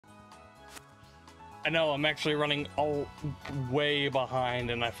I know I'm actually running all way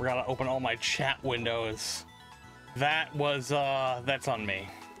behind, and I forgot to open all my chat windows. That was that's on me.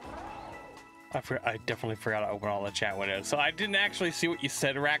 I definitely forgot to open all the chat windows. So I didn't actually see what you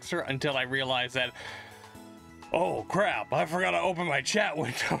said, Raxer, until I realized that, oh crap, I forgot to open my chat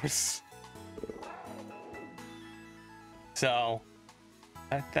windows. So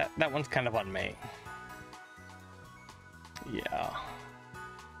that one's kind of on me. Yeah.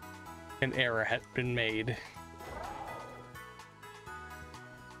 An error had been made.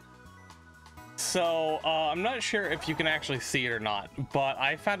 So, I'm not sure if you can actually see it or not, but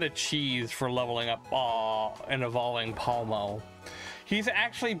I found a cheese for leveling up and evolving PAWMO. He's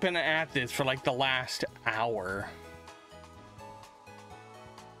actually been at this for like the last hour.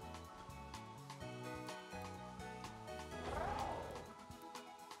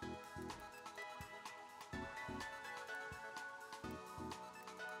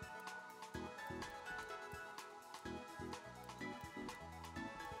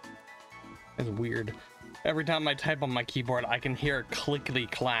 It's weird. Every time I type on my keyboard, I can hear a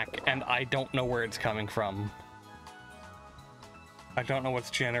clickety-clack, and I don't know where it's coming from. I don't know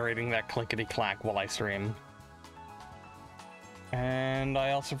what's generating that clickety-clack while I stream. And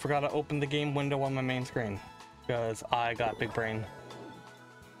I also forgot to open the game window on my main screen, because I got big brain.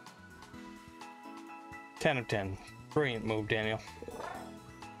 10 of 10. Brilliant move, Daniel.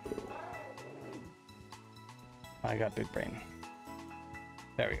 I got big brain.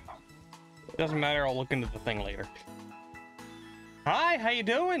 There we go. Doesn't matter, I'll look into the thing later. Hi, how you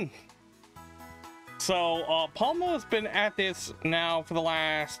doing? So, PAWMO's been at this now for the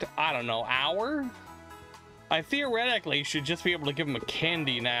last, I don't know, hour? I theoretically should just be able to give him a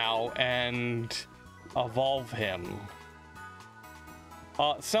candy now and evolve him.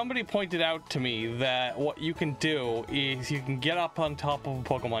 Somebody pointed out to me that what you can do is you can get up on top of a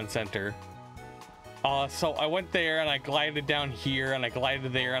Pokemon Center. So I went there and I glided down here and I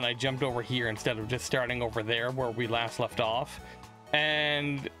glided there and I jumped over here instead of just starting over there where we last left off.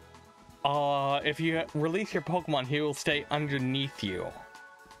 And if you release your Pokemon, he will stay underneath you.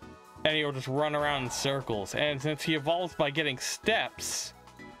 And he'll just run around in circles. And since he evolves by getting steps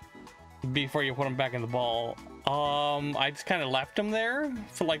before you put him back in the ball, I just kind of left him there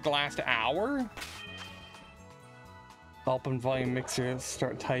for like the last hour. Open volume mixer,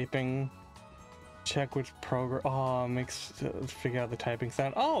 start typing. Check which program. Figure out the typing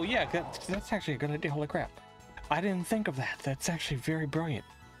sound. Oh yeah, that's actually a good idea. Holy crap, I didn't think of that. That's actually very brilliant.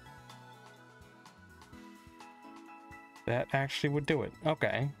 That actually would do it.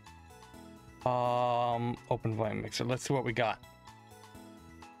 Okay. Open volume mixer. Let's see what we got.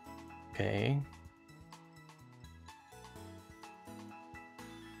 Okay.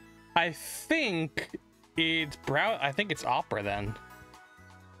 I think it's I think it's Opera then.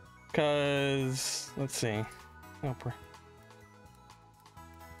 Cause let's see, Opera.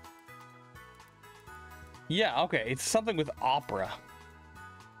 Yeah, okay, it's something with Opera.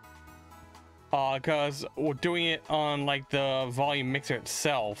 Cause we're doing it on like the volume mixer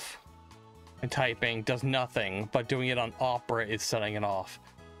itself, and typing does nothing, but doing it on Opera is setting it off.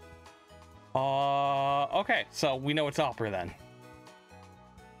 Okay, so we know it's Opera then.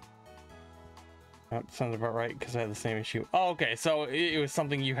 That sounds about right, because I had the same issue. Oh, okay, so it was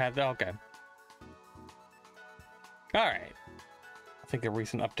something you had. Okay. Alright. I think a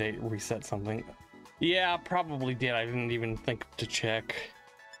recent update reset something. Yeah, probably did. I didn't even think to check.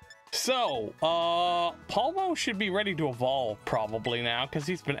 So, PAWMO should be ready to evolve probably now, because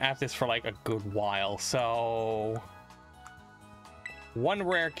he's been at this for like a good while. So, one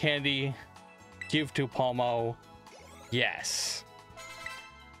rare candy, give to PAWMO. Yes.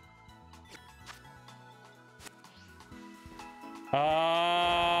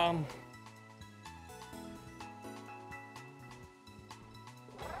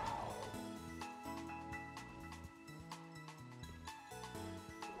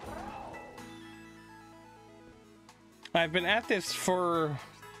 I've been at this for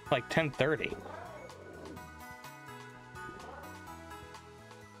like 10:30.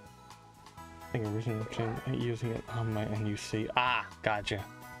 I think originally using it on my NUC. Ah, gotcha.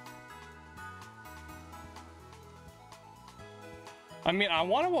 I mean, I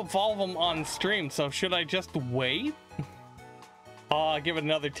want to evolve them on stream, so should I just wait? Give it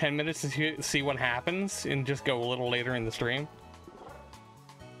another 10 minutes to see what happens and just go a little later in the stream?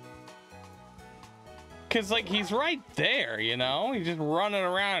 Because, like, he's right there, you know? He's just running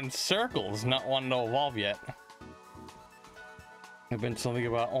around in circles, not wanting to evolve yet. There's been something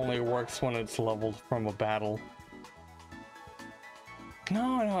about only works when it's leveled from a battle.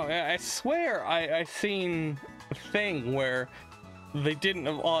 No, I swear I seen a thing where They didn't.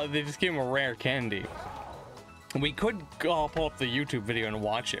 They just gave him a rare candy. We could pull up the YouTube video and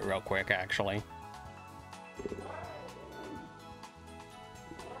watch it real quick, actually.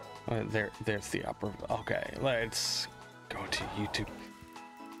 There's the upper. Okay, let's go to YouTube.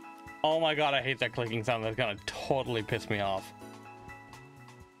 Oh my god, I hate that clicking sound. That's gonna totally piss me off.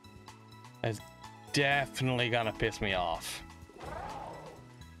 That's definitely gonna piss me off.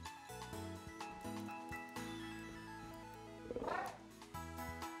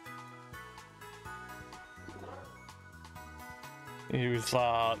 It was,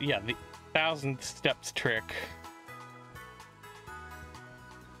 yeah, the 1,000 steps trick.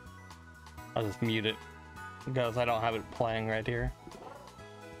 I'll just mute it because I don't have it playing right here.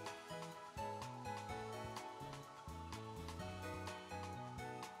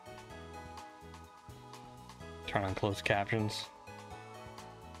 Turn on closed captions.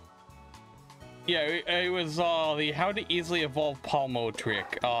 Yeah, it was the how to easily evolve PAWMO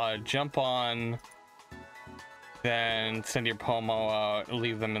trick. Jump on, then send your PAWMO out,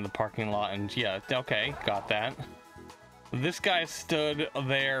 leave them in the parking lot, and yeah, okay, got that. This guy stood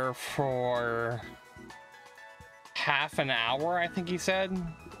there for half an hour, I think he said.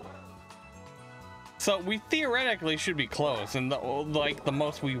 So we theoretically should be close, and the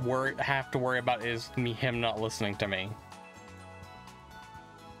most we have to worry about is him not listening to me.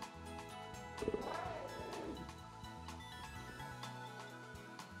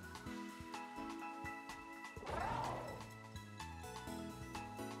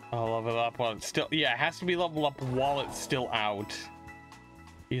 I'll level up while it's still, yeah, it has to be leveled up while it's still out.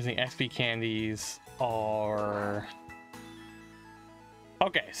 Using XP candies or...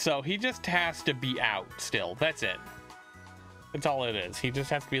 Okay, so he just has to be out still. That's it. That's all it is. He just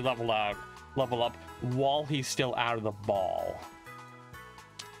has to be leveled up while he's still out of the ball.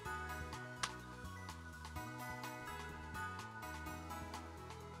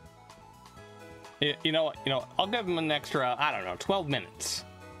 You know what? I'll give him an extra, I don't know, 12 minutes.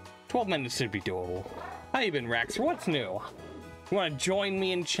 12 minutes should be doable. How you been, Rex? What's new? You want to join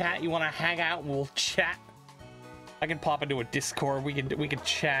me in chat? You want to hang out? We'll chat. I can pop into a Discord. We can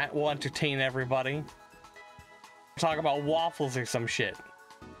chat. We'll entertain everybody. Talk about waffles or some shit.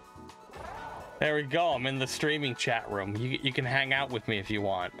 There we go. I'm in the streaming chat room. You can hang out with me if you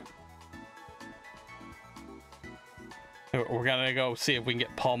want. We're gonna go see if we can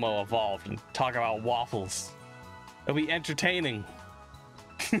get PAWMO evolved and talk about waffles. It'll be entertaining.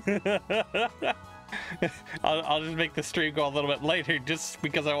 I'll just make the stream go a little bit later just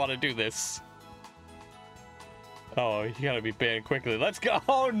because I want to do this. Oh, you gotta be banned quickly. Let's go.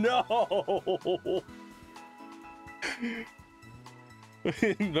 Oh no.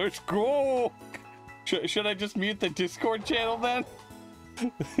 Let's go. Should I just mute the Discord channel then?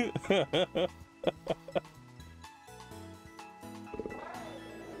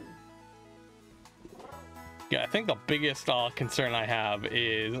 Yeah, I think the biggest concern I have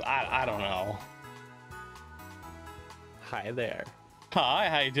is I don't know. Hi there. Hi,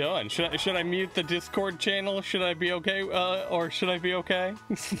 how you doing? Should I mute the Discord channel? Should I be okay? Or should I be okay?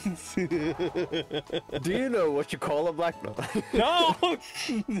 Do you know what you call a black belt? No.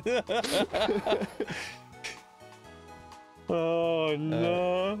 Oh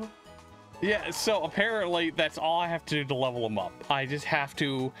no. Yeah, so apparently that's all I have to do to level him up. I just have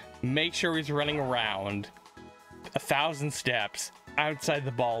to make sure he's running around 1,000 steps outside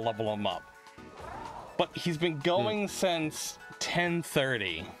the ball, level him up. But he's been going since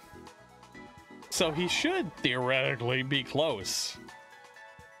 10:30, so he should theoretically be close.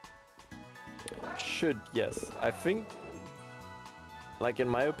 Should, yes. I think, like, in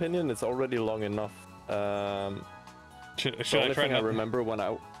my opinion, it's already long enough. Should I try I remember when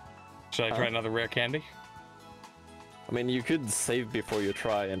I... Should I try another rare candy? I mean, you could save before you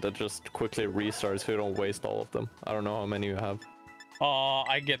try and then just quickly restart so you don't waste all of them. I don't know how many you have.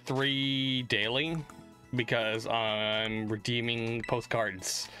 I get 3 daily because I'm redeeming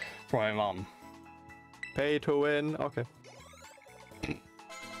postcards for my mom. Pay to win. Okay.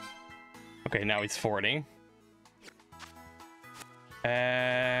 Okay, now he's 40.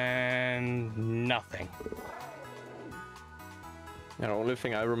 And nothing. Yeah, the only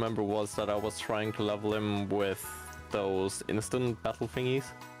thing I remember was that I was trying to level him with those instant battle thingies.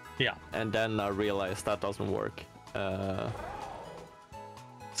 Yeah. And then I realized that doesn't work.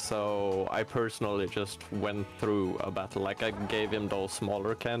 So I personally just went through a battle. Like, I gave him those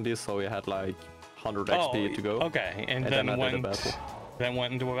smaller candies, so he had like 100 XP to go. Okay, and then went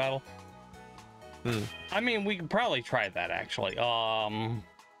into a battle. I mean, we could probably try that actually.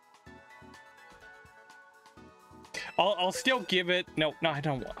 I'll still give it. No, I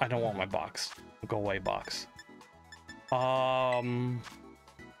don't want my box. Go away, box. What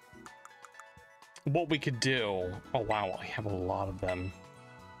we could do... Oh, wow, I have a lot of them.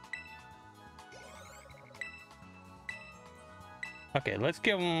 Okay, let's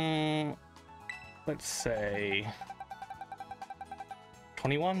give him... Let's say...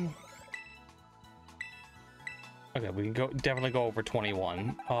 21? Okay, we can definitely go over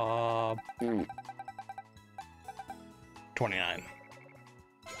 21. 29.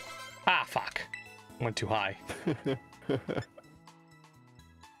 Ah, fuck. Went too high.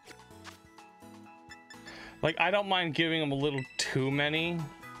 Like, I don't mind giving them a little too many.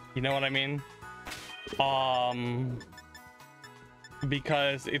 You know what I mean?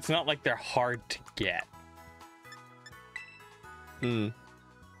 Because it's not like they're hard to get.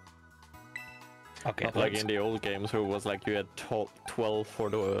 Okay, not like in the old games where it was like you had 12 for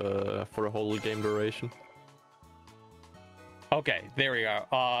the whole game duration. Okay, there we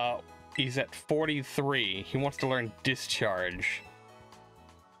are. He's at 43. He wants to learn discharge.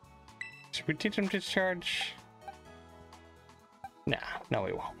 Should we teach him discharge? Nah, no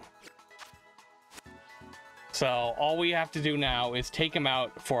we won't. So all we have to do now is take him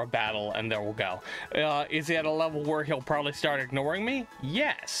out for a battle and there we'll go. Is he at a level where he'll probably start ignoring me?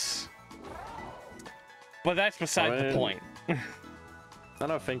 Yes. But that's beside the point. I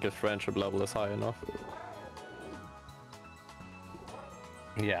don't think his friendship level is high enough.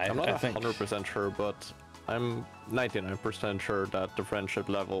 Yeah, I'm not I think 100% sure, but I'm 99% sure that the friendship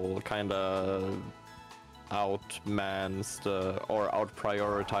level kind of outmans or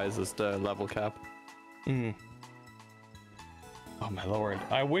outprioritizes the level cap. Oh my lord!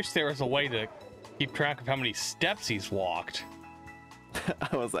 I wish there was a way to keep track of how many steps he's walked.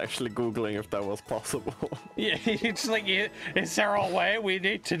 I was actually googling if that was possible. Yeah, it's like, is there a way? We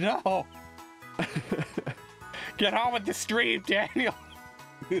need to know. Get on with the stream, Daniel.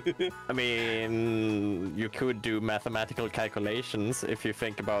 I mean, you could do mathematical calculations if you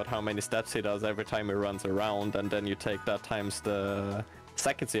think about how many steps he does every time he runs around, and then you take that times the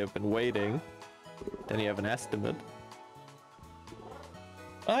seconds you have been waiting, then you have an estimate.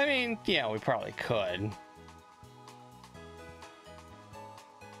 I mean, yeah, we probably could.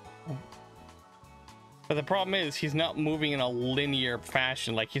 But the problem is, he's not moving in a linear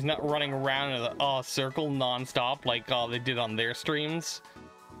fashion. Like, he's not running around in a circle non-stop like they did on their streams.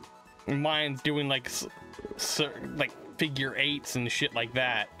 Mine's doing like figure eights and shit like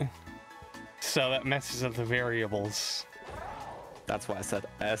that. So that messes up the variables. That's why I said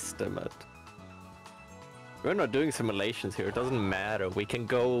estimate. We're not doing simulations here. It doesn't matter. We can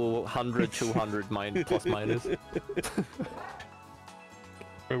go 100, 200 plus minus.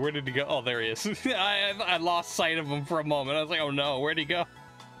 Wait, where did he go? Oh, there he is. I lost sight of him for a moment. I was like, oh no, where'd he go?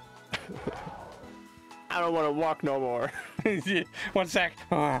 I don't want to walk no more. 1 sec.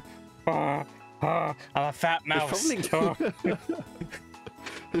 I'm a fat mouse.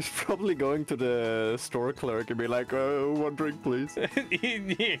 He's probably going to the store clerk and be like, one drink, please.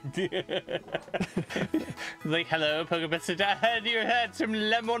 Like, hello, Pokemon Center. I heard you had some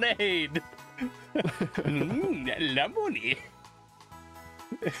lemonade. Lemonade.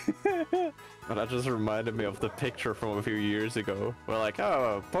 But that just reminded me of the picture from a few years ago. We're like,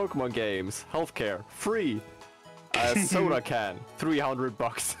 oh, Pokemon games, healthcare, free. Soda can,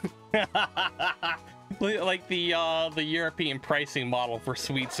 $300. Like the European pricing model for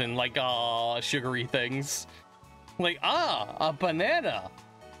sweets and like sugary things. Like, a banana,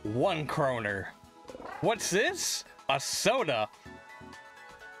 1 kroner. What's this? A soda,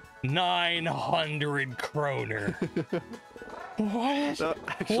 900 kroner. What? No,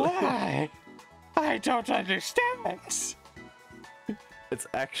 actually, why? I don't understand. It's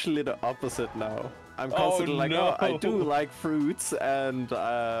actually the opposite now. I'm constantly like, oh, I do like fruits, and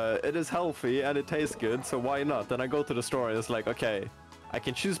it is healthy, and it tastes good, so why not? Then I go to the store, and it's like, okay, I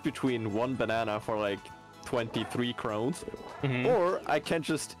can choose between 1 banana for like 23 crowns, or I can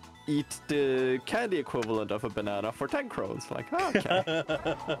just eat the candy equivalent of a banana for 10 crowns. Like, okay,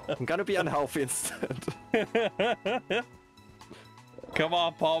 I'm gonna be unhealthy instead. Come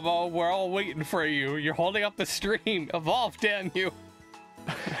on, PAWMO, we're all waiting for you. You're holding up the stream. Evolve, damn you.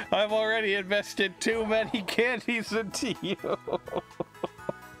 I've already invested too many candies into you.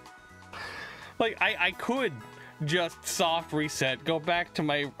 Like, I could just soft reset, go back to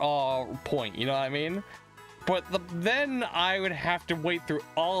my point, you know what I mean? But then I would have to wait through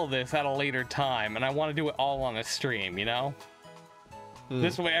all of this at a later time, and I want to do it all on a stream, you know?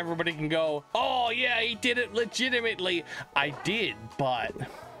 This way everybody can go, oh yeah, he did it legitimately. I did, but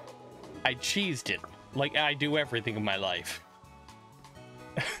I cheesed it like I do everything in my life.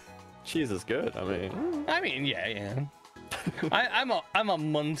 Cheese is good. I mean, yeah. I'm a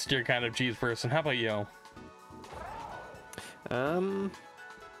Munster kind of cheese person. How about you? I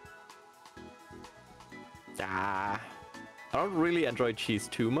don't really enjoy cheese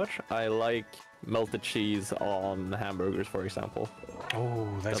too much. I like melted cheese on hamburgers, for example. Oh,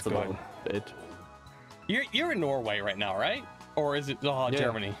 that's good. About it. You're in Norway right now, right? Or is it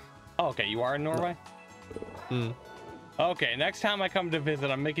Germany? Oh, okay, you are in Norway? No. Okay, next time I come to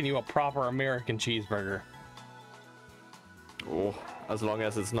visit, I'm making you a proper American cheeseburger. Oh, as long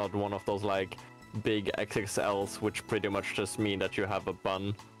as it's not one of those like big XXLs, which pretty much just mean that you have a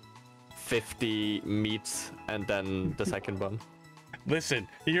bun, 50 meats, and then the second bun. Listen,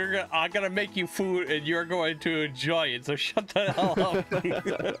 I'm gonna make you food, and you're going to enjoy it. So shut the hell up.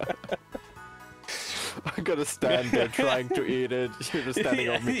 I'm gonna stand there trying to eat it. You're just standing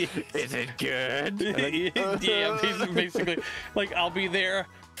on me. Is it good? Yeah, basically, like I'll be there.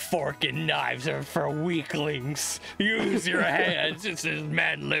 Fork and knives are for weaklings. Use your hands. This is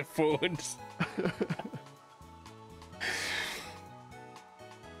manly foods.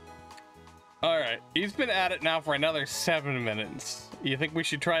 All right, he's been at it now for another 7 minutes. You think we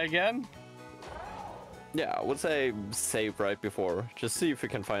should try again? Yeah, I would say save right before. Just see if you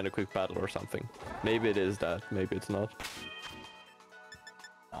can find a quick battle or something. Maybe it is that, maybe it's not.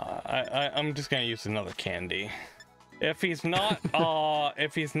 I'm just gonna use another candy. If he's not,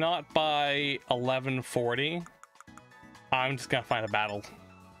 if he's not by 11:40, I'm just gonna find a battle.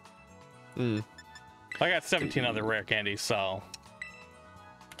 I got 17 other rare candies, so.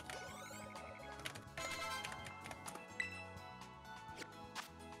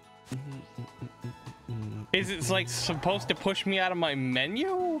 Is it like supposed to push me out of my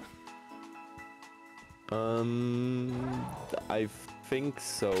menu? I think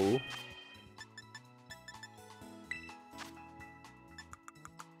so.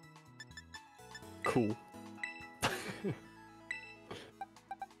 Cool.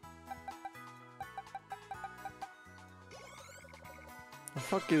 The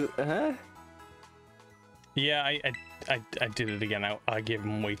fuck is, huh? Yeah, I did it again. I gave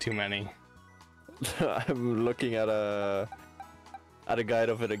him way too many. I'm looking at a guide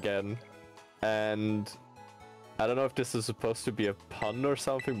of it again, and I don't know if this is supposed to be a pun or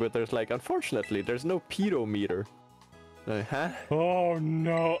something, but there's like, unfortunately, there's no pedometer. Huh? Oh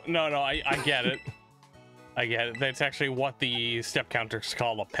no, I get it. I get it. That's actually what the step counters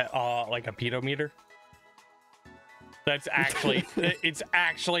call like a pedometer. That's actually it's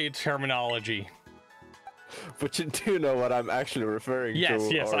actually a terminology. But you do know what I'm actually referring to.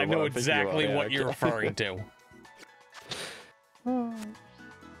 Yes, I know exactly what you're referring to.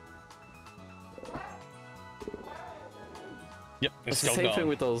 Yep, it's the same thing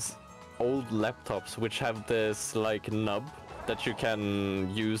with those old laptops, which have this like nub that you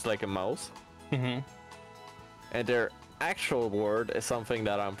can use like a mouse. And their actual word is something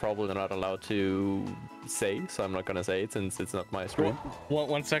that I'm probably not allowed to say, so I'm not gonna say it since it's not my stream.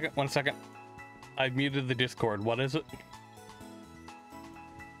 One second. I've muted the Discord. What is it?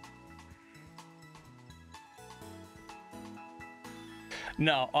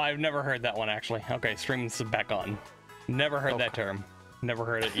 No, I've never heard that one actually. Okay, stream's back on. Never heard that term. Never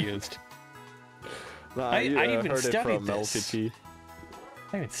heard it used. No, I even heard studied it from this. LTT.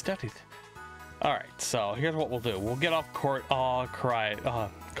 I even studied. All right, so here's what we'll do. We'll get off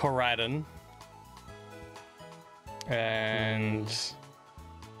KORAIDON. And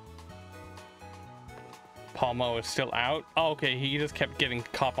PAWMO is still out. Oh, okay, he just kept getting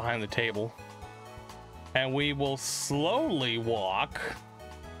caught behind the table. And we will slowly walk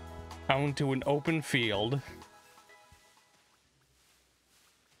onto an open field.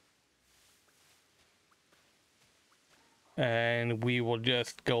 And we will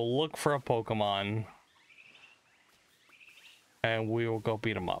just go look for a Pokemon. And we will go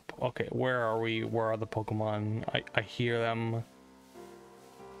beat them up. Okay, where are we? Where are the Pokemon? I hear them.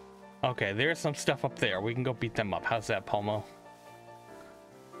 Okay, there's some stuff up there. We can go beat them up. How's that, PAWMO?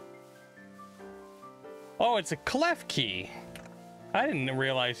 Oh, it's a clef key. I didn't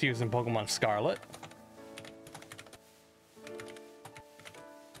realize he was in Pokemon Scarlet.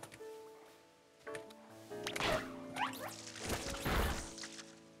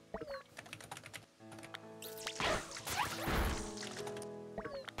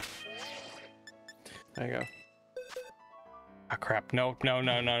 There you go. Ah, crap. No.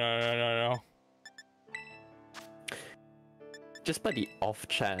 Just by the off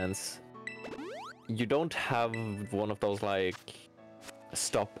chance, you don't have one of those like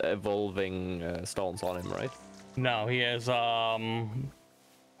stop evolving stones on him, right? No, he has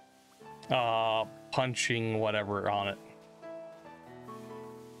punching whatever on it.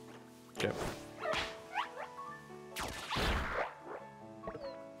 Okay.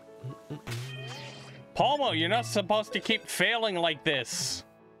 PAWMO, you're not supposed to keep failing like this.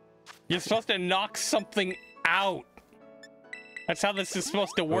 You're supposed to knock something out. That's how this is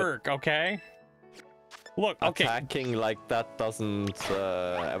supposed to work, okay? Look, okay. Attacking like that doesn't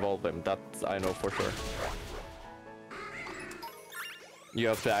evolve him. That I know for sure. You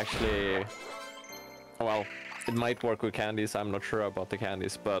have to actually... Well, it might work with candies. I'm not sure about the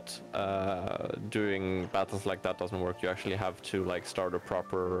candies, but doing battles like that doesn't work. You actually have to like start a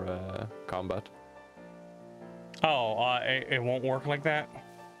proper combat. Oh, it won't work like that?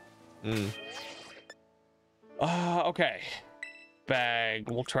 Okay. Bag.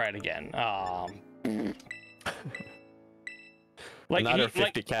 We'll try it again. Like another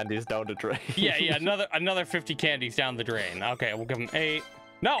 50 candies down the drain. yeah, another 50 candies down the drain. Okay, we'll give him 8.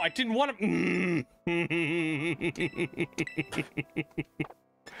 No, I didn't want to.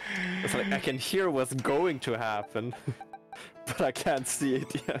 It's like I can hear what's going to happen, but I can't see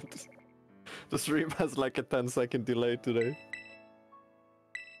it yet. The stream has like a 10-second delay today.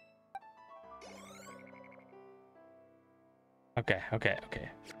 Okay.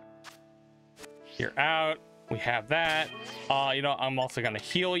 You're out. We have that. You know, I'm also gonna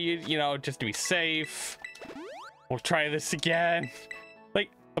heal you, you know, just to be safe. We'll try this again. Like,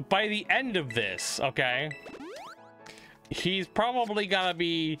 by the end of this, okay, he's probably gonna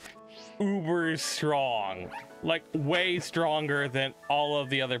be uber strong. Like, way stronger than all of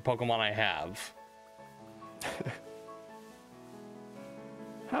the other Pokemon I have.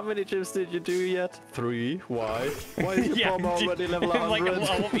 How many gyms did you do yet? 3. Why? Why is your Yeah, PAWMO already level 100? Like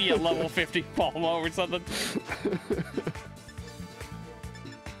level 50 PAWMO or something.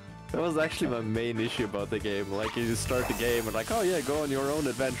 That was actually my main issue about the game. Like, you start the game and like, oh yeah, go on your own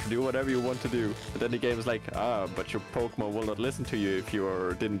adventure, do whatever you want to do. But then the game is like, but your Pokemon will not listen to you if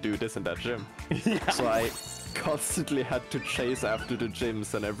you didn't do this in that gym. Yeah. So I constantly had to chase after the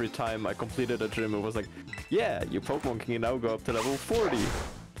gyms, and every time I completed a gym, it was like, yeah, your Pokemon can now go up to level 40.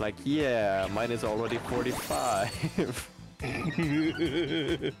 Like, yeah, mine is already 45.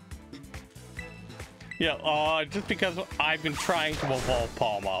 Yeah, just because I've been trying to evolve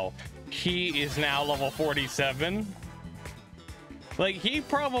PAWMO, he is now level 47. Like, he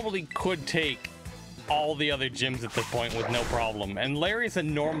probably could take all the other gyms at this point with no problem, and Larry's a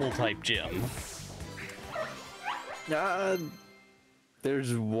normal type gym.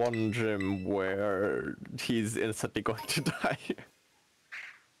 There's one gym where he's instantly going to die.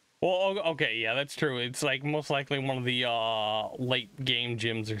 Well, okay, yeah, that's true. It's like most likely one of the late game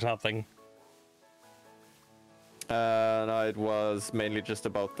gyms or something. No, it was mainly just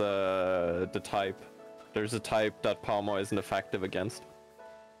about the type. There's a type that PAWMO isn't effective against.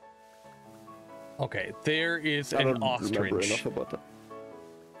 Okay, there is an ostrich.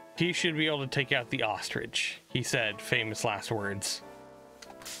 He should be able to take out the ostrich. He said famous last words.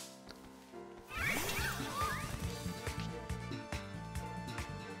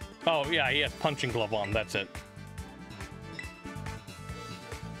 Oh yeah, he has punching glove on, that's it.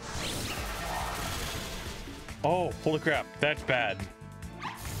 Oh, holy crap, that's bad.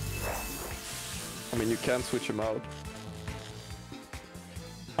 I mean, you can switch him out.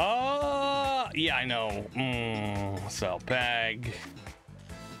 Yeah, I know. So, bag.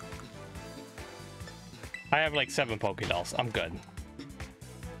 I have like 7 Pokédolls. I'm good.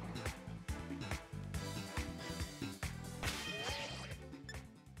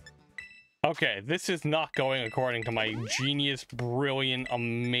 Okay, this is not going according to my genius, brilliant,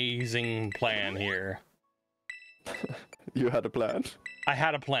 amazing plan here. You had a plan? I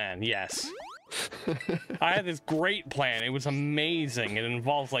had a plan, yes. I had this great plan. It was amazing. It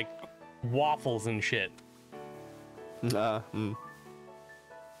involves like waffles and shit.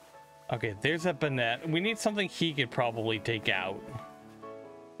 Okay, there's a Banette. We need something he could probably take out.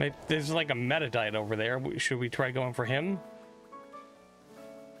 There's like a Metadite over there. Should we try going for him?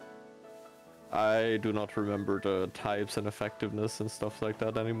 I do not remember the types and effectiveness and stuff like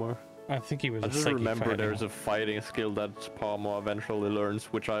that anymore. I think he was. I just remember there's a fighting skill that PAWMO eventually learns,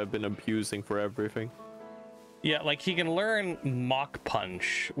 which I've been abusing for everything. Yeah, like he can learn Mach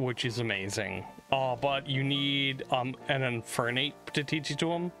Punch, which is amazing. Oh, but you need an Infernape to teach it to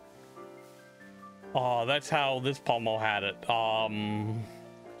him. Oh, that's how this PAWMO had it.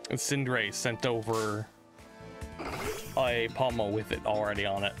 Cinderace sent over a PAWMO with it already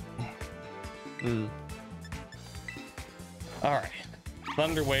on it. All right.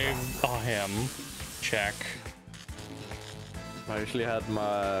 Thunder Wave, him. Check. I actually had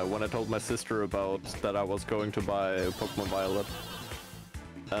when I told my sister about that I was going to buy Pokemon Violet,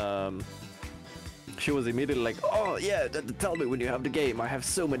 she was immediately like, oh yeah, tell me when you have the game, I have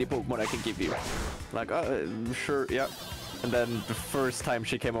so many Pokemon I can give you. Like, sure, yeah. And then the first time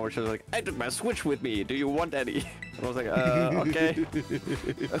she came over, she was like, I took my Switch with me. Do you want any? And I was like, okay.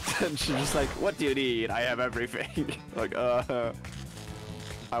 And then she's just like, what do you need? I have everything. Like, I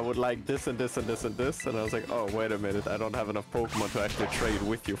would like this and this and this and this. And I was like, oh, wait a minute. I don't have enough Pokemon to actually trade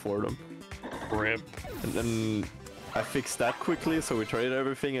with you for them. Rip. And then I fixed that quickly, so we traded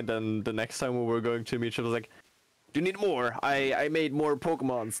everything. And then the next time we were going to meet, she was like, do you need more? I made more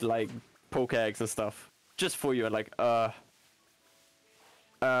Pokemons, like Pokeeggs and stuff, just for you. And like,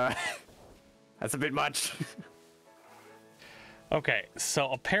 that's a bit much. Okay,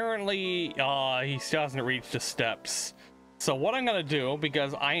 so apparently he still hasn't reached the steps. So what I'm gonna do,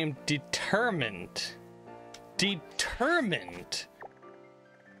 because I am determined to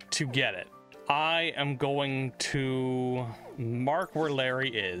get it, I am going to mark where Larry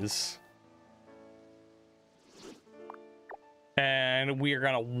is. And we are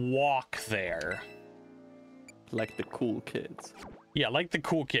gonna walk there. Like the cool kids. Yeah, like the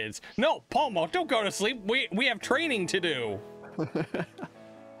cool kids. No, PAWMO, don't go to sleep. We have training to do.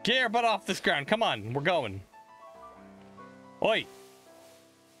 Get your butt off this ground. Come on, we're going. Oi.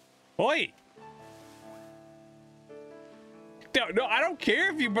 Oi. No, I don't care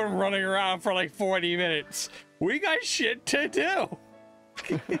if you've been running around for like 40 minutes. We got shit to do.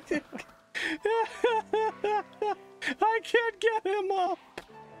 I can't get him up.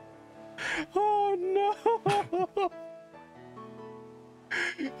 Oh no.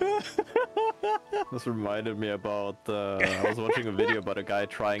 This reminded me about I was watching a video about a guy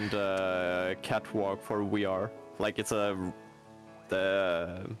trying the catwalk for VR. Like it's what's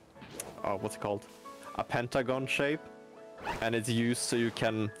it called? A pentagon shape, and it's used so you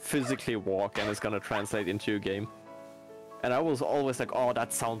can physically walk, and it's gonna translate into your game. And I was always like, oh,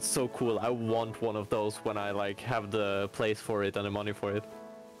 that sounds so cool. I want one of those when I like have the place for it and the money for it.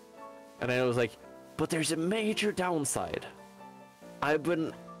 And then I was like, but there's a major downside. I've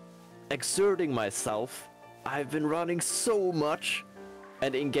been exerting myself. I've been running so much,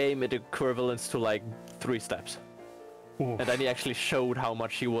 and in game it equivalents to like 3 steps. Oof. And then he actually showed how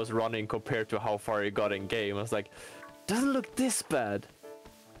much he was running compared to how far he got in game. I was like, doesn't look this bad.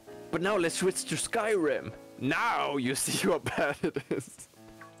 But now let's switch to Skyrim. Now you see how bad it is.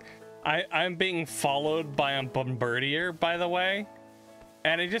 I'm being followed by a Bombardier, by the way,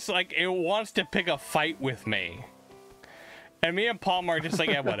 and it just like it wants to pick a fight with me. And me and PAWMO are just like,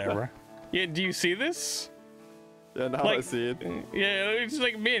 yeah, whatever. Yeah, do you see this? Yeah, now like, I see it. Yeah, it's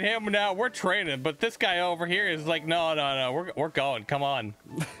like me and him now, we're training, but this guy over here is like, no, we're going, come on.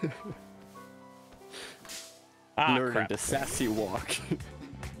 Learning crap. the sassy walk.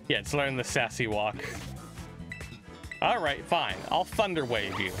 Yeah, it's learning the sassy walk. All right, fine. I'll thunder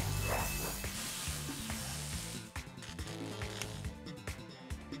wave you.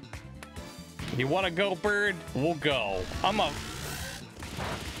 You want to go, bird? We'll go.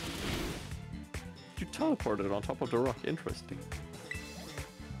 You teleported on top of the rock. Interesting.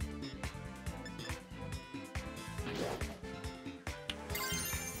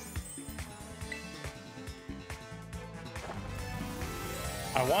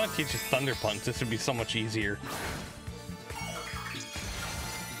 I want to teach you Thunder Punch. This would be so much easier.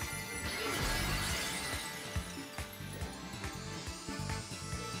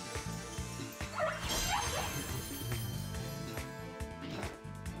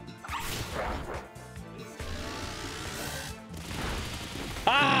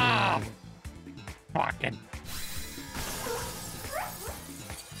 Ah! Fucking.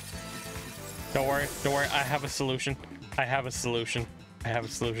 Don't worry. I have a solution. I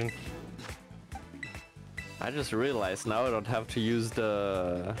just realized now I don't have to use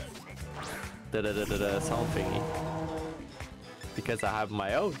the sound thingy because I have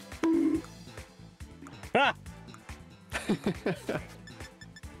my own. Ah!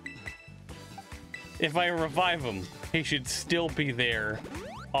 If I revive him, he should still be there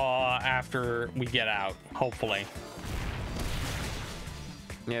after we get out, hopefully.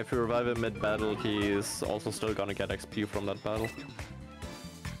 Yeah, if you revive him mid-battle, he is also still gonna get XP from that battle.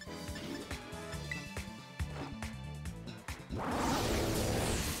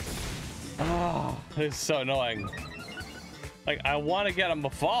 Oh, this is so annoying. Like, I want to get him to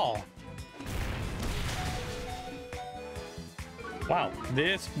fall. Wow,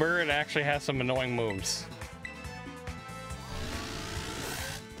 this bird actually has some annoying moves.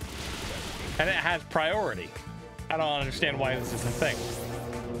 And it has priority. I don't understand why this is a thing.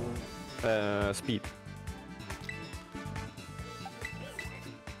 Speed.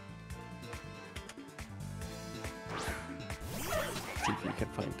 Let's see if we can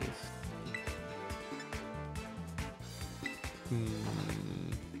find this.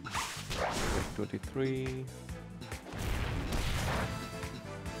 23.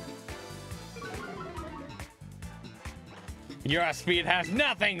 Your speed has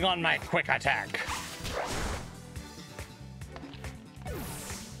nothing on my quick attack.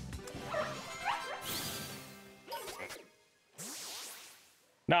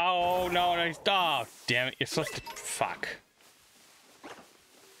 No, no, no, oh, damn it, you're supposed to, fuck.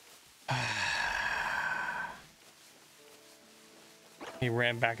 He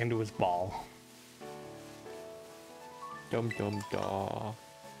ran back into his ball. Dum dum da.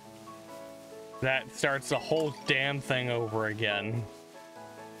 That starts the whole damn thing over again.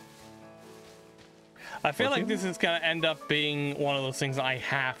 I feel like this is gonna end up being one of those things I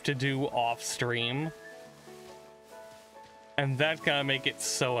have to do off stream. And that's gonna make it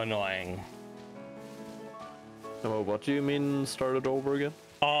so annoying. Oh, what do you mean started over again?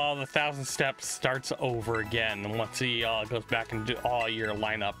 The 1,000 steps starts over again once he goes back into your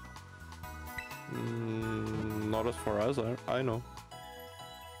lineup. Not as far as I know.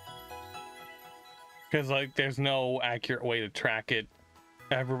 Because like there's no accurate way to track it.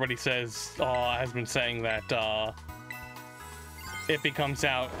 Everybody says has been saying that if it comes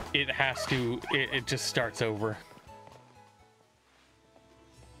out, it just starts over.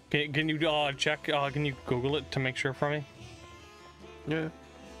 Can you check? Can you Google it to make sure for me? Yeah.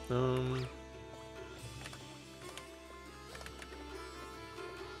 Come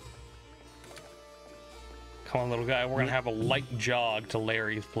on, little guy. We're gonna have a light jog to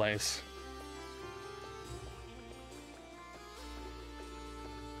Larry's place.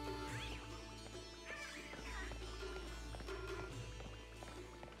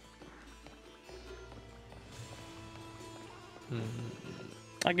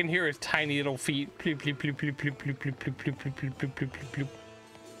 I can hear his tiny little feet. Ploop, ploop, ploop, ploop, ploop, ploop, ploop, ploop, ploop, ploop, ploop, ploop, ploop, ploop, ploop.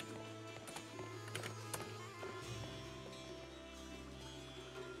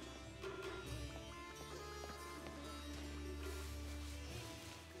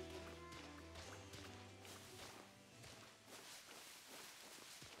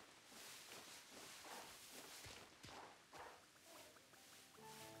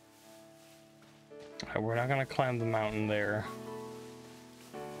 Alright, we're not gonna climb the mountain there.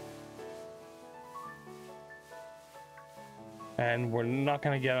 And we're not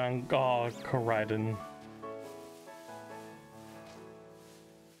gonna get on KORAIDON.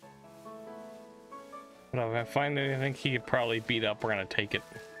 But if I find anything he could probably beat up, we're gonna take it.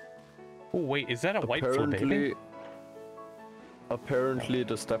 Oh wait, is that a white baby? Apparently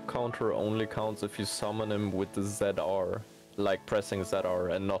the step counter only counts if you summon him with the ZR. Like pressing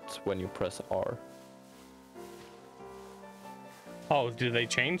ZR and not when you press R. Oh, did they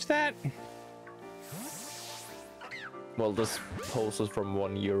change that? Well, this post is from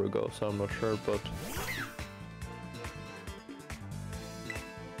 1 year ago, so I'm not sure, but...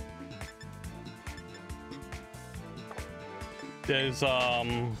 There's,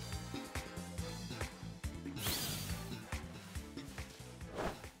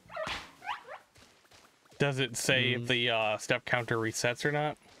 Does it say if the step counter resets or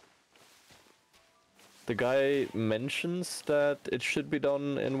not? The guy mentions that it should be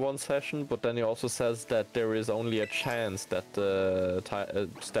done in one session, but then he also says that there is only a chance that the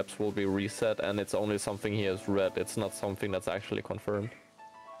steps will be reset, and it's only something he has read. It's not something that's actually confirmed.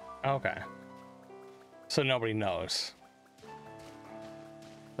 Okay. So nobody knows.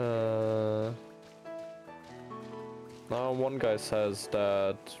 Now one guy says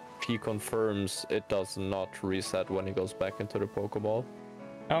that he confirms it does not reset when he goes back into the Pokeball.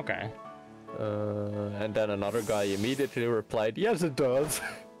 Okay. And then another guy immediately replied, yes it does.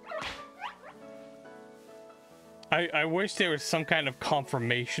 I wish there was some kind of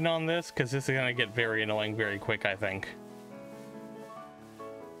confirmation on this, because this is going to get very annoying very quick, I think.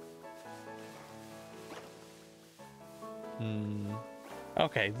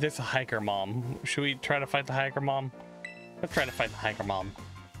 Okay, there's a hiker mom. Should we try to fight the hiker mom? Let's try to fight the hiker mom.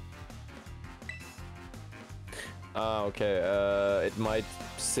 Okay, it might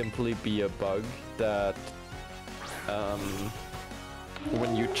simply be a bug that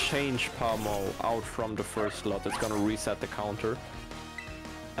when you change PAWMO out from the first slot, it's gonna reset the counter.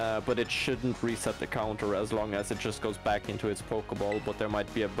 But it shouldn't reset the counter as long as it just goes back into its Pokeball, but there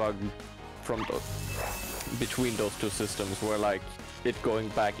might be a bug from between those two systems where like it going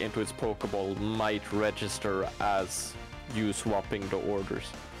back into its Pokeball might register as you swapping the orders.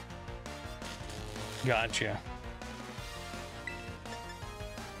 Gotcha.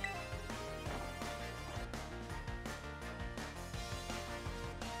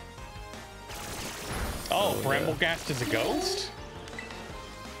 Oh, Bramblegast is a ghost?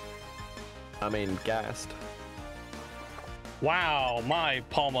 I mean, gassed. Wow, my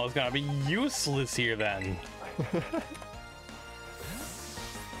PAWMO is gonna be useless here then.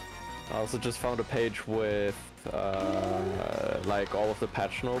 I also just found a page with like all of the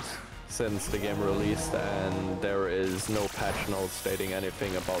patch notes since the game released, and there is no patch notes stating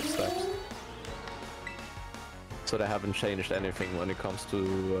anything about steps. So they haven't changed anything when it comes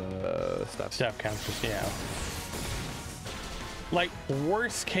to steps. Step counters, yeah. Like,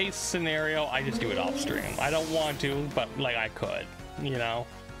 worst case scenario, I just do it off stream. I don't want to, but like I could, you know?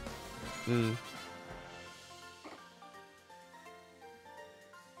 Mm.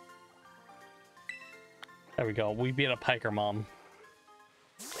 There we go. We beat a Piker Mom.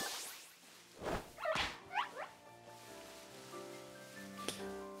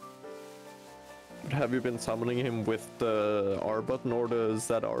 Have you been summoning him with the R button or the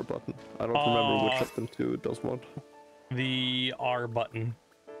ZR button? I don't remember which of them two does what. The R button.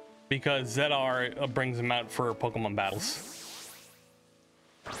 Because ZR brings him out for Pokemon battles.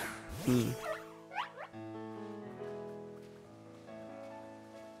 Hmm.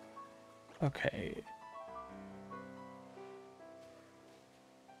 Okay.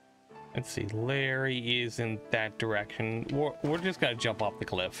 Let's see. Larry is in that direction. We're just gonna jump off the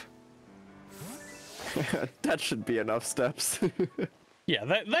cliff. That should be enough steps. Yeah,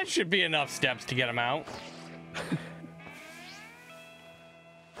 that should be enough steps to get him out.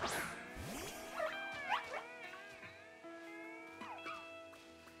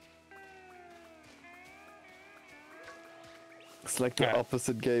 It's like the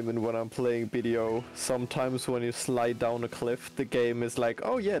opposite game in when I'm playing BDO. Sometimes when you slide down a cliff, the game is like,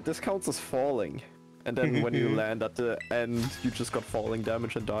 oh yeah, this counts as falling. And then when you land at the end, you just got falling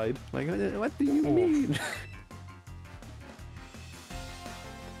damage and died. Like, what do you mean?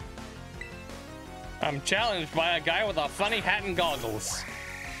 I'm challenged by a guy with a funny hat and goggles.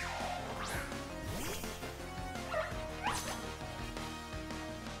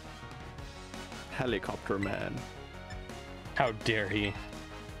 Helicopter man. How dare he?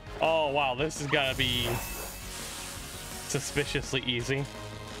 Oh wow, this is gonna be suspiciously easy.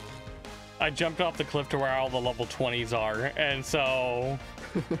 I jumped off the cliff to where all the level 20s are, and so...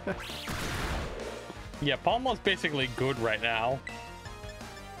 Yeah, PAWMO's basically good right now.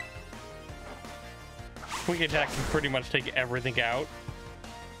 Quick attack can pretty much take everything out.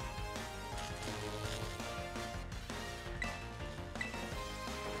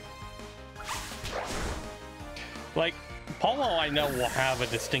 Like, PAWMO I know will have a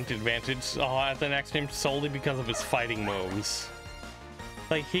distinct advantage at the next game solely because of his fighting moves.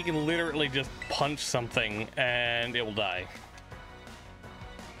 Like, he can literally just punch something and it will die.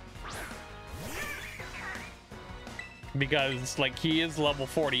 Because, like, he is level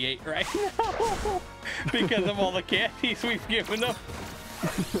 48 right now. Because of all the candies we've given him.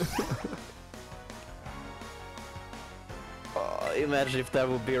 Imagine if that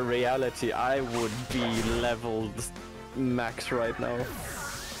would be a reality. I would be leveled max right now.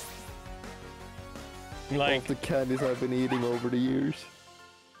 Like, all of the candies I've been eating over the years.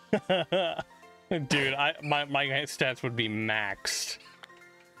 Dude, my stats would be maxed.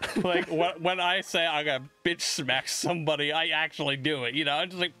 Like, when I say I gotta bitch smack somebody, I actually do it, you know? I'm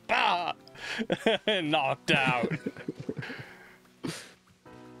just like, bah! And knocked out.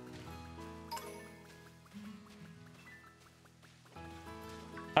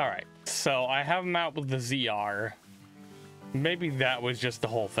 Alright, so I have him out with the ZR. Maybe that was just the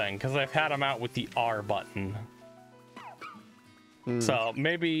whole thing, because I've had him out with the R button. So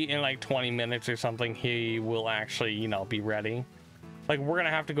maybe in like 20 minutes or something, he will actually, you know, be ready. Like, we're gonna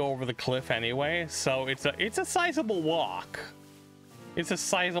have to go over the cliff anyway, so it's a sizable walk. It's a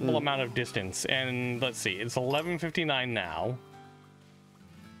sizable amount of distance, and let's see, it's 11:59 now.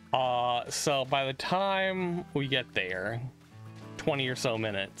 So by the time we get there, 20 or so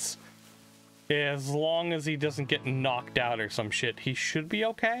minutes, as long as he doesn't get knocked out or some shit, he should be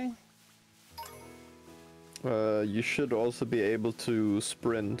okay. You should also be able to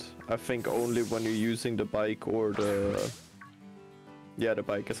sprint. I think only when you're using the bike or the... Yeah, the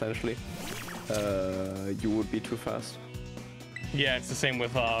bike essentially. You would be too fast. Yeah, it's the same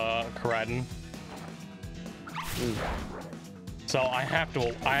with KORAIDON. So I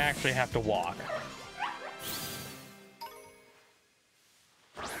actually have to walk.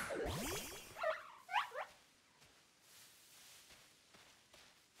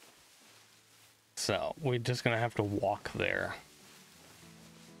 So we're just gonna have to walk there.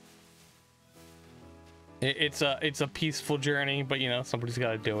 It's a peaceful journey, but you know, somebody's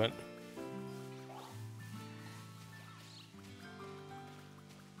got to do it.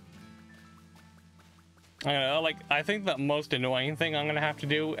 I don't know, like, I think the most annoying thing I'm gonna have to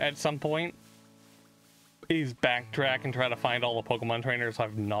do at some point is backtrack and try to find all the Pokemon trainers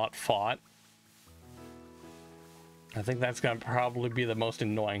I've not fought. I think that's gonna probably be the most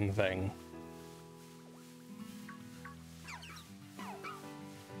annoying thing.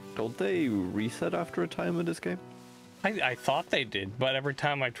 Don't they reset after a time in this game? I thought they did, but every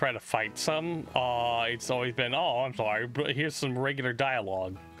time I try to fight some, it's always been, oh, I'm sorry, but here's some regular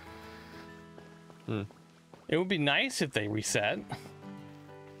dialogue. It would be nice if they reset.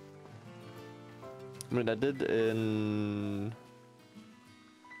 I mean, I did in...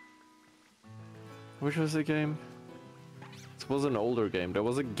 Which was the game? It was an older game. There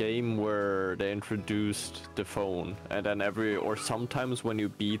was a game where they introduced the phone, and then or sometimes when you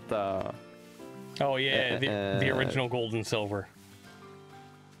beat the... Oh yeah, the original Gold and Silver.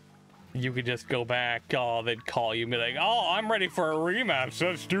 You could just go back, they'd call you and be like, oh, I'm ready for a rematch,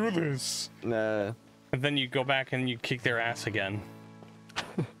 let's do this. Nah. And then you go back and you kick their ass again.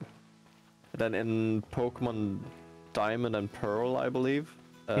 Then in Pokemon Diamond and Pearl, I believe,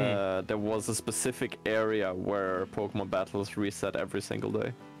 there was a specific area where Pokemon battles reset every single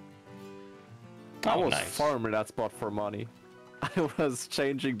day. I was farming that spot for money. I was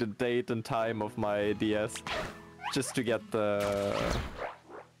changing the date and time of my DS just to get the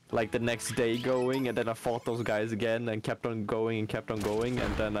next day going, and then I fought those guys again and kept on going and kept on going,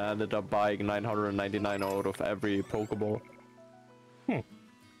 and then I ended up buying 999 out of every Pokeball.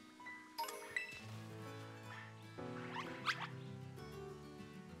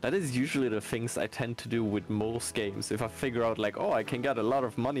 That is usually the things I tend to do with most games. If I figure out like, oh, I can get a lot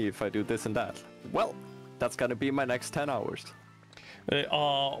of money if I do this and that. Well, that's gonna be my next 10 hours.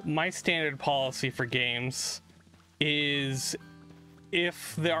 My standard policy for games is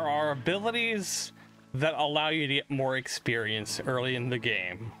if there are abilities that allow you to get more experience early in the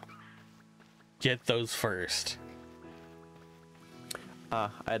game, get those first.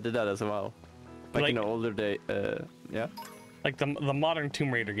 I did that as well. Like in the older day, yeah. Like the modern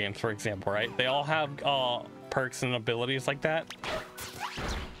Tomb Raider games, for example, right? They all have perks and abilities like that.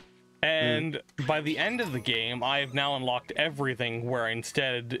 And by the end of the game, I have now unlocked everything where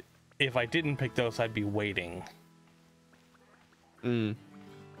instead, if I didn't pick those, I'd be waiting. I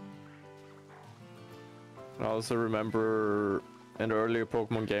also remember in the earlier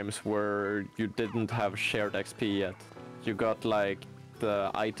Pokemon games where you didn't have shared XP yet. You got like the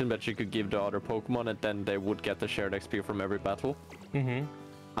item that you could give the other Pokemon, and then they would get the shared XP from every battle.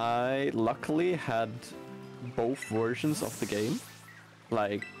 I luckily had both versions of the game,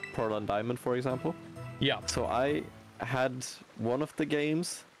 like Pearl and Diamond, for example. Yeah. So I had one of the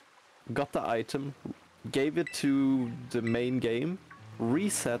games, got the item, gave it to the main game,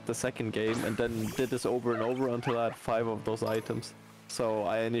 reset the second game, and then did this over and over until I had 5 of those items. So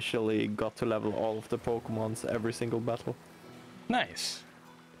I initially got to level all of the Pokemons every single battle. Nice.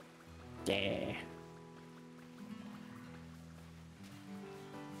 Yeah.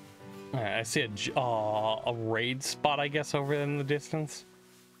 Alright, I see a raid spot, I guess, over in the distance.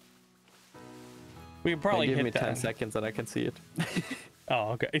 We could probably give hit me that. 10 seconds and I can see it.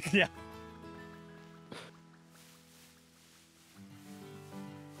 Oh, okay. Yeah.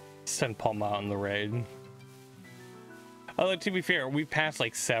 Send PAWMO out on the raid. Although, to be fair, we passed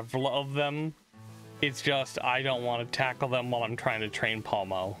like several of them. It's just I don't want to tackle them while I'm trying to train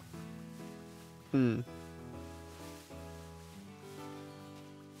PAWMO. That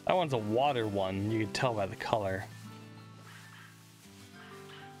one's a water one, you can tell by the color.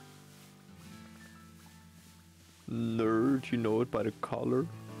 Nerd, you know it by the color.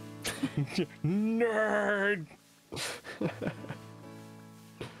 Nerd!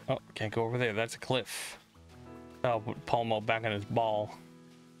 Oh, can't go over there, that's a cliff. I'll put PAWMO back on his ball.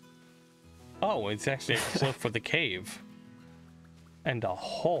 Oh, it's actually a cliff with a cave. And a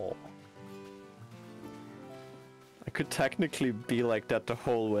hole. I could technically be like that the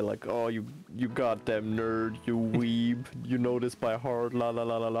whole way, like, oh, you goddamn nerd, you weeb, you know this by heart, la la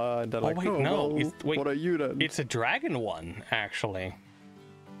la la la, and then Wait, no, well, wait, what are you then? It's a dragon one, actually.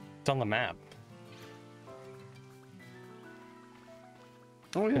 It's on the map.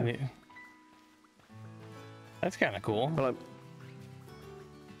 Oh yeah. That's kind of cool. Well,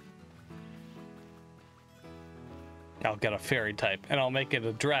 I'll get a fairy type, and I'll make it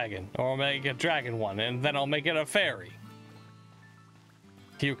a dragon, or I'll make a dragon one, and then I'll make it a fairy.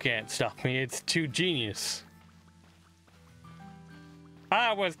 You can't stop me, it's too genius.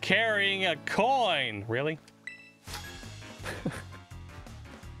 I was carrying a coin! Really?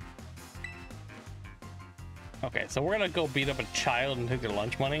 Okay, so we're gonna go beat up a child and take their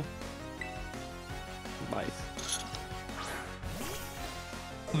lunch money. Nice.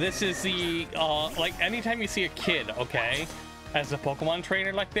 This is the, like, anytime you see a kid, okay, as a Pokemon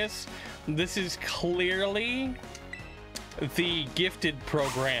trainer like this is clearly the gifted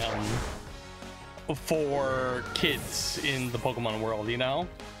program for kids in the Pokemon world, you know?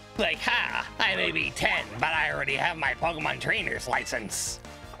 Like, ha! I may be 10, but I already have my Pokemon trainer's license.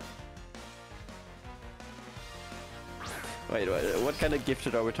 Wait, what kind of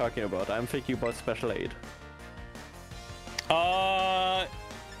gifted are we talking about? I'm thinking about special aid.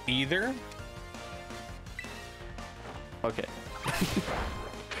 Either. Okay.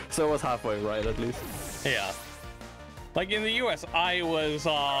 So it was halfway right, at least. Yeah. Like in the US, I was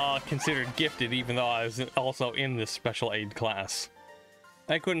considered gifted even though I was also in this special aid class.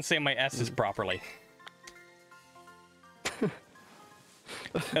 I couldn't say my S's properly.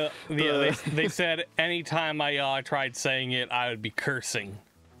 They said anytime I tried saying it, I would be cursing.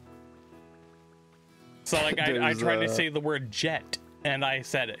 So like I tried to say the word jet, and I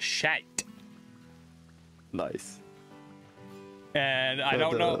said shite. Nice. And I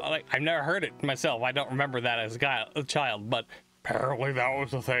don't know, like I've never heard it myself. I don't remember that as a child, but apparently that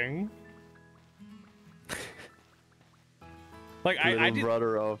was a thing. Like I did...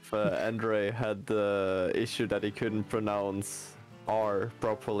 brother of Andre had the issue that he couldn't pronounce R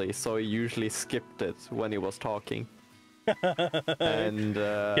properly, so he usually skipped it when he was talking. And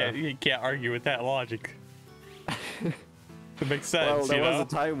yeah, you can't argue with that logic. It makes sense. Well, there was a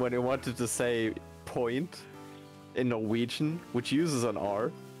time when he wanted to say point in Norwegian, which uses an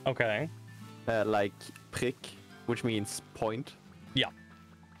R. Okay. Like prick, which means point. Yeah.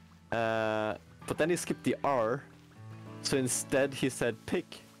 But then he skipped the R, so instead he said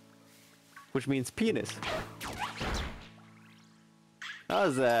pick, which means penis. That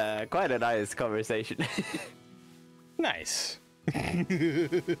was quite a nice conversation. Nice.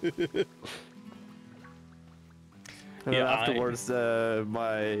 Yeah, afterwards,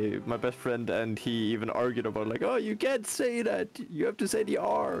 my best friend and he even argued about like, oh, you can't say that. You have to say the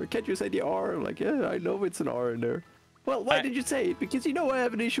R. Can't you say the R? I'm like, yeah, I know it's an R in there. Well, why did you say it? Because you know I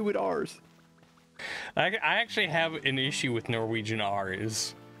have an issue with R's. I actually have an issue with Norwegian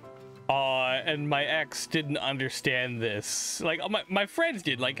R's. And my ex didn't understand this. Like my friends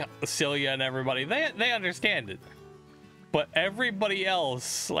did, like Celia and everybody. They understand it. But everybody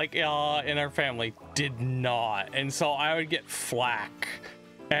else, like in our family, did not. And so I would get flack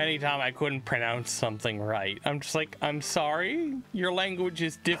anytime I couldn't pronounce something right. I'm just like, I'm sorry, your language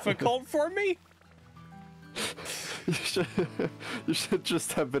is difficult for me. You should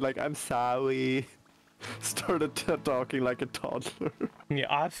just have been like, I'm sorry. Started talking like a toddler. Yeah,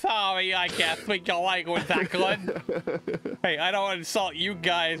 I'm sorry, I can't speak your language that good. Hey, I don't insult you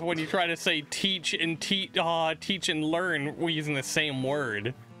guys when you try to say teach and teach and learn using the same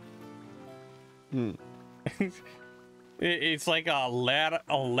word. It's like a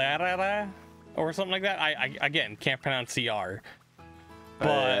lara or something like that. I again can't pronounce CR.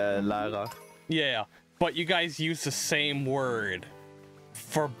 But Lara. Yeah, but you guys use the same word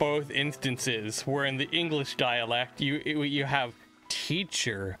for both instances, where in the English dialect you have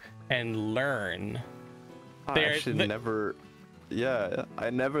teacher and learn. I actually never, yeah, I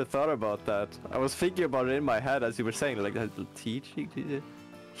never thought about that. I was thinking about it in my head as you were saying, like teaching.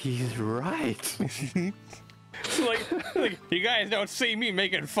 He's right. like you guys don't see me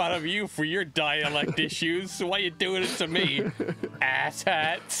making fun of you for your dialect issues, so why you doing it to me,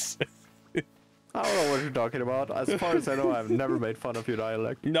 asshats? I don't know what you're talking about. As far as I know, I've never made fun of your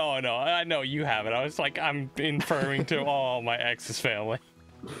dialect. No, I know you haven't. I was like, I'm inferring to all my ex's family.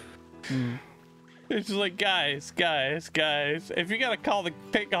 It's just like, guys, if you gotta call the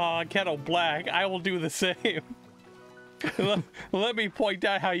kettle black, I will do the same. Let me point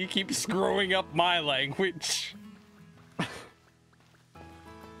out how you keep screwing up my language.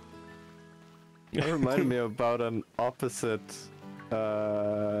 That reminded me about an opposite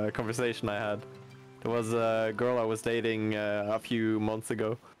conversation I had. There was a girl I was dating a few months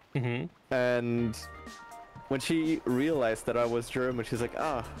ago, and when she realized that I was German, she's like,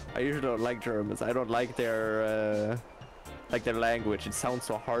 I usually don't like Germans. I don't like their language. It sounds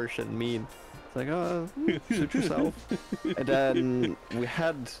so harsh and mean. It's like, suit yourself. And then we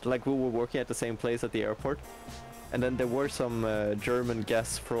were working at the same place at the airport. And then there were some German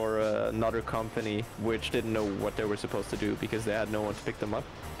guests for another company which didn't know what they were supposed to do because they had no one to pick them up.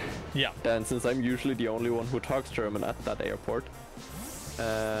 Yeah. And since I'm usually the only one who talks German at that airport,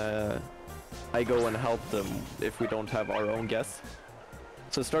 I go and help them if we don't have our own guests.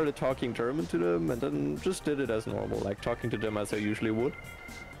 So I started talking German to them and then just did it as normal, like talking to them as I usually would.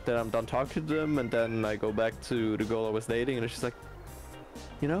 Then I'm done talking to them and then I go back to the girl I was dating and she's like,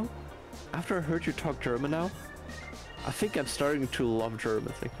 you know, after I heard you talk German now, I think I'm starting to love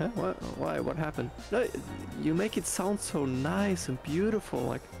German. It's like, huh? What? Why? What happened? No, you make it sound so nice and beautiful.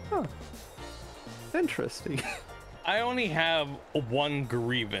 Like, huh? Interesting. I only have one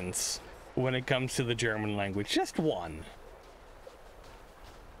grievance when it comes to the German language. Just one.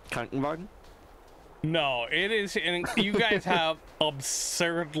 Krankenwagen? No, it is. And you guys have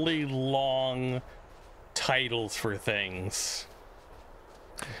absurdly long titles for things.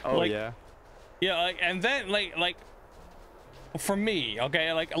 Oh, like, yeah. Yeah, like, and then like for me,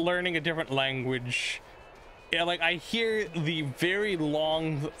 okay, like learning a different language, yeah, like I hear the very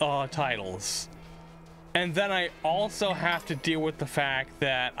long titles, and then I also have to deal with the fact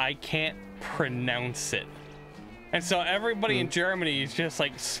that I can't pronounce it. And so everybody in Germany is just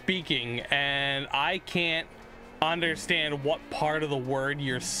like speaking, and I can't understand what part of the word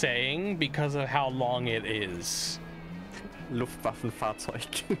you're saying because of how long it is.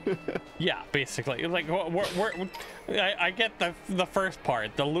 Luftwaffenfahrzeug. Yeah, basically. Like, I get the first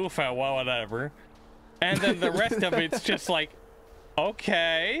part, the Lufa, well, whatever. And then the rest of it's just like,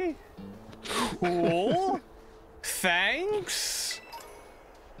 okay, cool, thanks.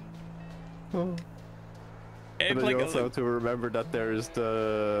 And then you also have to remember that there is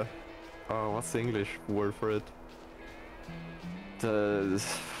the... Oh, what's the English word for it? The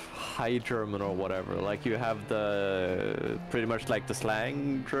High German or whatever. Like you have the... pretty much like the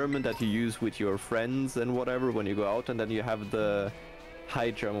slang German that you use with your friends and whatever when you go out. And then you have the High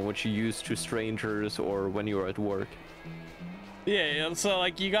German which you use to strangers or when you're at work. Yeah, so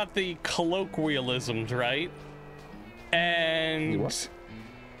like you got the colloquialisms, right? And... What?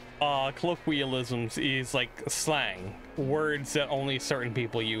 Colloquialisms is like slang, words that only certain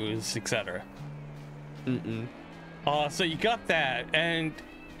people use, etc. So you got that, and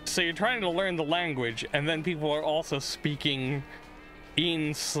so you're trying to learn the language, and then people are also speaking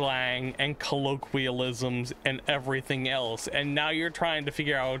in slang and colloquialisms and everything else, and now you're trying to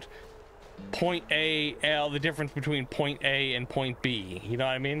figure out point A, the difference between point A and point B. You know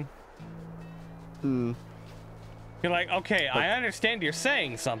what I mean? You're like, okay, I understand you're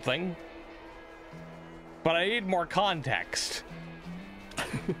saying something, but I need more context.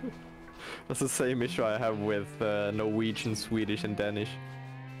 That's the same issue I have with Norwegian, Swedish, and Danish.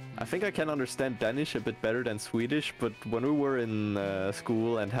 I think I can understand Danish a bit better than Swedish, but when we were in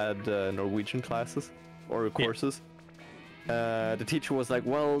school and had Norwegian classes or courses, the teacher was like,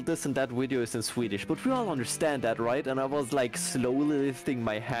 well, this and that video is in Swedish, but we all understand that, right? And I was like slowly lifting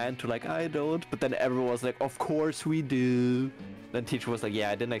my hand to like, I don't, but then everyone was like, of course we do. Then teacher was like, yeah,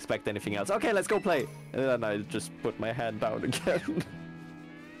 I didn't expect anything else. Okay, let's go play. And then I just put my hand down again.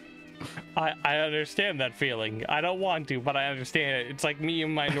 I understand that feeling. I don't want to, but I understand it. It's like me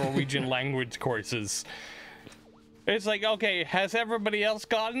and my Norwegian language courses. It's like, okay, has everybody else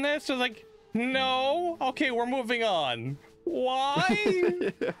gotten this? It's like, no. Okay, we're moving on.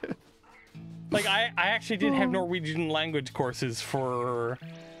 Why? Like I actually did have Norwegian language courses for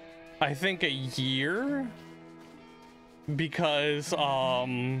I think a year, because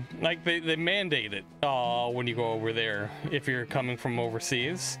like they mandate it when you go over there if you're coming from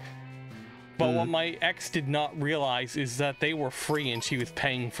overseas. But what my ex did not realize is that they were free and she was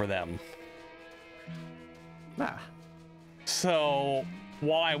paying for them. So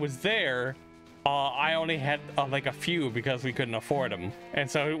while I was there, I only had like a few because we couldn't afford them, and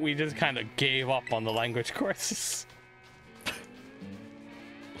so we just kind of gave up on the language courses.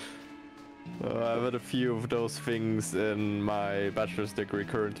 I've had a few of those things in my bachelor's degree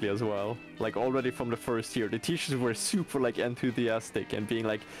currently as well. Like already from the first year, the teachers were super like enthusiastic and being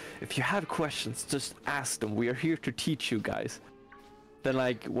like, if you have questions, just ask them. We are here to teach you guys. Then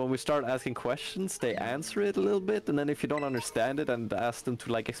like when we start asking questions, they answer it a little bit, and then if you don't understand it and ask them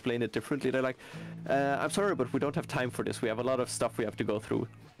to like explain it differently, they're like, I'm sorry, but we don't have time for this. We have a lot of stuff we have to go through.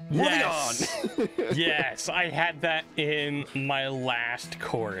 Yes. Moving on. Yes, I had that in my last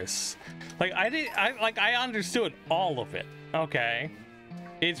course. Like I understood all of it. Okay.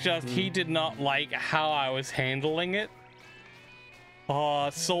 It's just he did not like how I was handling it.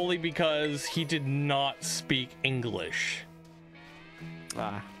 Solely because he did not speak English.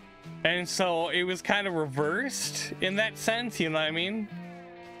 And so it was kind of reversed in that sense, you know what I mean?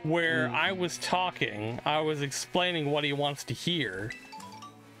 Where I was talking, I was explaining what he wants to hear,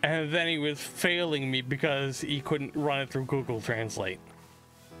 and then he was failing me because he couldn't run it through Google Translate.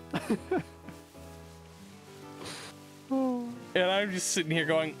 And I'm just sitting here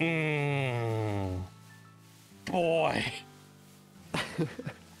going, boy.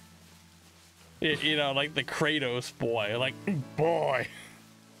 You know, like the Kratos boy, like, boy.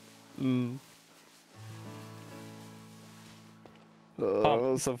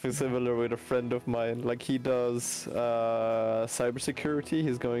 Something similar with a friend of mine. Like he does cybersecurity.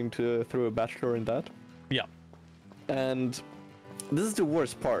 He's going through a bachelor in that. Yeah. And this is the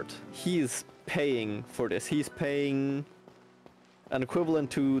worst part. He is paying for this. He's paying an equivalent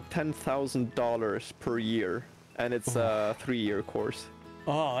to $10,000 per year, and it's a 3-year course.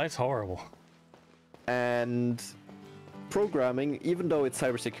 Oh, that's horrible. And programming, even though it's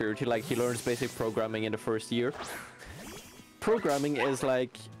cybersecurity, like he learns basic programming in the first year. Programming is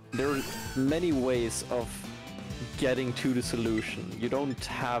like, there are many ways of getting to the solution. You don't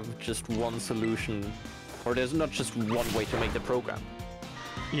have just one solution, or there's not just one way to make the program.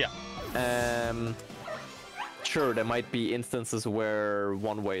 Yeah. Sure, there might be instances where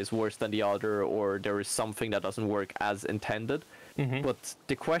one way is worse than the other, or there is something that doesn't work as intended. But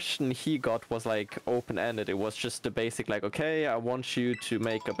the question he got was like open-ended. It was just the basic, like, okay, I want you to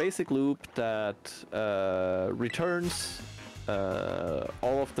make a basic loop that returns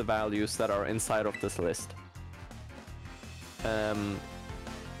all of the values that are inside of this list.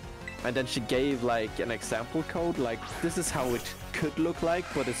 And then she gave like an example code, like this is how it could look like,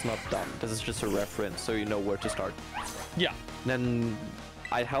 but it's not done. This is just a reference, so you know where to start. Yeah. Then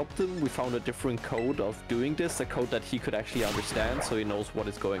I helped him. We found a different code of doing this, a code that he could actually understand, so he knows what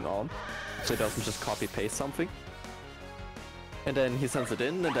is going on, so he doesn't just copy paste something. And then he sends it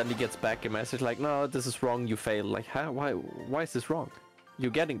in, and then he gets back a message like, no, this is wrong, you failed. Like, huh? Why is this wrong?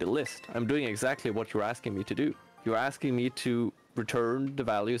 You're getting the list. I'm doing exactly what you're asking me to do. You're asking me to return the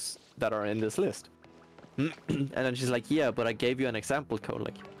values that are in this list. And then she's like, yeah, but I gave you an example code.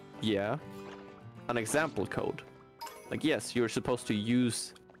 Like, yeah, an example code. Like, yes, you're supposed to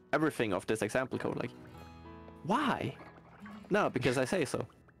use everything of this example code. Like, why? No, because I say so.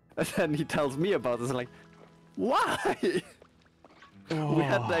 And then he tells me about this, and like, why? We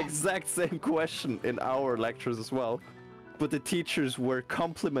had the exact same question in our lectures as well, but the teachers were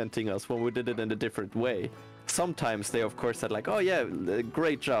complimenting us when we did it in a different way. Sometimes they, of course, said like, oh yeah,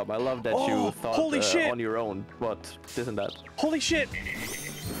 great job, I love that you thought on your own, but this and that. Holy shit!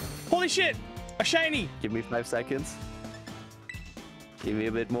 Holy shit! A shiny! Give me 5 seconds. Give me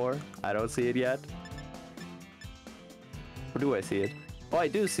a bit more. I don't see it yet. Or do I see it? Oh, I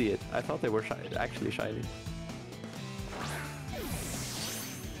do see it. I thought they were actually shiny.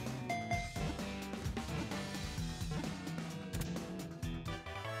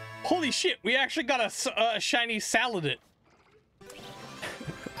 Holy shit, we actually got a shiny SALADIT.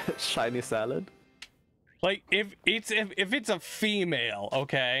 Shiny salad? Like, if it's a female,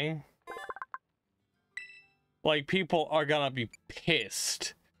 okay? Like, people are gonna be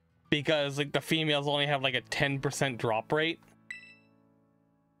pissed. Because, like, the females only have, like, a 10% drop rate.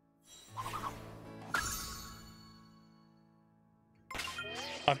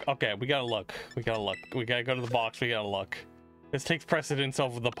 Okay, we gotta look. We gotta look. We gotta go to the box, we gotta look. This takes precedence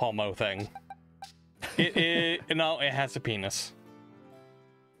over the PAWMO thing. No, it has a penis.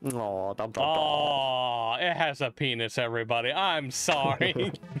 Oh, it has a penis, everybody. I'm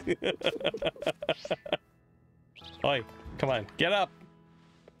sorry. Oi, come on, get up.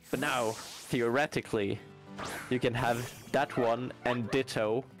 But now, theoretically, you can have that one and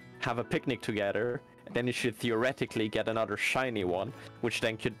Ditto have a picnic together. And then you should theoretically get another shiny one, which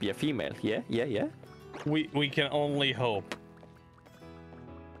then could be a female. Yeah, yeah, yeah. We can only hope.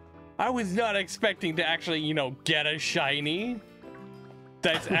 I was not expecting to actually, you know, get a shiny.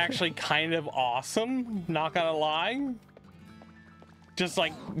 That's actually kind of awesome, not gonna lie. Just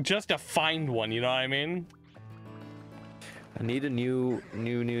to find one, you know what I mean? I need a new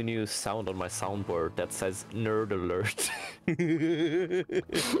sound on my soundboard that says nerd alert.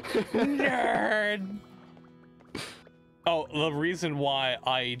 Nerd! Oh, the reason why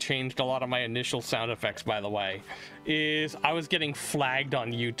I changed a lot of my initial sound effects, by the way, is I was getting flagged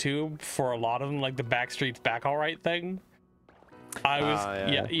on YouTube for a lot of them, like the Backstreet's Back Alright thing. I was,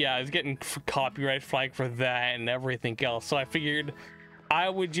 I was getting copyright flagged for that and everything else, so I figured I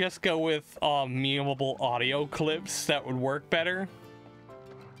would just go with memeable audio clips that would work better.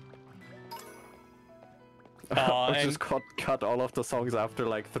 Or just cut all of the songs after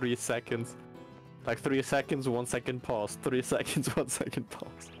like 3 seconds. Like 3 seconds, 1 second pause. 3 seconds, 1 second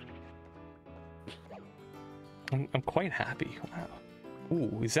pause. I'm quite happy. Wow.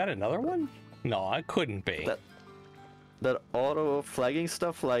 Ooh, is that another one? No, it couldn't be. That auto flagging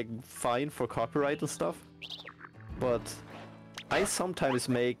stuff, like, fine for copyright and stuff. But I sometimes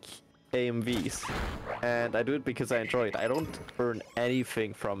make AMVs, and I do it because I enjoy it. I don't earn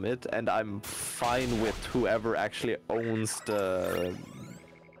anything from it, and I'm fine with whoever actually owns the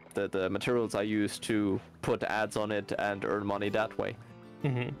materials I use to put ads on it and earn money that way.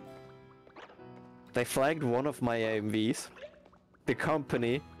 They flagged one of my AMVs. The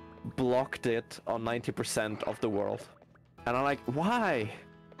company blocked it on 90% of the world. And I'm like, why?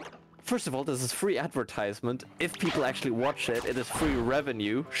 first of all, this is free advertisement. If people actually watch it, it is free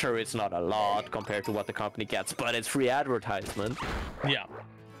revenue. Sure, it's not a lot compared to what the company gets, but it's free advertisement. Yeah.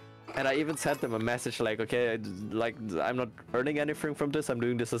 And I even sent them a message like, okay, like, I'm not earning anything from this. I'm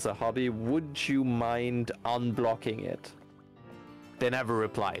doing this as a hobby. Would you mind unblocking it? They never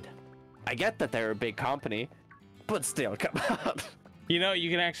replied. I get that they're a big company, but still, come on. You know, you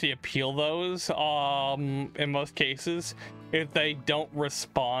can actually appeal those in most cases. If they don't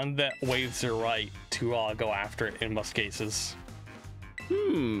respond, that waives their right to go after it in most cases.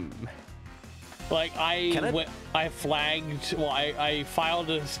 Like, I flagged, well, I filed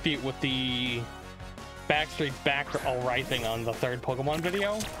a dispute with the Backstreet's Back Alright thing on the third Pokemon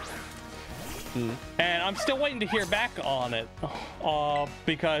video. And I'm still waiting to hear back on it,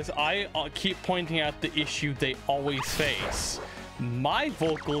 because I keep pointing out the issue they always face. My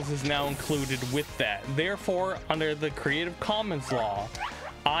vocals is now included with that. Therefore, under the Creative Commons law,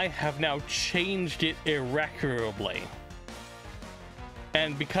 I have now changed it irreparably.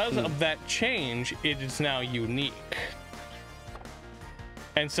 And because of that change, it is now unique.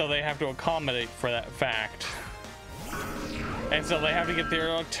 And so they have to accommodate for that fact. And so they have to get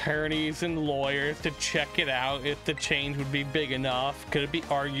their attorneys and lawyers to check it out if the change would be big enough. Could it be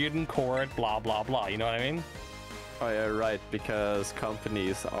argued in court? Blah, blah, blah. You know what I mean? Oh yeah, right, because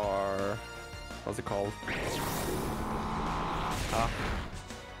companies are... What's it called?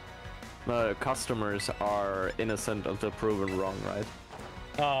 No, customers are innocent until proven wrong, right?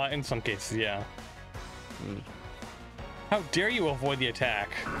 In some cases, yeah. How dare you avoid the attack?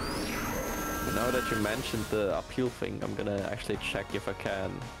 Now that you mentioned the appeal thing, I'm gonna actually check if I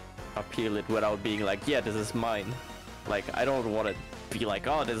can appeal it without being like, yeah, this is mine. Like, I don't want to be like,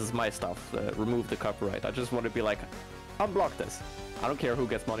 oh, this is my stuff, remove the copyright. I just want to be like, unblock this. I don't care who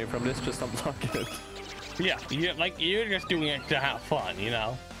gets money from this, just unblock it. Yeah, you're just doing it to have fun, you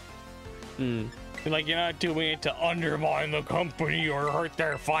know? Like, you're not doing it to undermine the company or hurt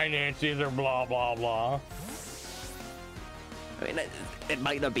their finances or blah, blah, blah. I mean, it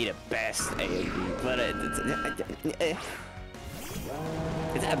might not be the best AMV, but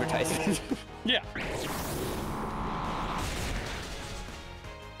it's advertising. Yeah.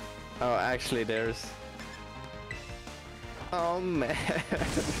 Oh, actually, there's... Oh, man.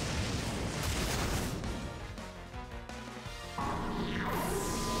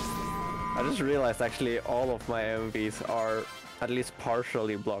 I just realized, actually, all of my MVs are at least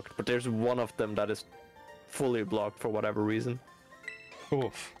partially blocked, but there's one of them that is fully blocked for whatever reason.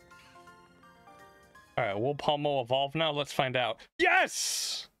 Oof. Alright, will PAWMO evolve now? Let's find out.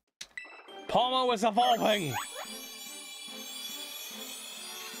 Yes! PAWMO is evolving!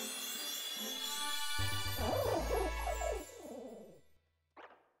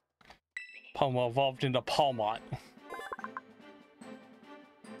 PAWMO evolved into Palmot.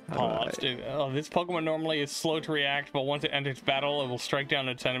 This Pokemon normally is slow to react, but once it enters battle, it will strike down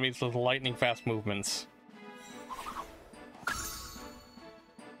its enemies with lightning fast movements.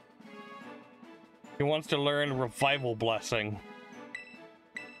 He wants to learn Revival Blessing.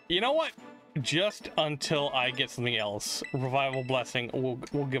 You know what? Just until I get something else. Revival Blessing,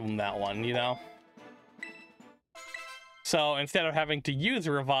 we'll give him that one, you know? So instead of having to use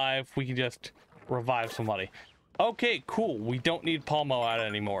a revive, we can just revive somebody. Okay, cool. We don't need PAWMO out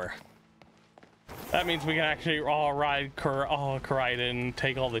anymore. That means we can actually ride KORAIDON,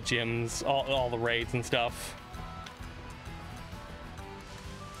 take all the gyms, all the raids and stuff.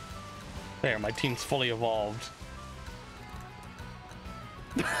 There, my team's fully evolved.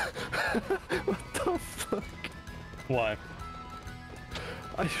 What the fuck? What?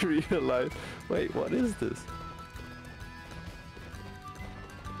 I realized... Wait, what is this?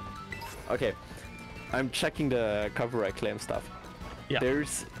 Okay, I'm checking the copyright claim stuff. Yeah.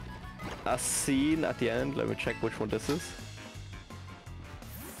 There's a scene at the end. Let me check which one this is.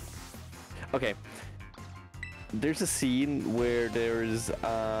 Okay. There's a scene where there's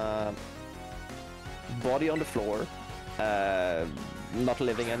a body on the floor, not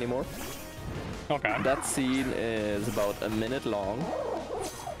living anymore. Okay. That scene is about a minute long.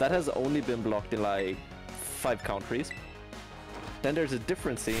 That has only been blocked in like 5 countries. Then there's a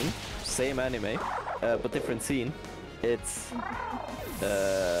different scene, same anime, but different scene. It's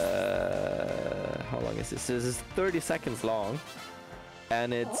how long is this? This is 30 seconds long,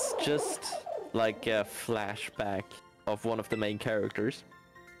 and it's just like a flashback of one of the main characters.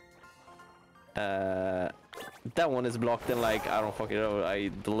 That one is blocked in like, I don't fucking know,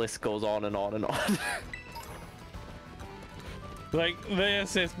 the list goes on and on and on. Like,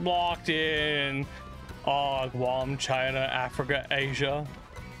 this is blocked in Guam, China, Africa, Asia.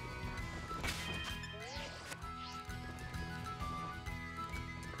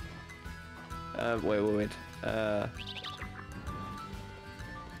 Wait. I'm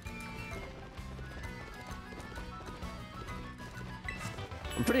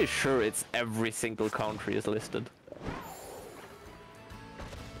pretty sure it's every single country is listed.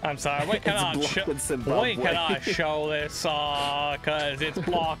 I'm sorry, we cannot show this because it's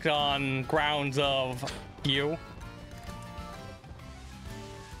blocked on grounds of you.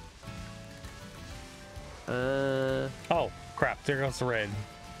 Oh crap! There goes the raid.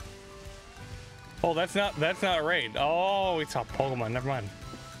 Oh, that's not a raid. Oh, it's a Pokemon. Never mind.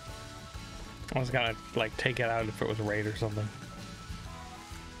 I was gonna like take it out if it was a raid or something.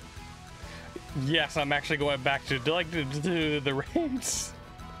 Yes, I'm actually going back to the raids.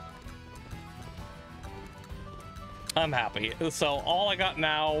 I'm happy. So all I got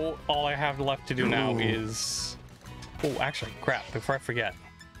now, all I have left to do now is... Oh, actually, crap, before I forget.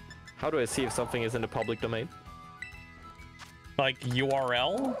 How do I see if something is in the public domain? Like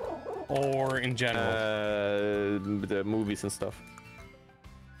URL? Or in general? The movies and stuff.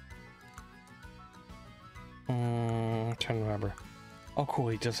 I'm trying to remember. Oh, cool,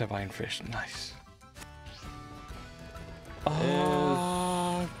 he does have Iron Fish. Nice.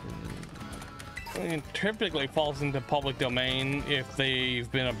 It typically falls into public domain if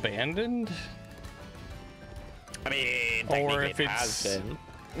they've been abandoned. I mean, or if it has been.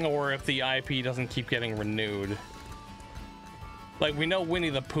 Or if the IP doesn't keep getting renewed. Like, we know Winnie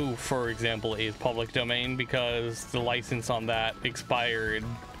the Pooh, for example, is public domain because the license on that expired.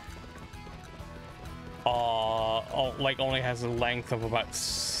 Like, only has a length of about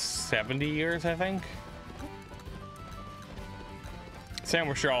 70 years, I think. Same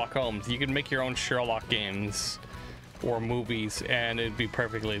with Sherlock Holmes. You can make your own Sherlock games or movies, and it'd be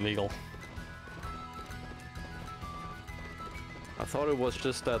perfectly legal. I thought it was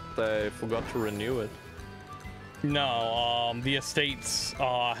just that they forgot to renew it. No, the estates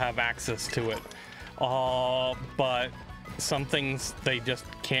have access to it, but some things they just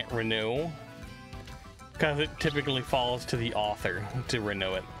can't renew because it typically falls to the author to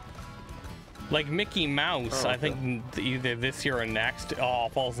renew it. Like Mickey Mouse, I think either this year or next,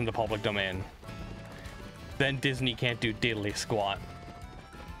 falls into public domain. Then Disney can't do diddly squat.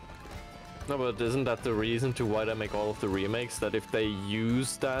 No, but isn't that the reason to why they make all of the remakes? That if they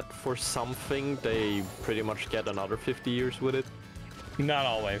use that for something, they pretty much get another 50 years with it? Not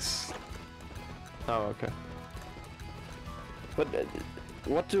always. Oh, okay. But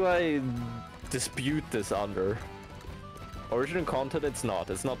what do I dispute this under? Original content, it's not.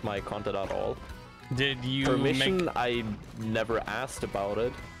 It's not my content at all. Did you Permission, I never asked about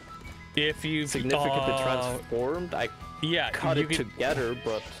it. If you significantly transformed, I cut it together,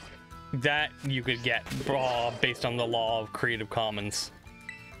 but... That you could get based on the law of Creative Commons.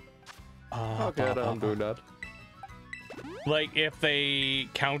 Okay, I don't do that. Like, if they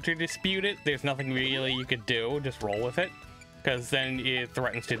counter dispute it, there's nothing really you could do. Just roll with it. Because then it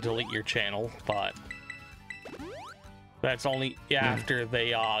threatens to delete your channel, but... That's only after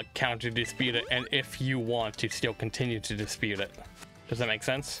they counter dispute it, and if you want to still continue to dispute it. Does that make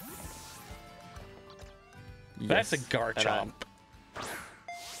sense? Yes. That's a Garchomp.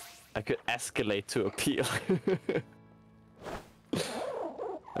 I could escalate to appeal.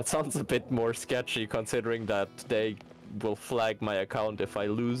 That sounds a bit more sketchy considering that they will flag my account if I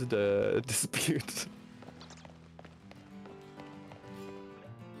lose the dispute.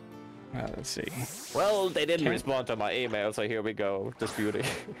 Let's see. Well, they didn't respond to my email, so here we go, disputing.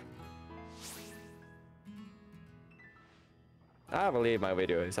 I believe my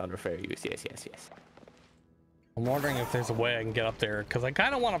video is under fair use. Yes. I'm wondering if there's a way I can get up there, because I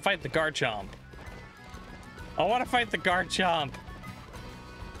kind of want to fight the Garchomp. I want to fight the Garchomp.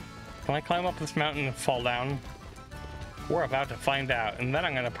 Can I climb up this mountain and fall down? We're about to find out, and then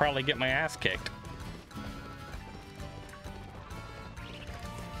I'm going to probably get my ass kicked.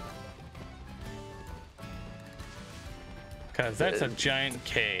 Because that's a giant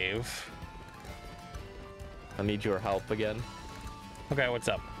cave. I need your help again. Okay, what's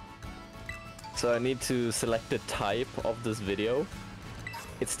up? So I need to select the type of this video.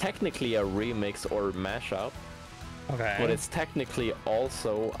 It's technically a remix or mashup. Okay. But it's technically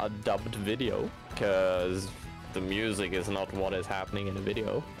also a dubbed video, because the music is not what is happening in the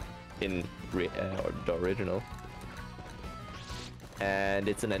video, in the original. And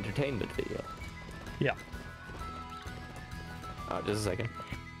it's an entertainment video. Yeah. Just a second.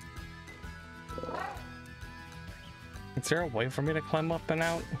 Is there a way for me to climb up and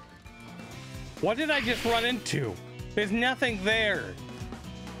out? What did I just run into? There's nothing there.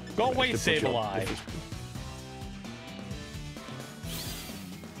 Go away, Sableye.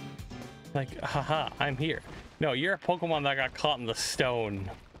 Like, haha, I'm here. No, you're a Pokemon that got caught in the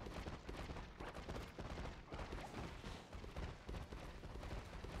stone.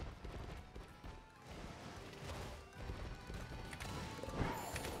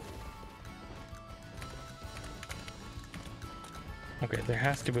 Okay, there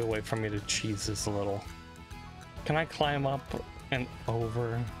has to be a way for me to cheese this a little. Can I climb up and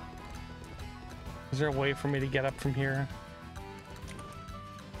over? Is there a way for me to get up from here?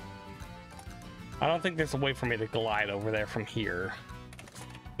 I don't think there's a way for me to glide over there from here.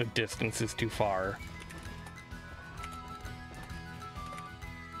 The distance is too far.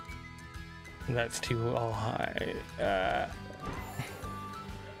 That's too high. Yeah,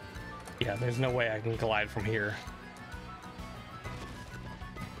 there's no way I can glide from here.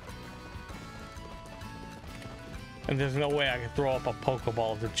 And there's no way I can throw up a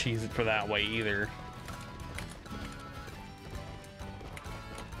Pokeball to cheese it for that way either.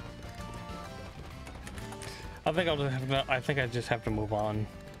 I think I'll just have to, I think I just have to move on.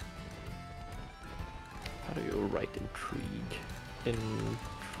 How do you write intrigue?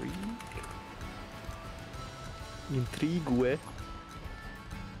 Intrigue? Intrigue?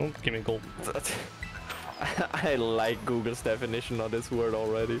 Oh, give me gold. I like Google's definition of this word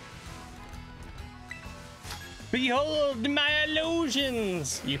already. Behold my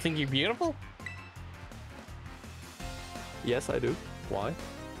illusions! You think you're beautiful? Yes, I do. Why?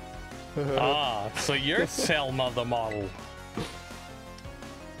 Ah, so you're Selma the model.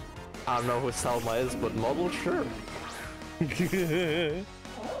 I don't know who Selma is, but model, sure.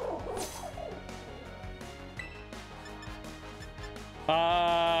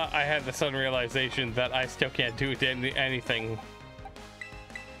 I had the sudden realization that I still can't do anything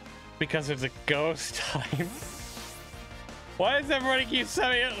because there's a ghost type. Why does everybody keep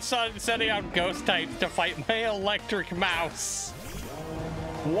setting out ghost types to fight my electric mouse?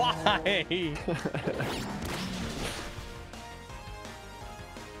 Why?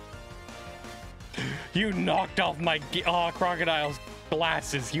 You knocked off my crocodile's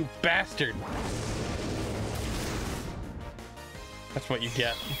glasses, you bastard. That's what you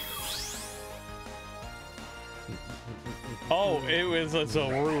get. Oh, it was a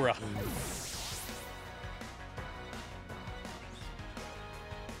Zorura.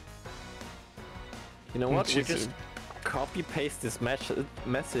 You know what? We just copy paste this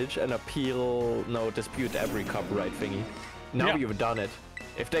message and dispute every copyright thingy. Now you've done it.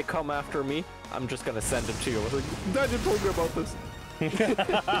 If they come after me, I'm just gonna send it to you. I was like, Daniel told me about this.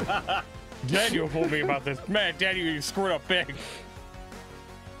 Daniel told me about this. Man, Daniel, you screwed up big.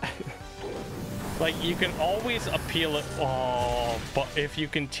 Like, you can always appeal it, but if you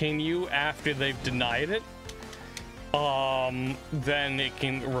continue after they've denied it, then it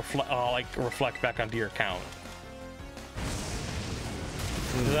can reflect back onto your account.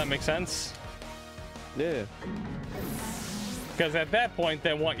 Does that make sense? Yeah. Because at that point,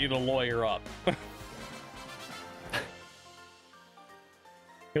 they want you to lawyer up.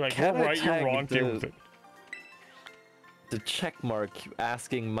 You're like, you're right, you're wrong, deal with it. The check mark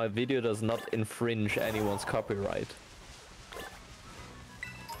asking my video does not infringe anyone's copyright.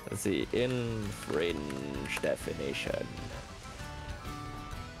 Let's see, infringe definition.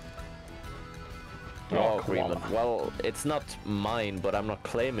 Oh, agreement. Well, it's not mine, but I'm not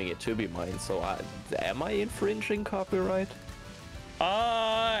claiming it to be mine, so am I infringing copyright?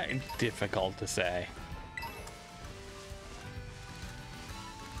 Difficult to say.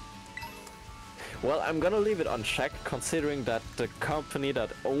 Well, I'm gonna leave it unchecked, considering that the company that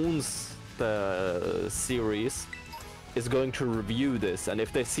owns the series is going to review this, and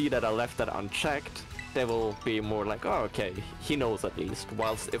if they see that I left that unchecked, they will be more like, oh, okay, he knows at least.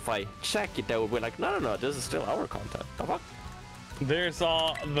 Whilst if I check it, they will be like, no, this is still our content. The fuck? There's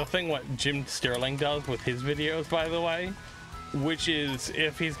the thing what Jim Sterling does with his videos, by the way, which is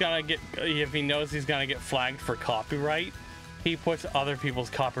if he knows he's gonna get flagged for copyright, he puts other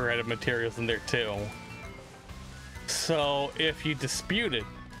people's copyrighted materials in there too. So if you dispute it,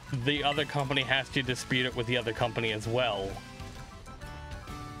 the other company has to dispute it with the other company as well.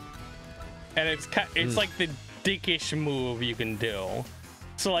 And it's like the dickish move you can do.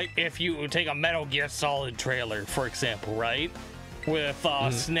 So like if you take a Metal Gear Solid trailer, for example, right? With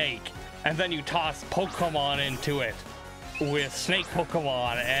Snake, and then you toss Pokemon into it with Snake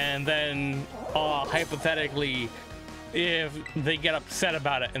Pokemon, and then hypothetically, if they get upset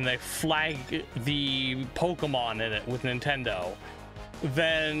about it and they flag the Pokemon in it with Nintendo,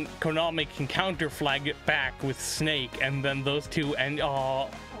 then Konami can counter flag it back with Snake, and then those two and all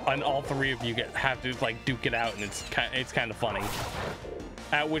three of you have to like duke it out, and it's kind of funny.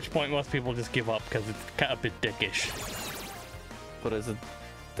 At which point most people just give up because it's kind of a bit dickish. But is it?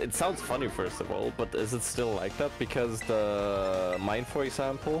 It sounds funny, first of all, but is it still like that? Because the mine, for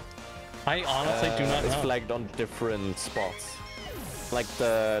example, I honestly do not know. It's flagged on different spots. Like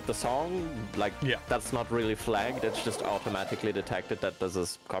the song, like that's not really flagged. It's just automatically detected that this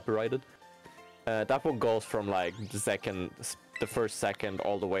is copyrighted. That one goes from like the second the first second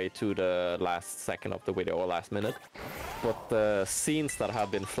all the way to the last second of the video or last minute. But the scenes that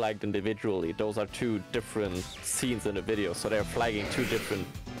have been flagged individually, those are 2 different scenes in the video, so they're flagging 2 different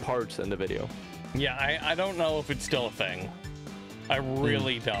parts in the video. Yeah, I don't know if it's still a thing. I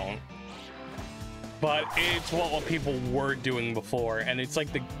really don't. But it's what people were doing before, and it's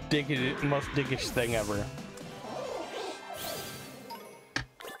like the most dickish thing ever.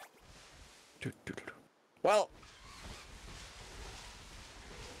 Well,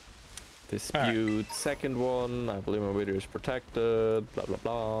 dispute right. Second one. I believe my video is protected. Blah blah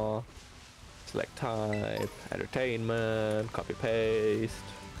blah. Select type, entertainment, copy paste.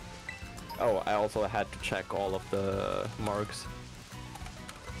 Oh, I also had to check all of the marks.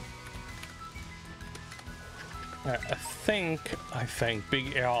 I think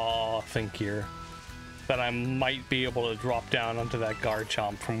here that I might be able to drop down onto that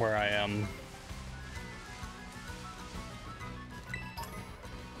Garchomp from where I am.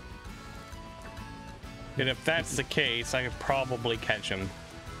 And if that's the case, I could probably catch him.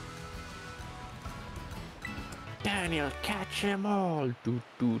 Daniel, catch them all.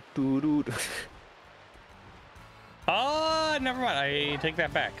 Never mind. I take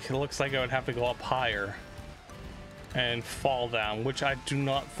that back. It looks like I would have to go up higher and fall down, which I do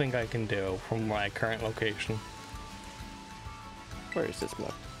not think I can do from my current location. Where is this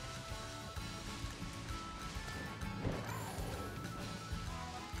block?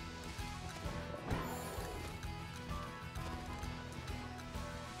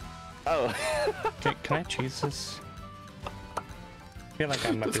 Oh. Can I choose this? I feel like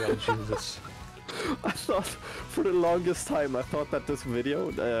I might be able to choose this. I thought, for the longest time, I thought that this video,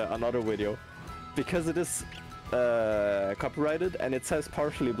 another video, because it is copyrighted and it says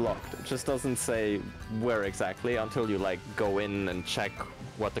partially blocked. It just doesn't say where exactly until you like go in and check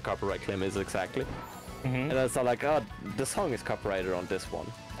what the copyright claim is exactly. And it's not like, oh, the song is copyrighted on this one,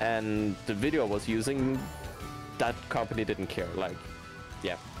 and the video was using that company didn't care. Like,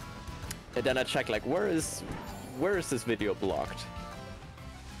 yeah. And then I check like, where is this video blocked?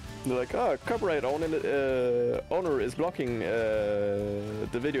 They're like, oh, copyright owner is blocking the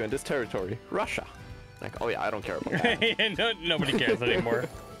video in this territory, Russia. Like, oh yeah, I don't care about that. Nobody cares anymore.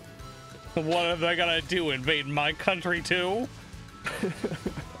 What are they gonna do? Invade my country too?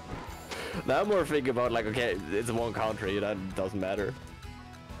 Now I'm more thinking about like, okay, it's one country, that doesn't matter.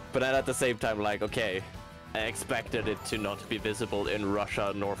 But then at the same time, like, okay, I expected it to not be visible in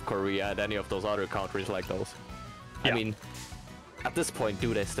Russia, North Korea, and any of those other countries like those. Yeah. I mean, at this point,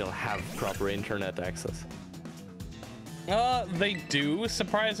 do they still have proper internet access? They do,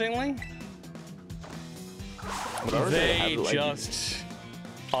 surprisingly. They just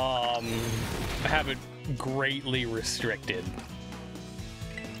have it greatly restricted.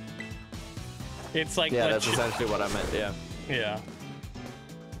 It's like, yeah, that's essentially what I meant. Yeah. Yeah.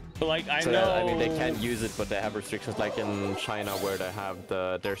 But like, I know. I mean, they can't use it, but they have restrictions, like in China, where they have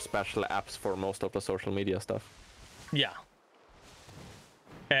their special apps for most of the social media stuff. Yeah.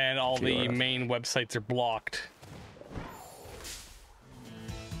 And all the main websites are blocked.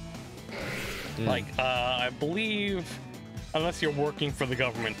 Like, I believe, unless you're working for the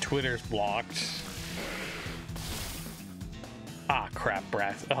government, Twitter's blocked. Ah, crap,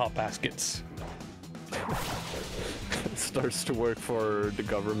 baskets. Starts to work for the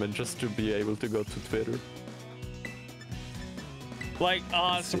government just to be able to go to Twitter. Like,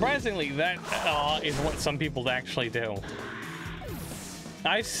 surprisingly, that is what some people actually do.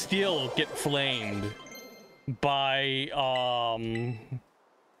 I still get flamed by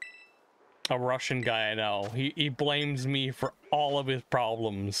a Russian guy I know. He blames me for all of his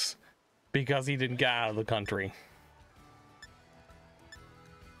problems because he didn't get out of the country.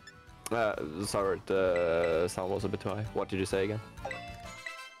 Sorry, the sound was a bit too high. What did you say again?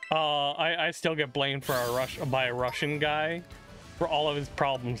 I still get blamed for by a Russian guy for all of his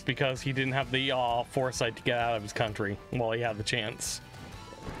problems because he didn't have the foresight to get out of his country while he had the chance.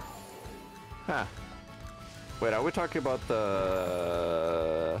 Huh. Wait, are we talking about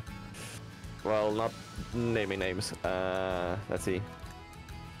the... Well, not naming names. Let's see.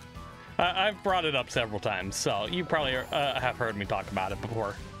 I've brought it up several times, so you probably have heard me talk about it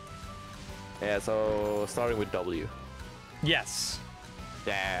before. Yeah, so starting with W. Yes.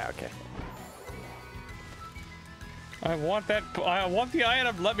 Yeah, okay. I want that. I want the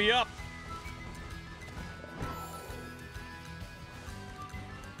item. Let me up.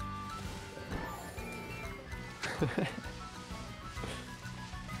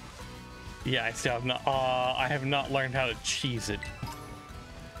 Yeah, I still have not. I have not learned how to cheese it.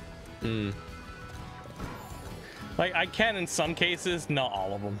 Like, I can in some cases, not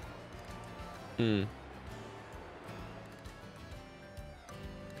all of them.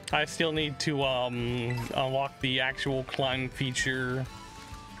 I still need to unlock the actual climb feature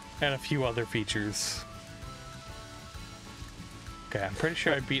and a few other features. Okay, I'm pretty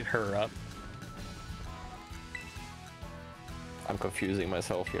sure I beat her up. I'm confusing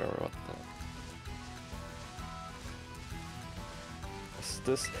myself here. What the... Is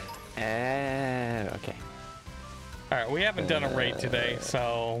this? Okay. Alright, we haven't done a raid today,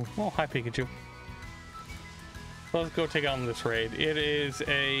 so... Oh, hi Pikachu. Let's go take on this raid. It is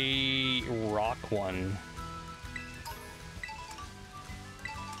a rock one.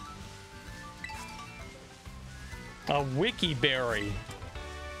 A wiki berry.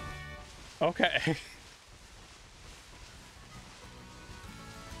 Okay.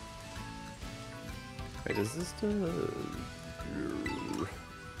 Wait, is this the...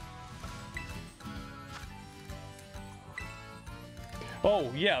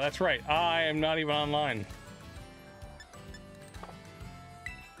 Oh, yeah, that's right. I am not even online.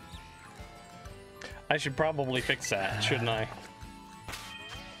 I should probably fix that, shouldn't I?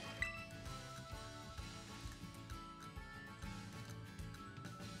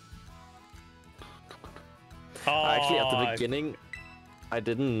 Actually, at the beginning, I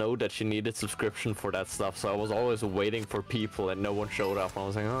didn't know that you needed subscription for that stuff, so I was always waiting for people and no one showed up. I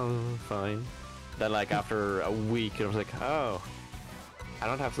was like, oh, fine. Then, like, after a week, I was like, oh, I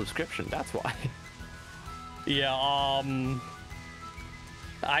don't have subscription, that's why. Yeah,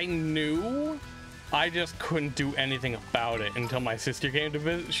 I knew, I just couldn't do anything about it until my sister came to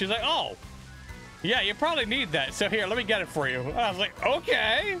visit. She's like, oh, yeah, you probably need that, so here, let me get it for you. I was like,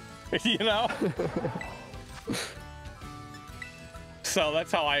 okay, you know? So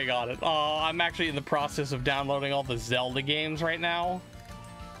that's how I got it. I'm actually in the process of downloading all the Zelda games right now,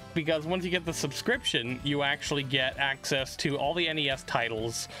 because once you get the subscription, you actually get access to all the NES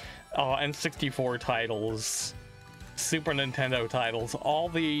titles, N64 titles, Super Nintendo titles, all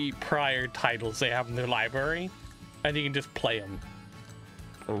the prior titles they have in their library, and you can just play them.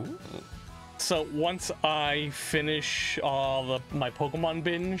 Oh. So once I finish my Pokemon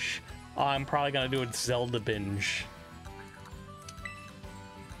binge, I'm probably gonna do a Zelda binge.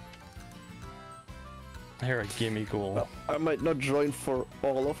 Here, gimme cool. Well, I might not join for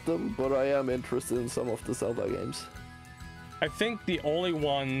all of them, but I am interested in some of the Zelda games. I think the only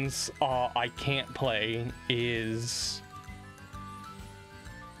ones I can't play is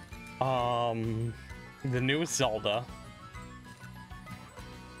the newest Zelda.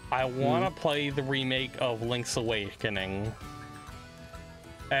 I want to play the remake of Link's Awakening,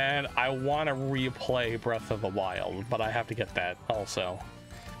 and I want to replay Breath of the Wild, but I have to get that also.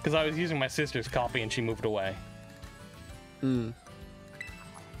 Because I was using my sister's copy and she moved away. No,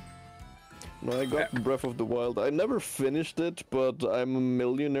 I got Breath of the Wild. I never finished it, but I'm a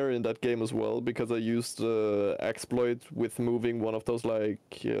millionaire in that game as well because I used exploit with moving one of those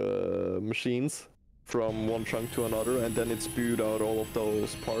like machines from one chunk to another, and then it spewed out all of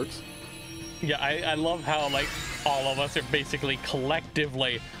those parts. Yeah, I love how like all of us are basically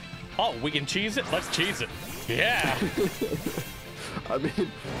collectively, oh, we can cheese it? Let's cheese it. Yeah. I mean,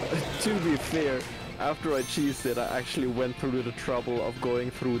 to be fair, after I cheesed it, I actually went through the trouble of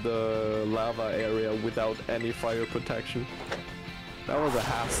going through the lava area without any fire protection. That was a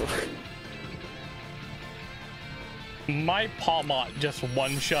hassle. My PAWMO just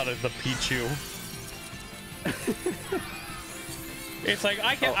one-shotted the Pichu. It's like,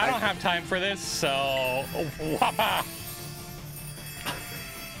 I don't have time for this, so...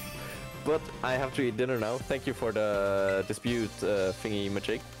 But I have to eat dinner now. Thank you for the dispute thingy,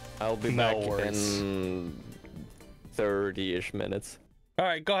 Majik. I'll be back in 30-ish minutes. All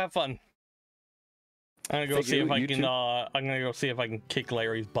right, go have fun. I'm gonna go see if I can. I'm gonna go see if I can kick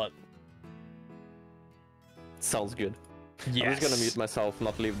Larry's butt. Sounds good. Yes. I'm just gonna mute myself,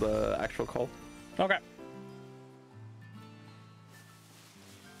 not leave the actual call. Okay.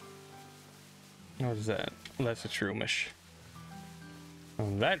 What is that? That's a Shroomish. Oh,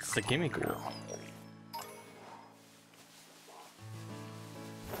 that's the gimme cool.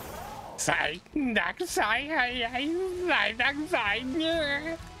 Sai, dark sai, sai, dark sai,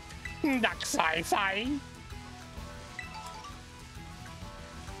 dark sai, sai.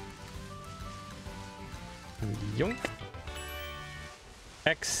 Yoink.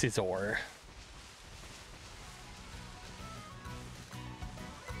 X-Scissor.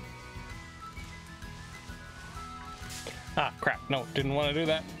 Ah, crap. No, didn't want to do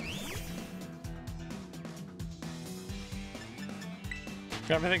that.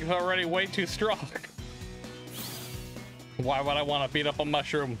 Everything's already way too strong. Why would I want to beat up a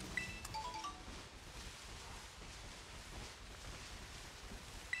mushroom?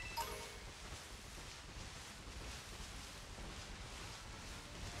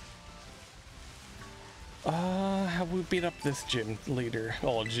 we beat up this gym leader.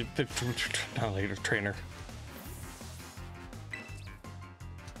 Oh, not leader, trainer.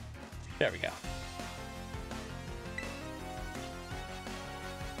 There we go.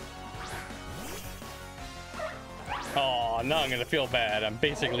 Oh, now I'm gonna feel bad. I'm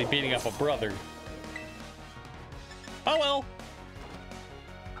basically beating up a brother. Oh well.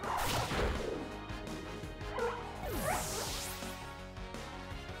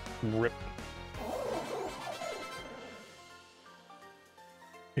 Rip.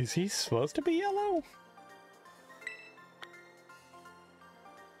 Is he supposed to be yellow?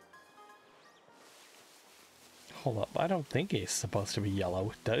 Hold up, I don't think he's supposed to be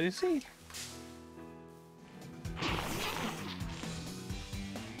yellow, does he?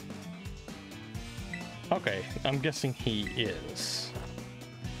 Okay, I'm guessing he is.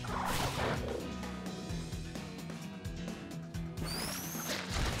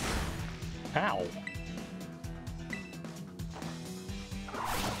 Ow.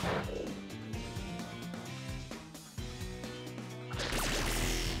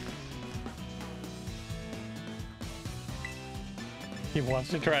 He wants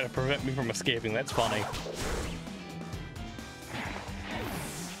to try to prevent me from escaping. That's funny.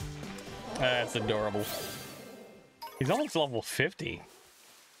 That's adorable. He's almost level 50.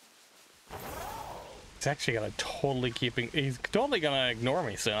 He's actually gonna he's totally gonna ignore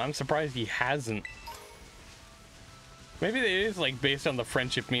me soon. I'm surprised he hasn't. Maybe it is like based on the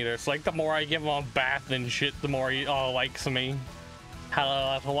friendship meter. It's like the more I give him a bath and shit, the more he likes me.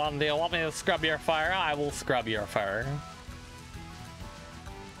 Hello, everyone. Do you want me to scrub your fire? I will scrub your fire.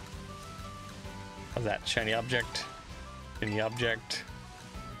 What's that? Shiny object? Shiny object.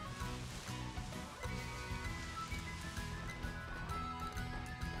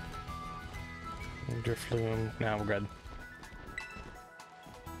 Drifloon. Now we're good.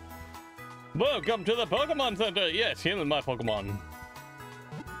 Welcome to the Pokemon Center! Yes, healing my Pokemon.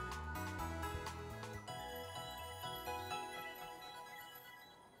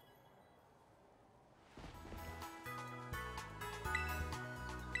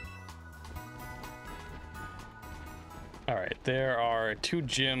 Alright, there are 2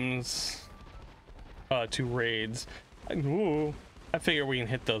 gyms, 2 raids. Ooh, I figure we can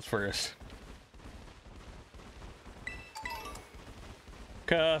hit those first.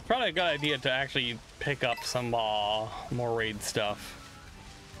 Probably a good idea to actually pick up some more raid stuff.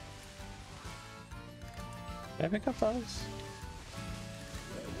 Did I pick up those?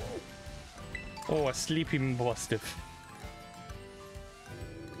 Oh, a sleepy mastiff.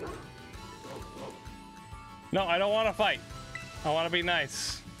 No, I don't want to fight. I want to be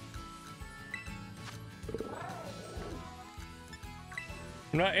nice.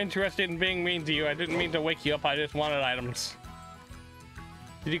 I'm not interested in being mean to you. I didn't mean to wake you up. I just wanted items.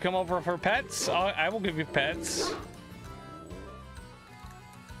 Did you come over for pets? I will give you pets.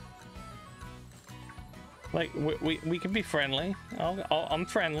 Like, we can be friendly. I'm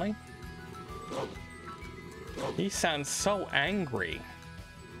friendly. He sounds so angry.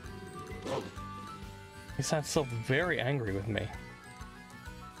 He sounds so very angry with me.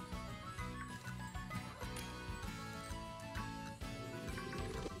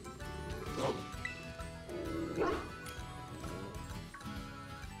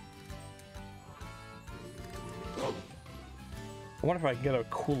 I wonder if I can get a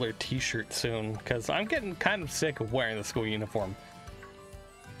cooler t-shirt soon, because I'm getting kind of sick of wearing the school uniform.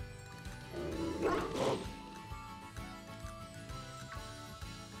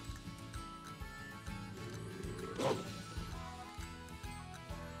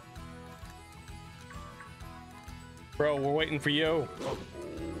 Bro, we're waiting for you.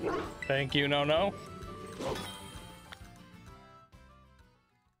 Thank you, no.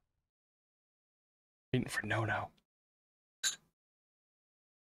 Waiting for no.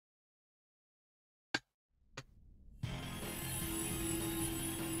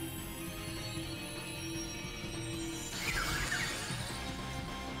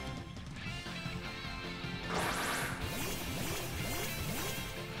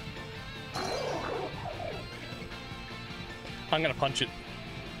 I'm gonna punch it.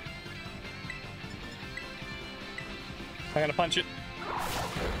 I'm gonna punch it.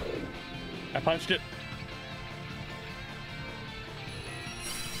 I punched it.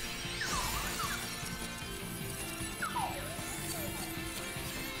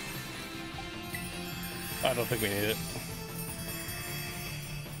 I don't think we need it.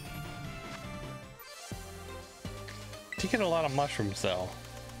 You get a lot of mushrooms though.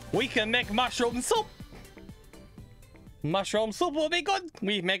 We can make mushroom soup! Mushroom soup will be good.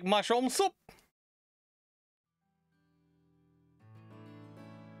 We make mushroom soup.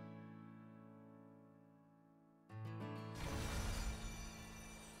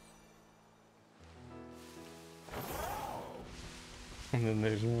 And then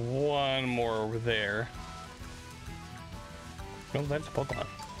there's one more over there. No, that's a Pokemon.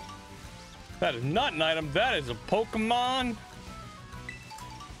 That is not an item, that is a Pokemon.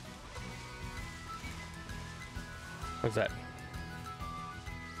 What's that?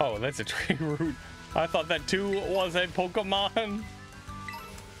 Oh, that's a tree root. I thought that too was a Pokemon.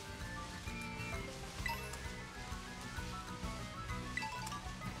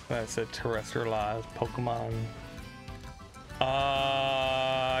 That's a terrestrialized Pokemon.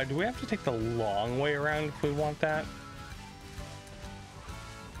 Do we have to take the long way around if we want that?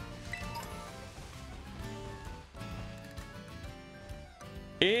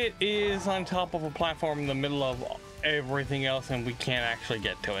 It is on top of a platform in the middle of everything else, and we can't actually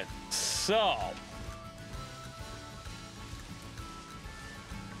get to it. So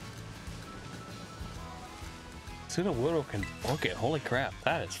Sudowoodo can book it. Holy crap,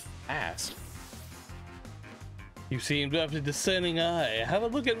 that is fast. You seem to have a discerning eye. Have a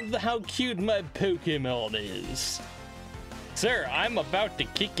look at how cute my Pokemon is. Sir, I'm about to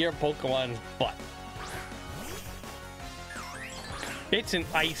kick your Pokemon's butt. It's an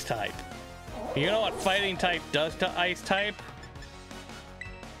ice type. You know what fighting type does to ice type?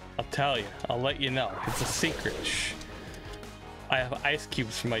 I'll tell you. I'll let you know. It's a secret. Shh. I have ice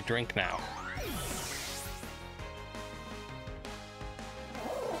cubes for my drink now.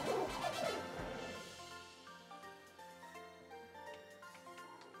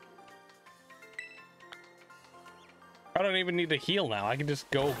 I don't even need to heal now. I can just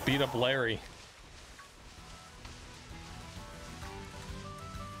go beat up Larry.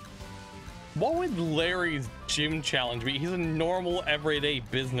 What would Larry's gym challenge be? He's a normal, everyday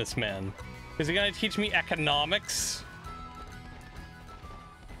businessman. Is he gonna teach me economics?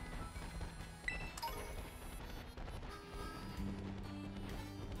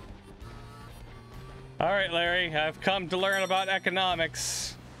 All right, Larry, I've come to learn about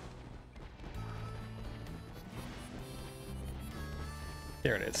economics.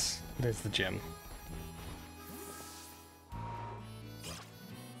 There it is. There's the gym.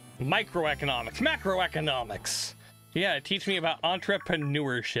 Microeconomics, macroeconomics. Yeah, teach me about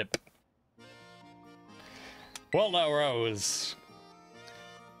entrepreneurship. Well now, Rose.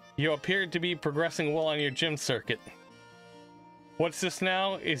 You appear to be progressing well on your gym circuit. What's this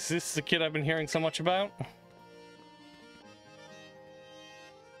now? Is this the kid I've been hearing so much about?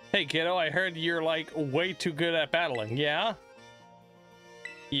 Hey kiddo, I heard you're like way too good at battling, yeah?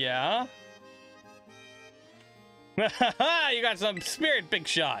 Yeah? You got some spirit, big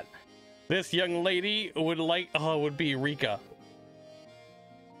shot. This young lady would be Rika.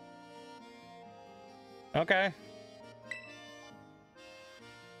 Okay.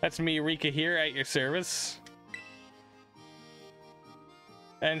 That's me, Rika, here at your service.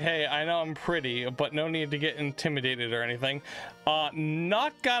 And hey, I know I'm pretty, but no need to get intimidated or anything.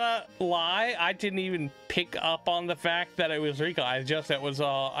 Not gonna lie, I didn't even pick up on the fact that it was Rika. I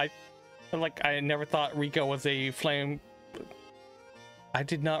never thought Rika was a flame. I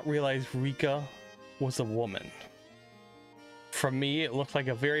did not realize Rika was a woman. For me, it looked like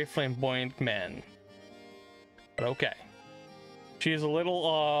a very flamboyant man. But okay. She's a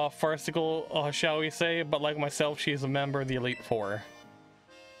little farcical, shall we say, but like myself, she's a member of the Elite Four.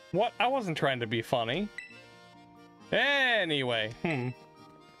 What? I wasn't trying to be funny. Anyway,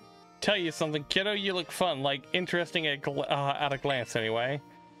 Tell you something, kiddo, you look fun, like interesting at a glance anyway.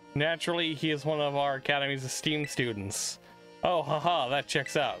 Naturally, he is one of our Academy's esteemed students. Oh, haha, that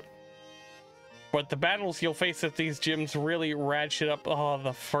checks out. But the battles you'll face at these gyms really ratchet up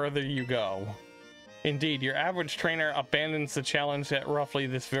the further you go. Indeed, your average trainer abandons the challenge at roughly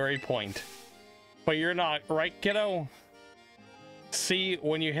this very point. But you're not, right, kiddo? See,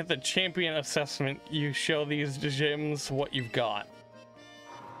 when you hit the champion assessment, you show these gyms what you've got.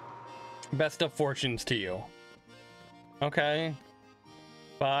 Best of fortunes to you. Okay.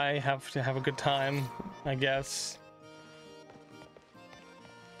 Bye. Have a good time, I guess.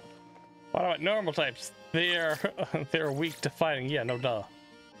 What about normal types? They're weak to fighting. Yeah, no duh.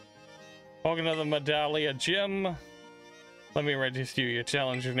 Welcome to the Medallia Gym. Let me register you. Your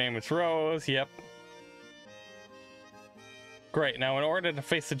challenger's name is Rose. Yep. Great. Now, in order to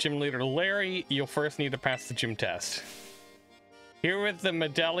face the gym leader Larry, you'll first need to pass the gym test. Here with the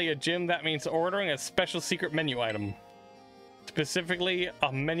Medallia Gym, that means ordering a special secret menu item. Specifically,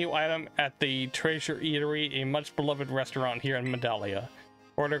 a menu item at the Treasure Eatery, a much beloved restaurant here in Medallia.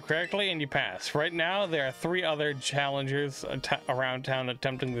 Order correctly and you pass. Right now, there are 3 other challengers around town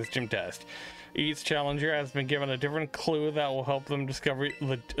attempting this gym test. Each challenger has been given a different clue that will help them discover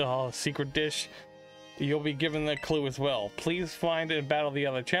the secret dish. You'll be given the clue as well. Please find and battle the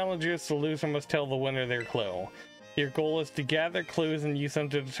other challengers. The loser must tell the winner their clue. Your goal is to gather clues and use them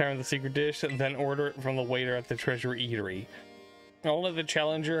to determine the secret dish, then order it from the waiter at the treasure eatery. Only the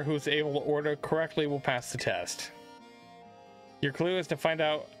challenger who's able to order correctly will pass the test. Your clue is to find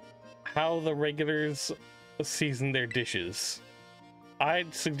out how the regulars season their dishes.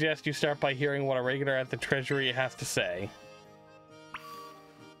 I'd suggest you start by hearing what a regular at the treasury has to say.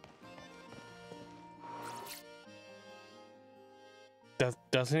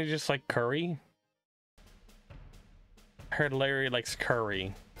 Doesn't he just like curry? I heard Larry likes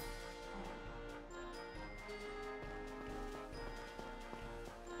curry.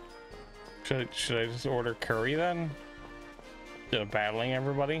 Should I just order curry then? Instead of battling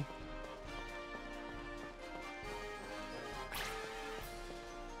everybody?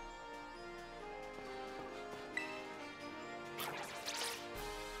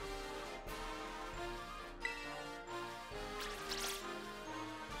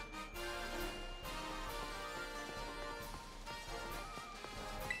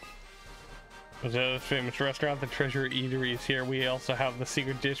 The famous restaurant, the Treasure Eatery, is here. We also have the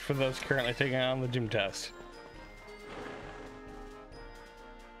secret dish for those currently taking on the gym test.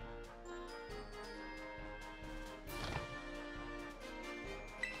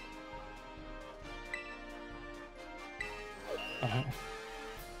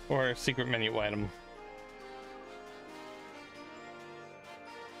 Or a secret menu item.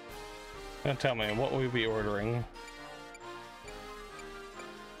 Now tell me, what will we be ordering?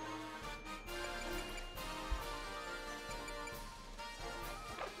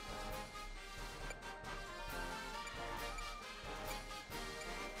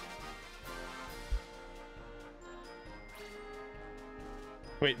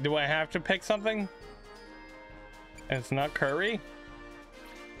 Wait, do I have to pick something? It's not curry?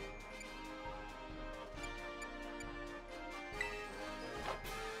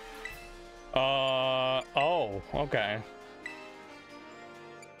 Oh, okay.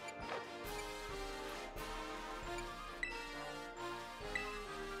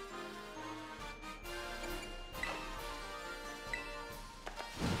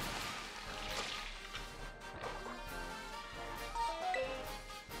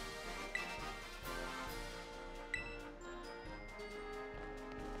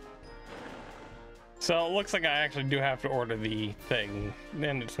 So it looks like I actually do have to order the thing,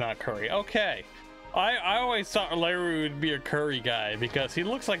 and it's not curry. Okay. I always thought Larry would be a curry guy because he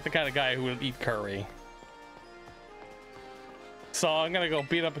looks like the kind of guy who would eat curry. So I'm gonna go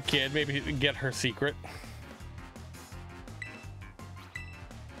beat up a kid, maybe get her secret.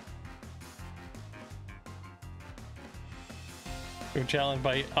 We're challenged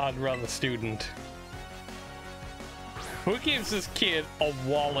by Audra the student. Who gives this kid a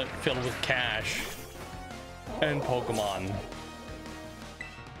wallet filled with cash and Pokemon?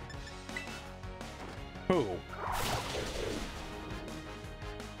 Who?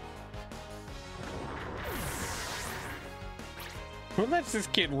 Who lets this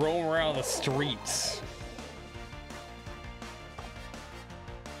kid roam around the streets?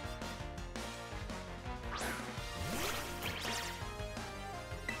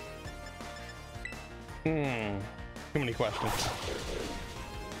 Too many questions.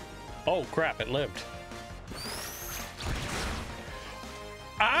 Oh crap, it lived.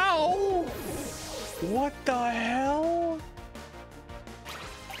 Ow! What the hell?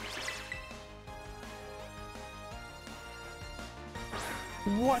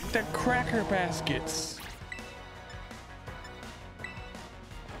 What the cracker baskets?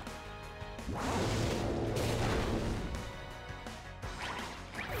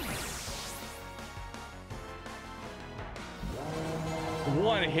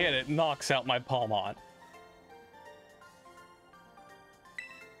 One hit, it knocks out my Palmont.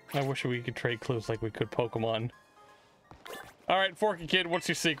 I wish we could trade clues like we could Pokemon. Alright, Forky Kid, what's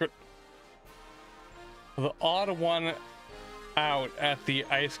your secret? The odd one out at the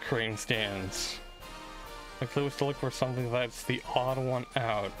ice cream stands. The clue is to look for something that's the odd one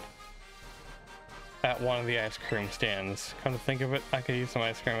out at one of the ice cream stands. Come to think of it, I could use some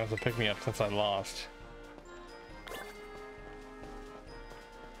ice cream as a pick-me-up since I lost.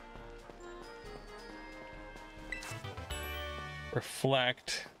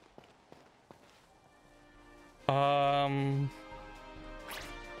 Reflect.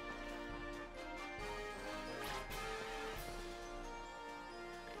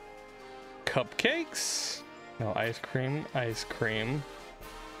 Cupcakes? No, ice cream, ice cream.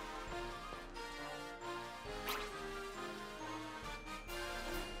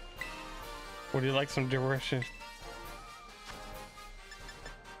 Would you like some delicious?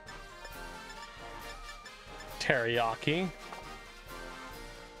 Teriyaki.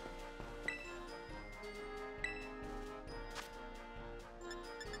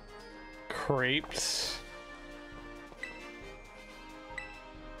 crepes.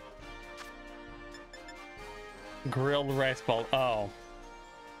 Grilled rice ball. Oh.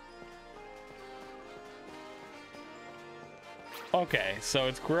 Okay, so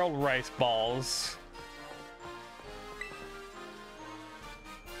it's grilled rice balls.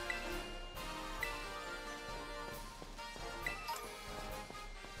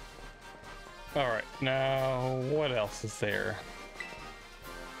 All right, now what else is there?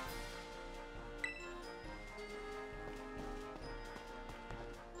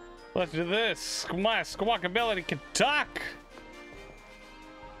 Let's do this. My squawkability can talk.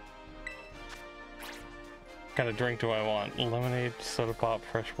 What kind of drink do I want? Lemonade, soda pop,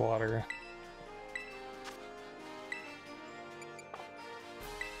 fresh water.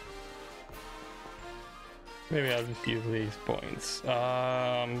 Maybe I'll just use these points.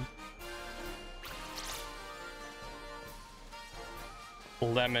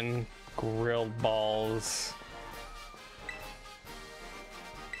 Lemon grilled balls.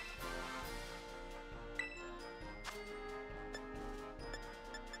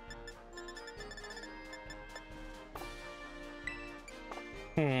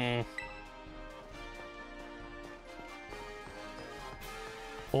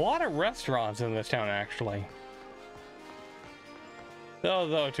 A lot of restaurants in this town, actually.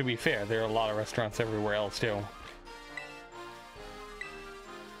 Though, to be fair, there are a lot of restaurants everywhere else, too.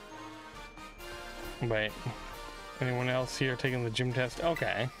 Wait. Anyone else here taking the gym test?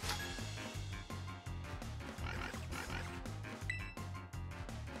 Okay.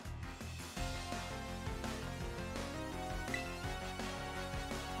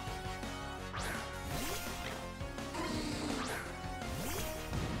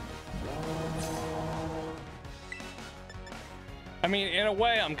 I mean, in a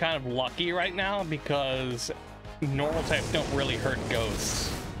way, I'm kind of lucky right now because normal types don't really hurt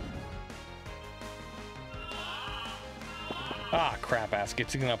ghosts. Ah, crap,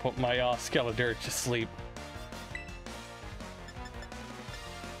 Asket's gonna put my Skeledirge to sleep.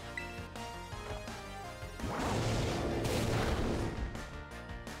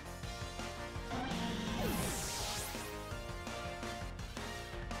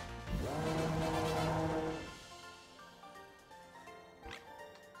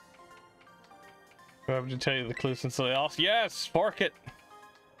 Do I have to tell you the clue since they lost? Yes, fork it.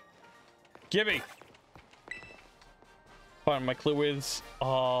 Gimme. Fine, my clue is,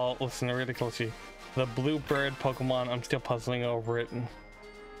 listen really closely. The blue bird Pokemon, I'm still puzzling over it. And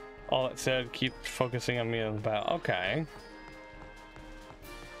all that said, keep focusing on me in the battle. Okay.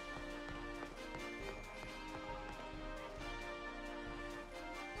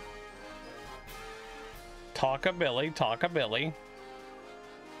 Talkabilly, talkabilly.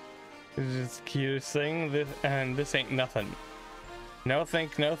 This is the cutest thing, this ain't nothing. No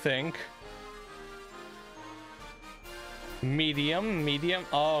think, no think. Medium, medium,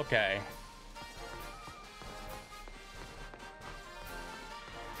 oh, okay.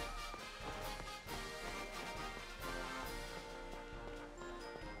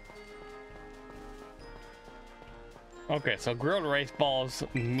 Okay, so grilled rice balls,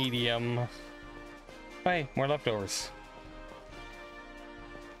 medium. Hey, more leftovers.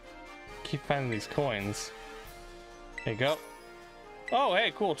 Keep finding these coins. There you go. Oh,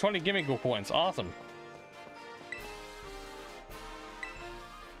 hey, cool, 20 gimme go points, awesome.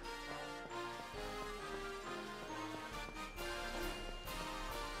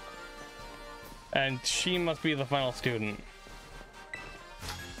 And she must be the final student.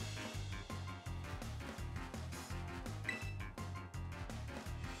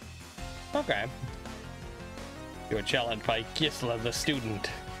 Okay. You were challenged by Gisela, the student.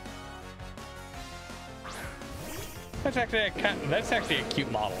 That's actually a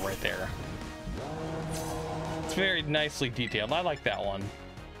cute model right there. It's very nicely detailed. I like that one.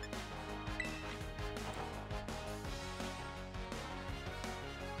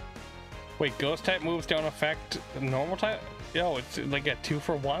 Wait, ghost type moves don't affect normal type? Yo, it's like a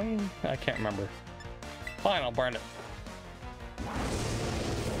 2-for-1? I can't remember. Fine, I'll burn it.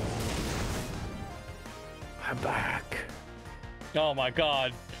 I'm back. Oh my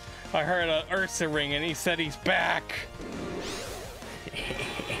god. I heard a Ursa ring and he said he's back.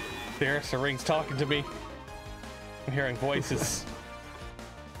 The Ursa ring's talking to me. I'm hearing voices.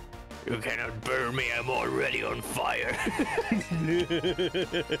 You cannot burn me, I'm already on fire.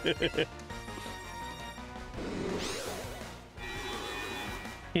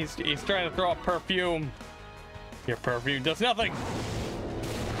 He's trying to throw up perfume. Your perfume does nothing.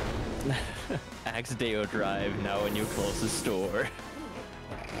 Axe Deo Drive, now in your closest store.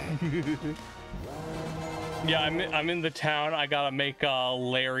 Yeah, I'm in the town. I gotta make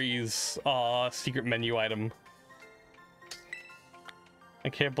Larry's secret menu item. I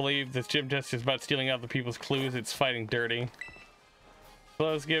can't believe this gym test is about stealing other people's clues. It's fighting dirty.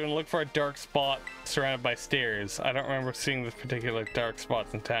 Clues given, look for a dark spot surrounded by stairs. I don't remember seeing this particular dark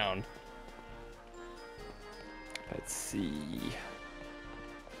spots in town. Let's see.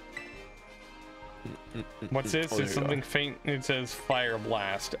 What's this? There's something faint. It says fire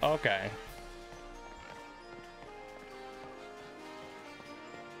blast. Okay.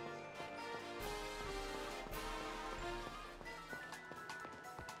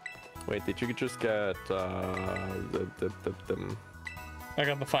 Wait, did you just get I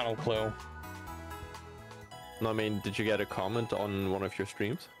got the final clue. No, I mean, did you get a comment on one of your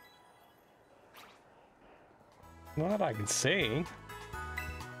streams? Not that I can see.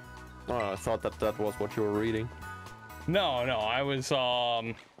 Oh, I thought that was what you were reading. No, I was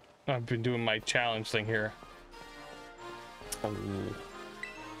I've been doing my challenge thing here. Oh.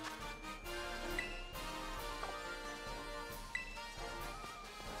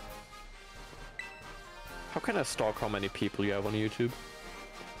 How can I stalk how many people you have on YouTube?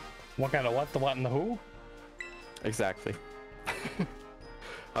 What kind of what? The what and the who? Exactly.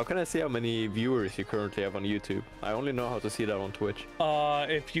 How can I see how many viewers you currently have on YouTube? I only know how to see that on Twitch.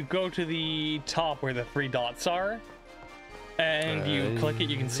 If you go to the top where the 3 dots are, and you click it,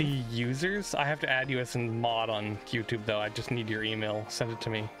 you can see users. I have to add you as a mod on YouTube, though. I just need your email. Send it to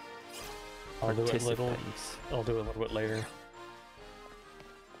me. I'll do it a little bit later.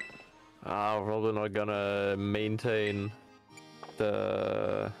 I'm probably not gonna maintain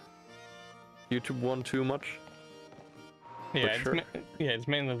the YouTube one too much. Yeah, sure. It's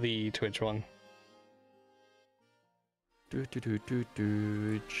mainly the Twitch one.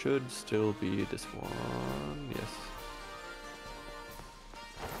 It should still be this one. Yes.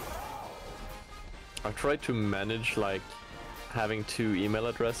 I've tried to manage like having 2 email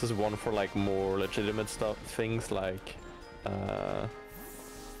addresses, one for like more legitimate things like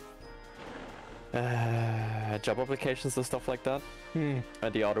job applications and stuff like that, and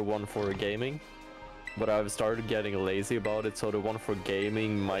the other one for gaming. But I've started getting lazy about it, so the one for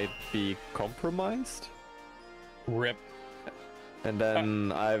gaming might be compromised. RIP. And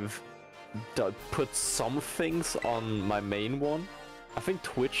then I've put some things on my main one. I think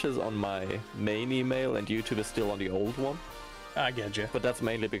Twitch is on my main email and YouTube is still on the old one. I get you. But that's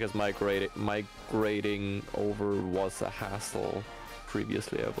mainly because migrating over was a hassle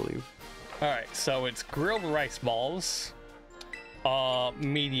previously, I believe. Alright, so it's grilled rice balls,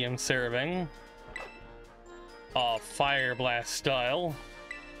 medium serving, fire blast style,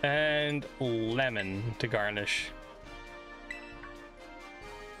 and lemon to garnish.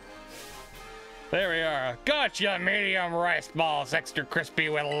 There we are. Gotcha, medium rice balls, extra crispy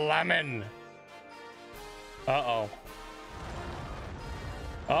with lemon. Uh-oh.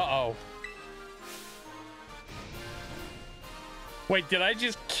 Uh-oh. Wait, did I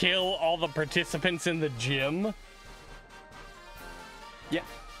just kill all the participants in the gym? Yeah.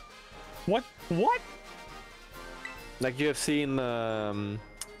 What? What? Like you have seen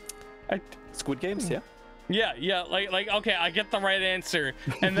Squid Games, yeah? Yeah, like, okay, I get the right answer.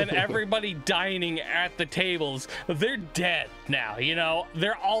 And then everybody dining at the tables, they're dead now, you know?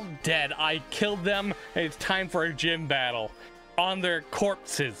 They're all dead. I killed them, and it's time for a gym battle on their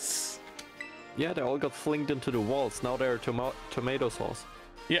corpses. Yeah, they all got flinged into the walls. Now they're tomato sauce.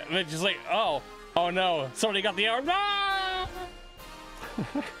 Yeah, they're just like, oh no, somebody got the arm. Ah!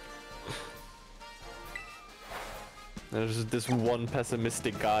 There's this one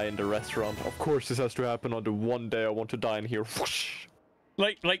pessimistic guy in the restaurant. Of course this has to happen on the one day I want to dine here. Whoosh.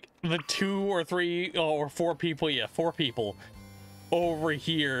 Like the 2 or 3 or 4 people, yeah, 4 people over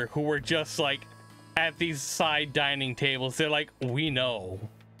here who were just like at these side dining tables. They're like, we know,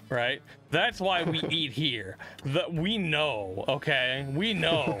 right? That's why we eat here. We know, okay? We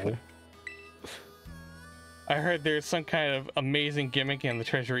know. I heard there's some kind of amazing gimmick in the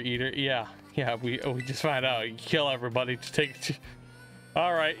Treasure Eater. Yeah, we just found out. You kill everybody to take.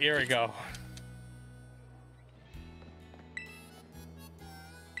 All right, here we go.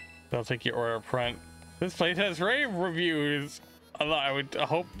 They'll take your order up front. This place has rave reviews. I would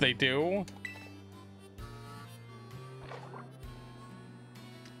hope they do.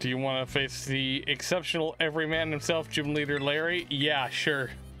 Do you want to face the exceptional everyman himself, gym leader Larry? Yeah,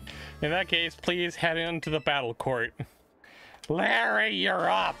 sure. In that case, please head into the battle court. Larry, you're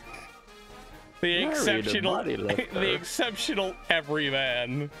up. The exceptional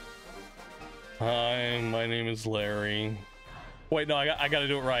everyman. Hi, my name is Larry. Wait, no, I gotta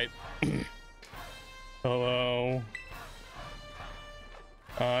do it right. Hello.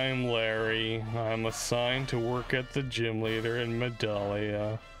 I'm Larry. I'm assigned to work at the gym leader in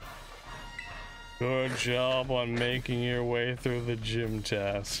Medalia. Good job on making your way through the gym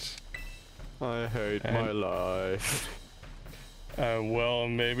test. I hate my life. Well,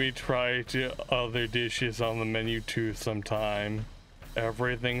 maybe try other dishes on the menu too sometime.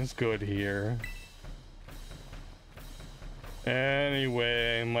 Everything's good here.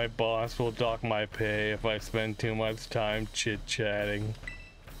 Anyway, my boss will dock my pay if I spend too much time chit-chatting.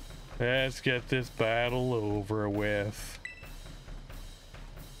 Let's get this battle over with.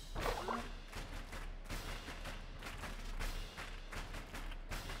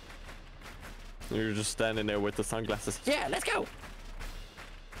 You're just standing there with the sunglasses. Yeah, let's go!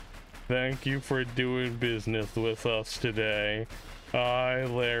 Thank you for doing business with us today. I,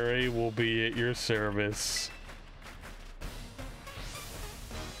 Larry, will be at your service.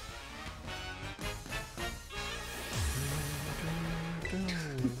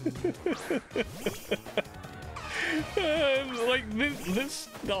 Like these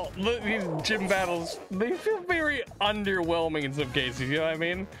gym battles, they feel very underwhelming in some cases, you know what I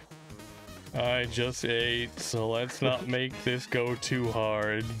mean? I just ate, so let's not make this go too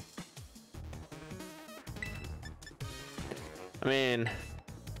hard. I mean,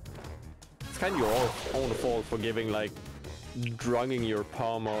 it's kind of your own fault for giving, like, drugging your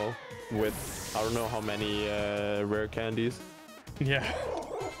PAWMO with I don't know how many rare candies. Yeah.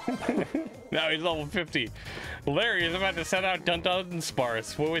 Now he's level 50. Larry is about to set out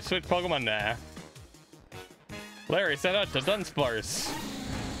Dunsparce. Will we switch Pokemon now? Larry, set out to Dunsparce.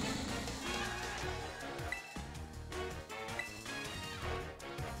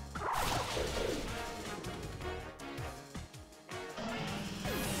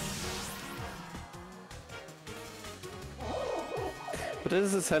 But this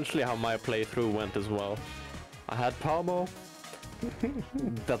is essentially how my playthrough went as well. I had PAWMO.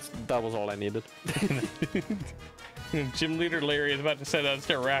 That was all I needed. Gym leader Larry is about to set out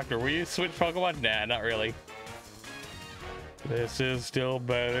Staraptor. Will you switch Pokemon? Nah, not really. This is still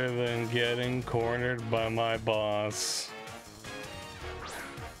better than getting cornered by my boss.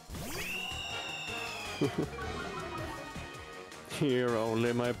 Here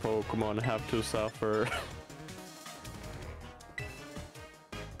only my Pokemon have to suffer.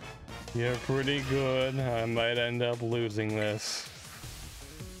 You're pretty good. I might end up losing this.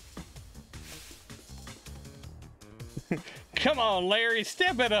 Come on, Larry,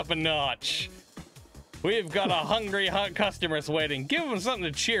 step it up a notch. We've got a hungry customers waiting. Give them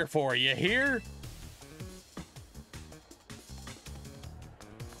something to cheer for, you hear?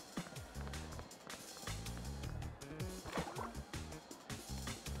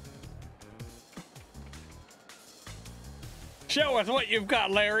 Show us what you've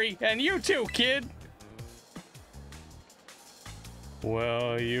got, Larry, and you too, kid.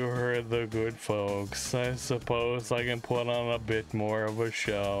 Well, you heard the good folks. I suppose I can put on a bit more of a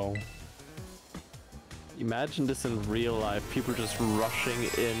show. Imagine this in real life, people just rushing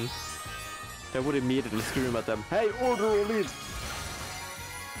in. They would immediately scream at them, "Hey, order elite!"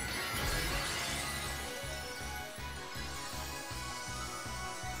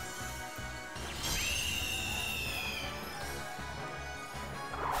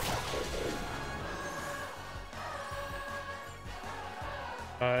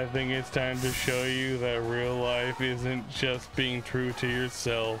 I think it's time to show you that real life isn't just being true to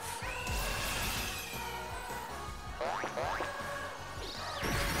yourself.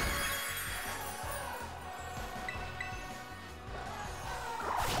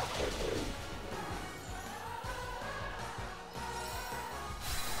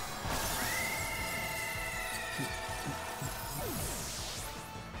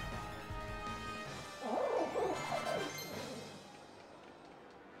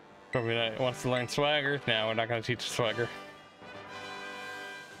 Probably not wants to learn swagger. Now we're not going to teach swagger.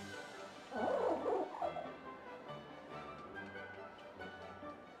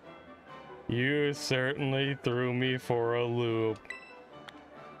 You certainly threw me for a loop.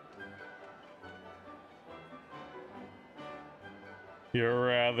 You're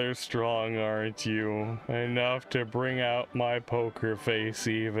rather strong, aren't you? Enough to bring out my poker face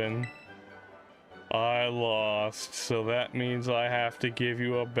even. I lost, so that means I have to give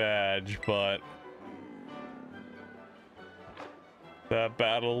you a badge, but that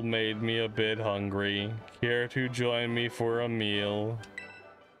battle made me a bit hungry. Care to join me for a meal?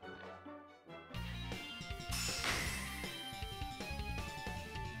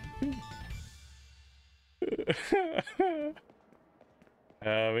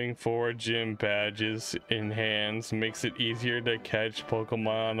 Having 4 gym badges in hands makes it easier to catch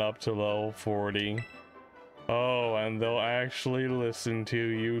Pokemon up to level 40. Oh, and they'll actually listen to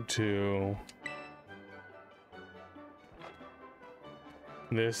you too.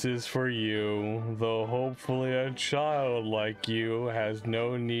 This is for you, though hopefully a child like you has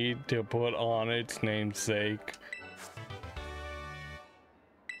no need to put on its namesake.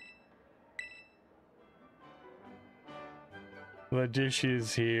 The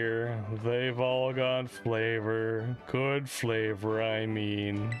dishes here, they've all got flavor. Good flavor, I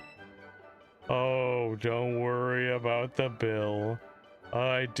mean. Oh, don't worry about the bill.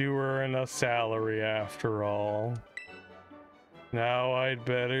 I do earn a salary after all. Now I'd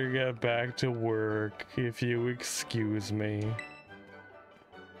better get back to work, if you excuse me.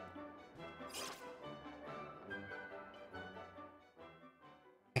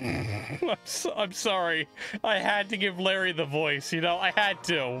 I'm sorry. I had to give Larry the voice, you know? I had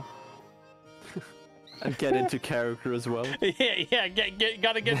to. And get into character as well. Yeah,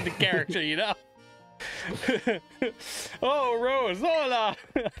 gotta get into character, you know? Oh, Rose, hola!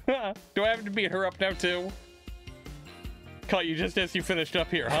 Do I have to beat her up now, too? Caught you just as you finished up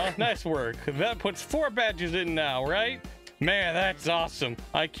here, huh? Nice work. That puts 4 badges in now, right? Man, that's awesome.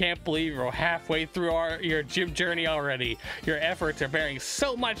 I can't believe you're halfway through your gym journey already. Your efforts are bearing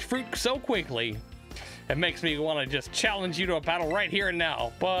so much fruit so quickly. It makes me want to just challenge you to a battle right here and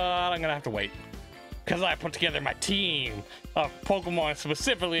now, but I'm gonna have to wait. Because I put together my team of Pokemon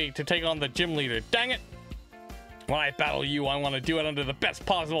specifically to take on the gym leader. Dang it! When I battle you, I want to do it under the best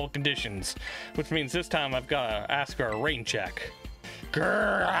possible conditions. Which means this time I've got to ask her a rain check.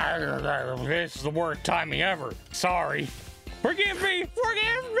 Grrr, this is the worst timing ever. Sorry. Forgive me!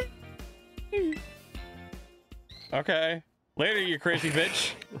 Forgive me! Okay. Later, you crazy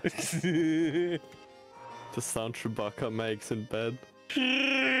bitch. The sound Chewbacca makes in bed.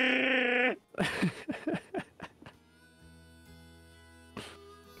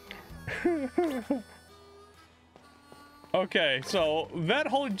 Okay, so that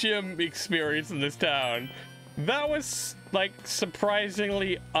whole gym experience in this town, that was like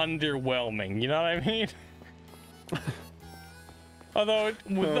surprisingly underwhelming, you know what I mean? Although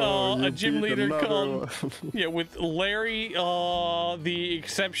with a gym leader called, yeah, with Larry, the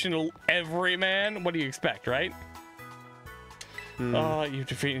exceptional everyman, what do you expect, right? You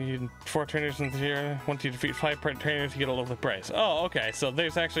defeat 4 trainers in here. Once you defeat 5 trainers, you get a lovely prize. Oh, okay, so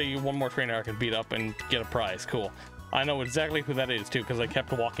there's actually one more trainer I can beat up and get a prize. Cool. I know exactly who that is too, because I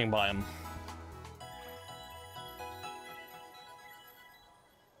kept walking by him.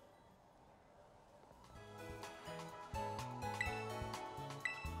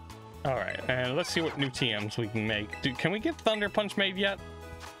 Alright, and let's see what new TMs we can make. Can we get Thunder Punch made yet?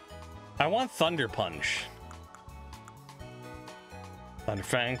 I want Thunder Punch. Thunder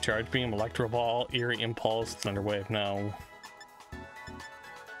Fang, Charge Beam, Electro Ball, Eerie Impulse, Thunder Wave, no.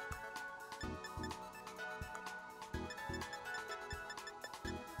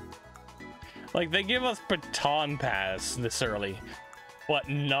 Like, they give us Baton Pass this early, but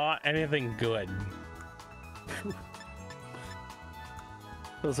not anything good.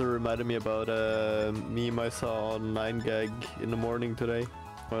 Also reminded me about a meme I saw on 9gag in the morning today.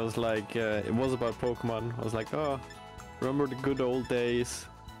 I was like, it was about Pokemon. I was like, oh, remember the good old days?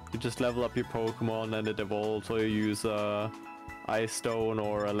 You just level up your Pokemon and it evolves, or you use Ice Stone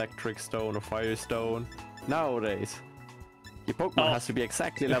or Electric Stone or Fire Stone. Nowadays, your Pokemon has to be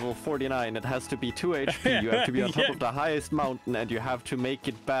exactly level 49. It has to be 2 HP. You have to be on top of the highest mountain, and you have to make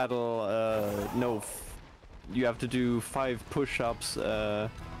it battle. You have to do 5 push-ups. At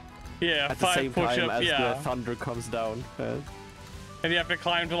the same time as the thunder comes down. And you have to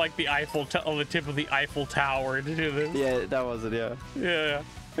climb to like the the tip of the Eiffel Tower to do this. Yeah, that was it. Yeah. Yeah.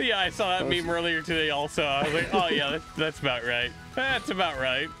 But yeah, I saw that meme earlier today. Also, I was like, oh yeah, that's about right. That's about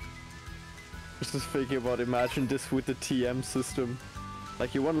right. Just thinking about, imagine this with the TM system.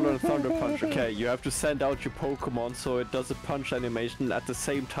 Like, you want to learn Thunder Punch, okay, you have to send out your Pokemon so it does a punch animation at the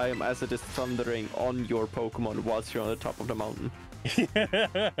same time as it is thundering on your Pokemon whilst you're on the top of the mountain.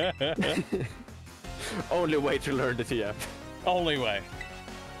 Only way to learn the TM. Only way.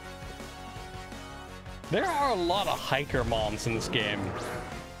 There are a lot of hiker moms in this game.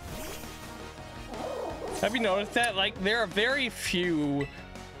 Have you noticed that? Like, there are very few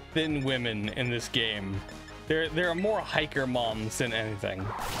thin women in this game. There are more hiker moms than anything.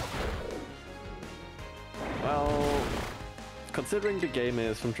 Well, considering the game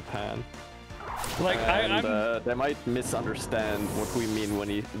is from Japan, like they might misunderstand what we mean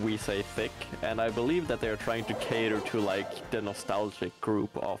when we say thick, and I believe that they're trying to cater to like the nostalgic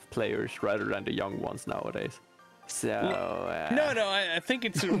group of players rather than the young ones nowadays. So no, I think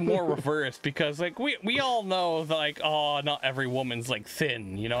it's more reversed, because like we all know that, like, oh, not every woman's like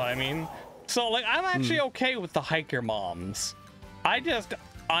thin, you know what I mean? So, like, I'm actually okay with the hiker moms.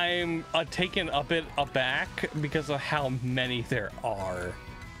 I'm taken a bit aback because of how many there are.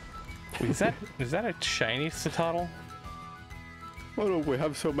 Wait, is that a shiny Citadel? Why don't we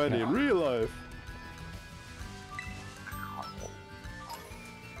have so many in real life?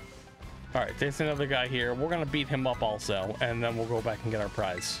 Alright, there's another guy here. We're gonna beat him up also, and then we'll go back and get our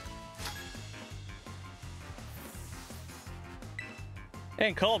prize.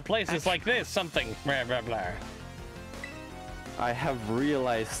 In cold places like this, something blah blah blah. I have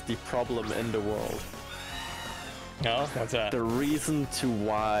realized the problem in the world. No, what's that? The reason to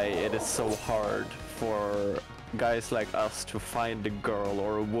why it is so hard for guys like us to find a girl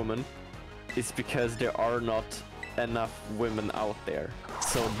or a woman is because there are not enough women out there.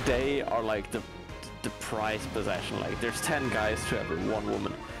 So they are like the prized possession. Like there's 10 guys to every one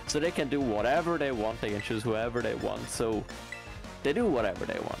woman. So they can do whatever they want, they can choose whoever they want. So they do whatever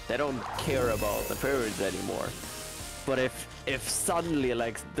they want. They don't care about the appearance anymore. But if suddenly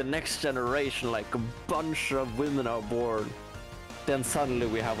like the next generation, like a bunch of women are born, then suddenly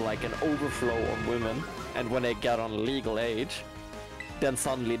we have like an overflow of women, and when they get on legal age, then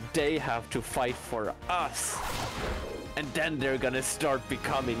suddenly they have to fight for us, and then they're gonna start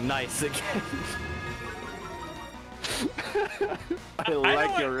becoming nice again. I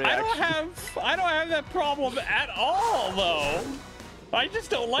like your reaction. I don't have that problem at all, though. I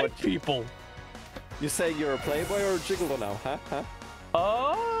just don't like people. You saying you're a playboy or a gigolo now,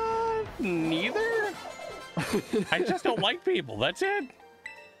 huh? Neither. I just don't like people. That's it.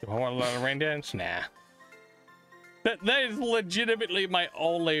 Do I want to learn a rain dance? Nah. That is legitimately my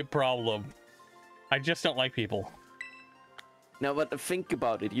only problem. I just don't like people. Now, but think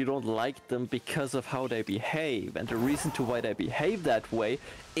about it. You don't like them because of how they behave, and the reason to why they behave that way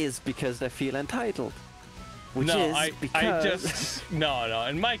is because they feel entitled. Which is because... No.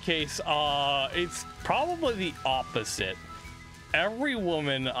 In my case, it's probably the opposite. Every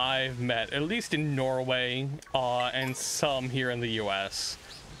woman I've met, at least in Norway, and some here in the US,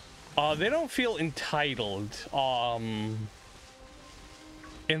 they don't feel entitled.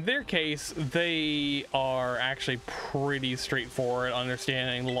 In their case, they are actually pretty straightforward,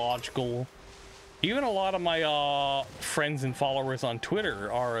 understanding, logical. Even a lot of my friends and followers on Twitter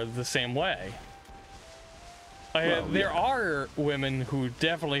are the same way. There are women who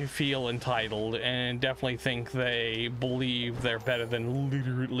definitely feel entitled and definitely think they believe they're better than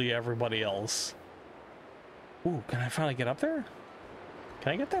literally everybody else. Ooh, can I finally get up there?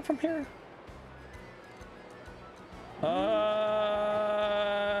 Can I get that from here?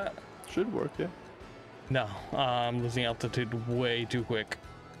 Should work, yeah. No, I'm losing altitude way too quick.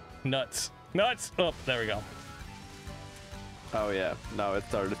 Nuts. Nuts! Oh, there we go. Oh yeah, now it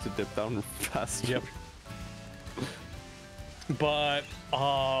started to dip down faster. Yep. But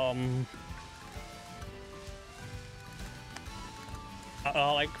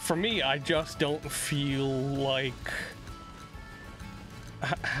like for me, I just don't feel like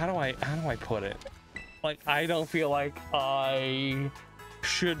how do I put it? Like I don't feel like I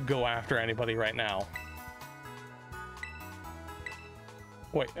should go after anybody right now.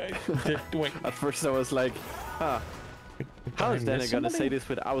 Wait. At first I was like, huh. How is Danny gonna say this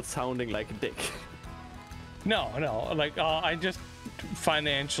without sounding like a dick? No, like I just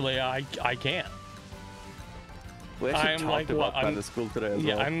financially I can't. We actually talked about that at school today as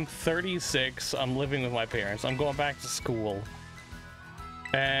well. Yeah, I'm 36. I'm living with my parents. I'm going back to school,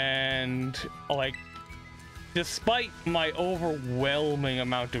 and like, despite my overwhelming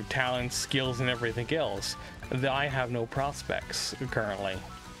amount of talent, skills, and everything else, I have no prospects currently,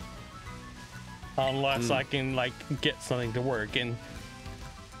 unless I can like get something to work. And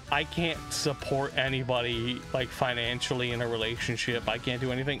I can't support anybody like financially in a relationship. I can't do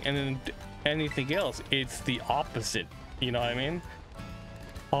anything, and then anything else, it's the opposite. You know what I mean?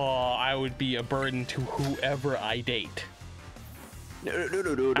 I would be a burden to whoever I date. No.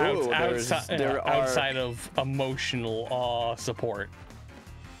 Outside of emotional support.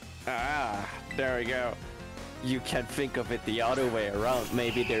 Ah, there we go. You can think of it the other way around.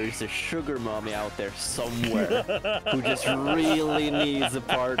 Maybe there is a sugar mommy out there somewhere who just really needs a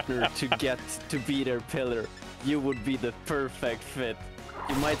partner to get to be their pillar. You would be the perfect fit.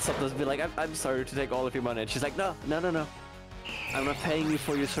 You might sometimes be like, I'm sorry to take all of your money. And she's like, no. I'm not paying you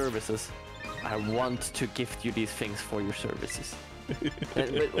for your services. I want to gift you these things for your services.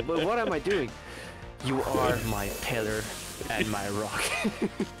 but what am I doing? You are my pillar and my rock.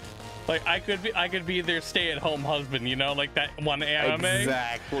 Like I could be their stay-at-home husband, you know, like that one anime.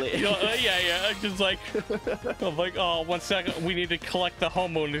 Exactly. You know, yeah. Just like, I'm like, oh, 1 second, we need to collect the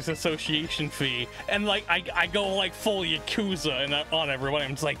homeowners association fee, and like I go like full Yakuza and on everyone.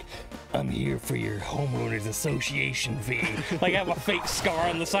 I'm just like, I'm here for your homeowners association fee. Like I have a fake scar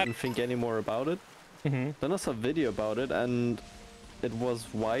on the side. I didn't think any more about it. Then I saw a video about it, and it was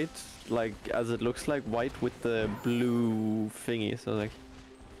white, like as it looks like white with the blue thingy. So like,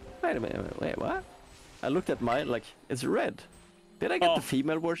 wait a minute, wait, what? I looked at mine, like, it's red. Did I get the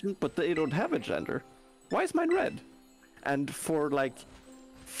female version? But they don't have a gender. Why is mine red? And for like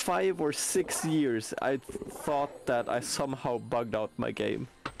 5 or 6 years, I thought that I somehow bugged out my game.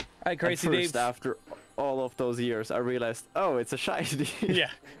 Crazy and Dave. first, after all of those years, I realized, oh, it's a shiny.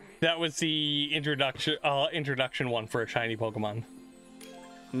 Yeah, that was the introduction one for a shiny Pokemon.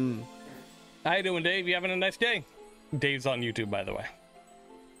 How you doing, Dave? You having a nice day? Dave's on YouTube, by the way.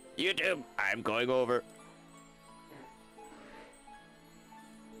 YouTube, I'm going over.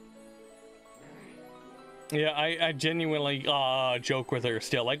 Yeah, I genuinely joke with her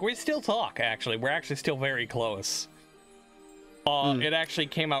still. Like, we still talk, actually. We're actually still very close. It actually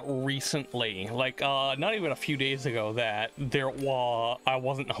came out recently, like, not even a few days ago, that I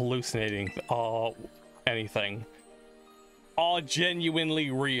wasn't hallucinating anything. All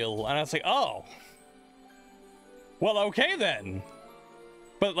genuinely real. And I was like, oh. Well, okay then.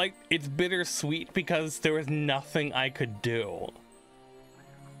 But, like, it's bittersweet because there was nothing I could do.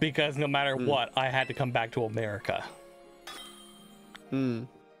 Because no matter what, I had to come back to America. And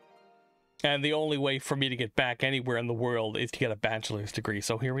the only way for me to get back anywhere in the world is to get a bachelor's degree,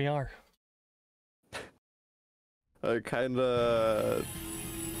 so here we are. Kinda...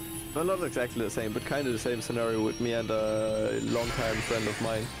 Well, not exactly the same, but kind of the same scenario with me and a longtime friend of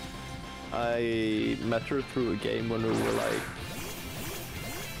mine. I met her through a game when we were like...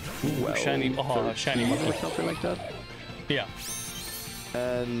 Well, shiny, shiny monkey. Or something like that. Yeah.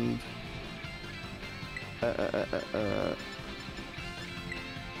 And...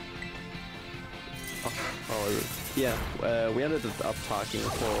 we ended up talking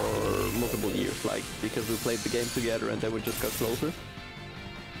for multiple years, like, because we played the game together and then we just got closer.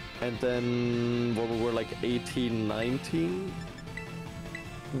 And then when we were like 18, 19,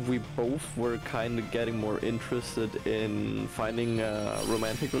 we both were kind of getting more interested in finding a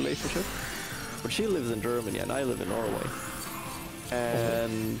romantic relationship. But she lives in Germany and I live in Norway.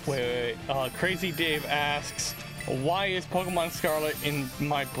 And... Wait. Crazy Dave asks, why is Pokemon Scarlet in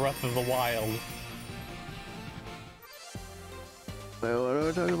my Breath of the Wild? What are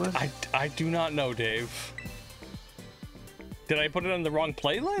we talking about? I do not know, Dave. Did I put it on the wrong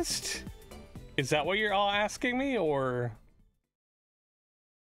playlist? Is that what you're all asking me, or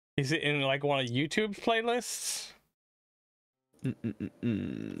is it in like one of YouTube's playlists?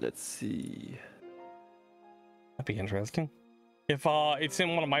 Let's see. That'd be interesting. If it's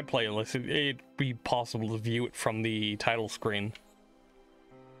in one of my playlists, it'd be possible to view it from the title screen.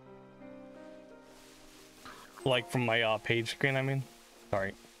 Like from my page screen, I mean.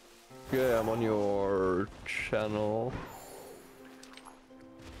 Sorry. Yeah, I'm on your channel.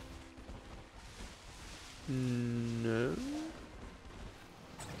 No.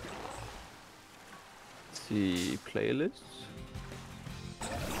 Let's see, playlists.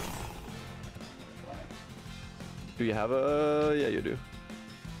 Do you have a... Yeah, you do.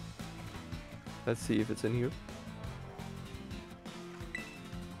 Let's see if it's in here.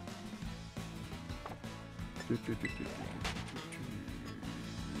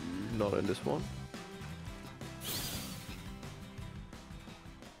 Not in this one.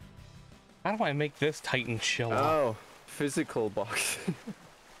 How do I make this Titan show up? Oh, physical box.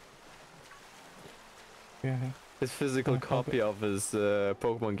 Yeah. His physical copy of his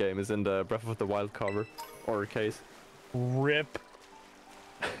Pokemon game is in the Breath of the Wild cover or case. RIP.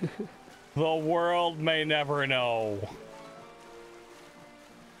 The world may never know.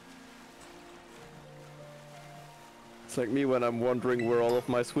 It's like me when I'm wondering where all of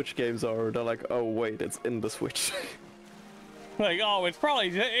my Switch games are. They're like, oh wait, it's in the Switch. Like, oh, it's probably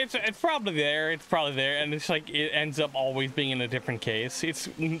there, and it's like it ends up always being in a different case. It's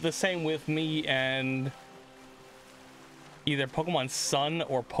the same with me and either Pokemon Sun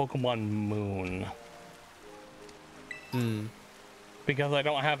or Pokemon Moon. Because I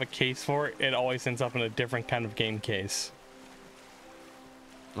don't have a case for it, it always ends up in a different kind of game case.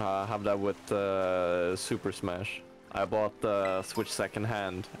 I have that with Super Smash. I bought the Switch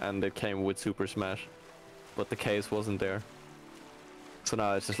secondhand and it came with Super Smash, but the case wasn't there. So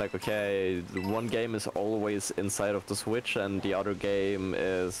now it's just like, okay, one game is always inside of the Switch and the other game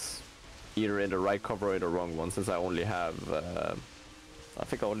is either in the right cover or the wrong one, since I only have I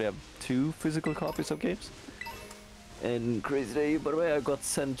think I only have 2 physical copies of games. And crazy day, by the way, I got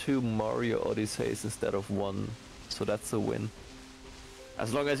sent 2 Mario Odysseys instead of 1, so that's a win.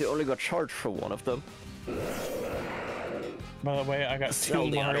 As long as you only got charged for one of them. By the way, I got Sell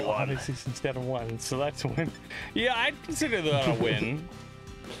 2 the other Mario one. Odysseys instead of 1, so that's a win. Yeah, I'd consider that a win.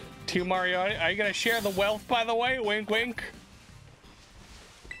 2 Mario Odyssey. Are you gonna share the wealth, by the way? Wink, wink.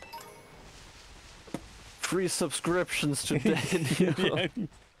 Free subscriptions to Daniel. Yeah.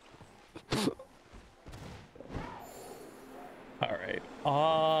 All right.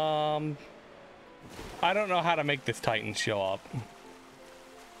 I don't know how to make this Titan show up,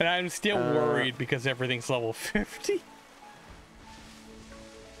 and I'm still worried because everything's level 50.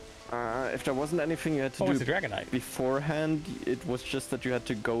 If there wasn't anything you had to Oh, it's do a Dragonite. beforehand, it was just that you had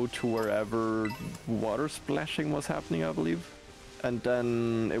to go to wherever water splashing was happening, I believe. And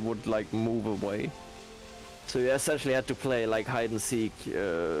then it would like move away. So you essentially had to play like hide and seek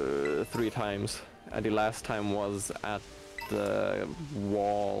 3 times. And the last time was at the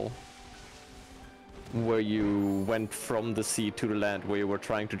wall where you went from the sea to the land, where you were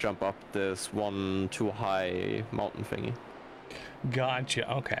trying to jump up this one too high mountain thingy. Gotcha.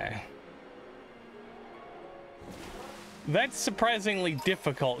 Okay. That's surprisingly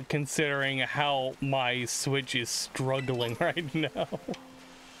difficult considering how my Switch is struggling right now.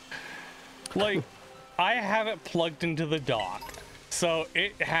 Like, I have it plugged into the dock, so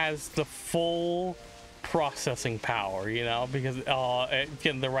it has the full processing power, you know, because it's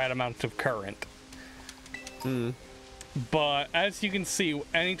getting the right amount of current. But as you can see,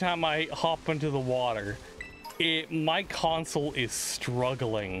 anytime I hop into the water, my console is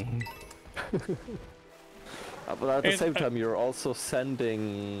struggling. But at the same time, you're also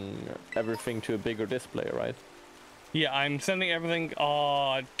sending everything to a bigger display, right? Yeah, I'm sending everything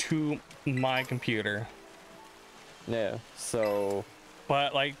to my computer. Yeah, so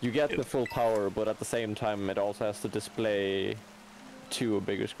But like, you get the full power, but at the same time, it also has to display to a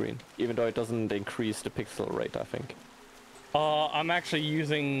bigger screen, even though it doesn't increase the pixel rate, I think. I'm actually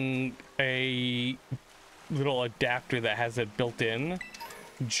using a little adapter that has it built in,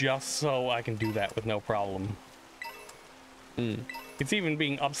 just so I can do that with no problem. It's even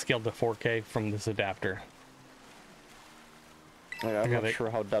being upscaled to 4K from this adapter. Yeah, I'm not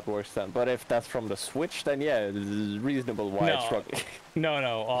sure how that works then, but if that's from the Switch, then yeah, it's reasonable why it's struggling.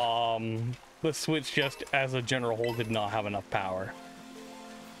 No, the Switch just as a general whole did not have enough power.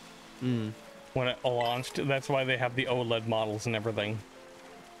 When it launched, that's why they have the OLED models and everything.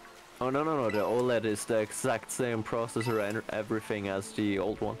 Oh no, the OLED is the exact same processor and everything as the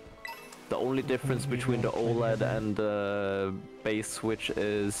old one. The only difference between the OLED and the base Switch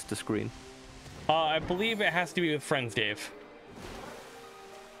is the screen. I believe it has to be with friends, Dave.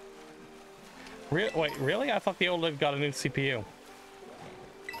 Wait, really? I thought the OLED got a new CPU.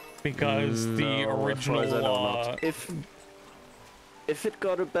 Because the original... If it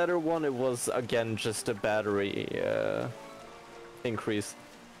got a better one, it was again just a battery increase.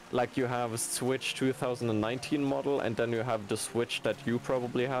 Like you have Switch 2019 model, and then you have the Switch that you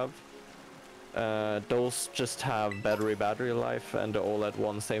probably have. Those just have battery life, and the OLED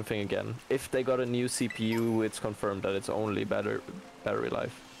one, same thing again. If they got a new CPU, it's confirmed that it's only battery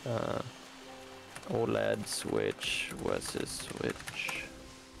life. OLED Switch versus Switch.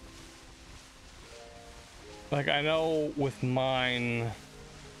 Like, I know with mine,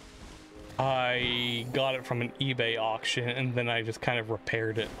 I got it from an eBay auction, and then I just kind of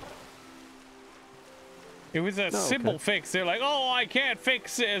repaired it. It was a simple fix. They're like, oh, I can't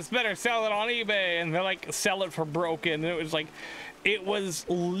fix this, better sell it on eBay. And they're like, sell it for broken. And it was like, it was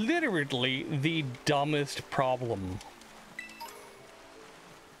literally the dumbest problem.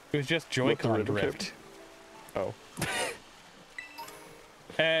 It was just Joy-Con drift. Oh.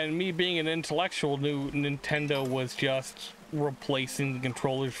 And me being an intellectual knew Nintendo was just replacing the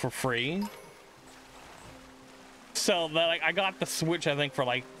controllers for free. So that, like, I got the Switch, I think, for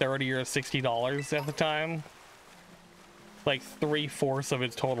like $30 or $60 at the time. Like 3/4 of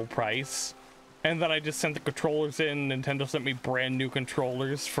its total price. And then I just sent the controllers in. Nintendo sent me brand new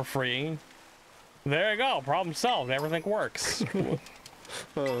controllers for free. There you go, problem solved. Everything works.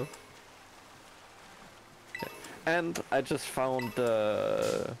 And I just found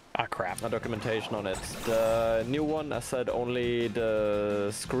the documentation on it. The new one, I said only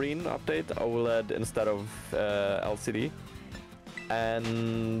the screen update, OLED instead of LCD.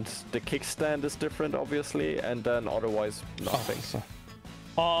 And the kickstand is different, obviously, and then otherwise nothing.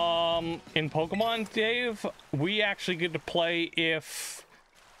 In Pokemon, Dave, we actually get to play if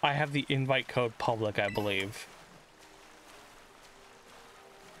I have the invite code public, I believe.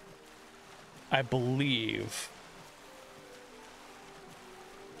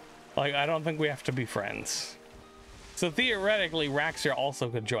 Like, I don't think we have to be friends. So theoretically, Raxer also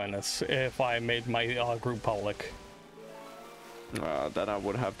could join us if I made my group public. Then I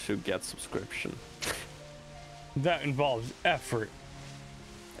would have to get subscription. That involves effort.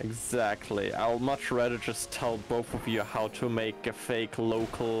 Exactly. I'll much rather just tell both of you how to make a fake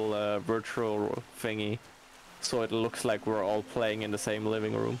local virtual thingy, so it looks like we're all playing in the same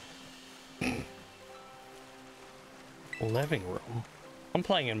living room. Living room? I'm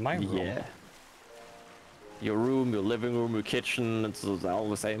playing in my room. Yeah. Your room, your living room, your kitchen, it's all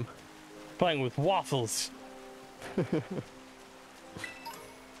the same. Playing with waffles.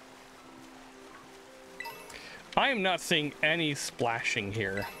 I am not seeing any splashing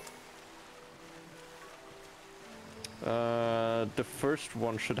here. The first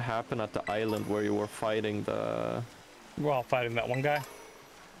one should happen at the island where you were fighting the... We're all fighting that one guy?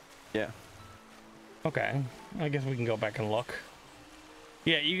 Yeah. Okay. I guess we can go back and look.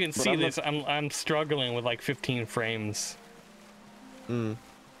 Yeah, you can see this. I'm struggling with like 15 frames. I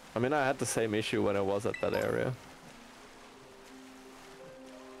mean, I had the same issue when I was at that area.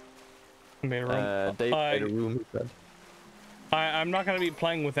 Made a room. They made a room, he said. I'm not going to be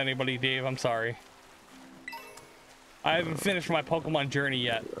playing with anybody, Dave. I'm sorry. I haven't finished my Pokemon journey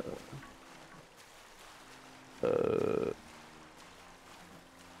yet. Do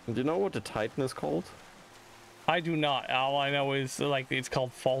you know what the Titan is called? I do not. All I know is like it's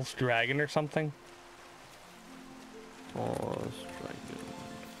called False Dragon or something. False Dragon.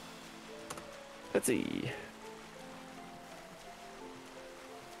 Let's see.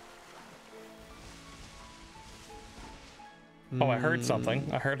 Oh, I heard something.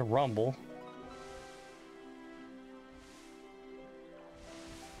 I heard a rumble.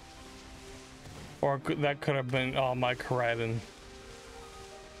 Or that could have been my KORAIDON.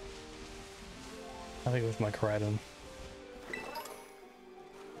 I think it was my KORAIDON.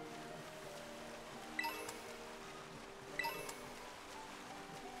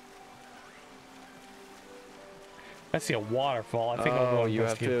 I see a waterfall. I think I'll go you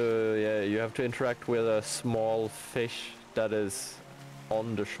investigate. have to, yeah, you have to interact with a small fish that is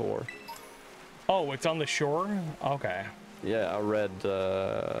on the shore. Oh, it's on the shore? Okay. Yeah, a red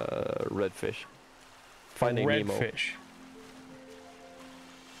fish. Finding red Nemo. fish.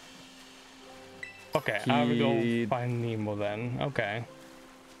 Okay, I will go find Nemo then. Okay.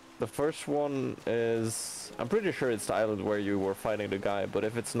 The first one is... I'm pretty sure it's the island where you were fighting the guy, but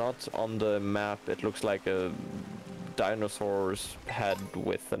if it's not on the map, it looks like a dinosaur's head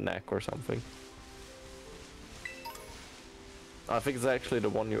with a neck or something. I think it's actually the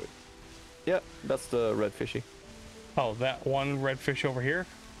one you... Yeah, that's the red fishy. Oh, that one red fish over here?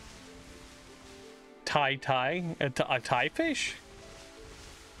 A Thai fish?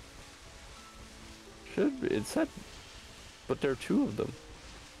 Should be. It said... But there are two of them.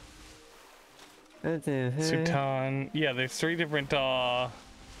 Sutan. Yeah, there's three different,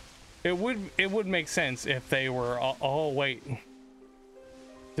 It would make sense if they were... oh, wait.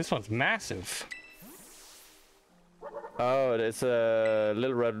 This one's massive. Oh, it's a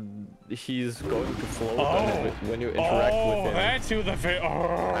little red. He's going to float when you interact with him. Oh, that's who the fish...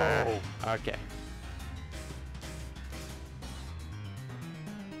 Oh! Okay.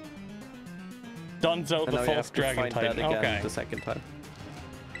 DONZO, the false dragon type. Okay. The second time.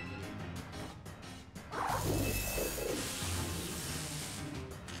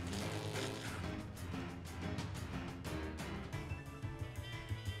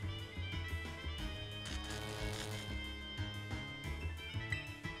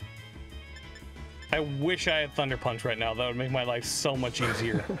 I wish I had Thunder Punch right now. That would make my life so much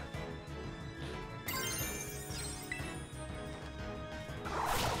easier.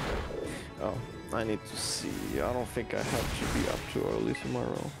 Oh, I need to see. I don't think I have to be up too early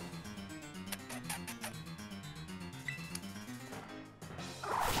tomorrow.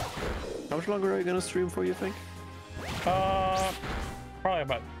 How much longer are you gonna stream for, you think? Probably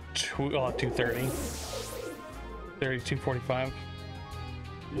about 2:30. 2:45.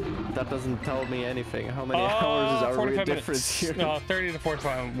 That doesn't tell me anything. How many hours are we difference here? 30 to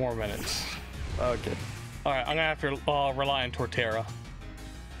 45 more minutes. Okay. Alright, I'm gonna have to rely on Torterra.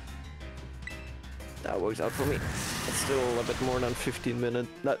 That works out for me. It's still a bit more than 15 minutes.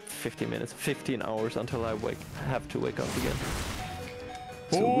 Not 15 minutes. 15 hours until I have to wake up again.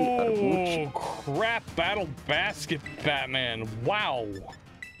 So oh, crap. Battle Basket Batman. Wow.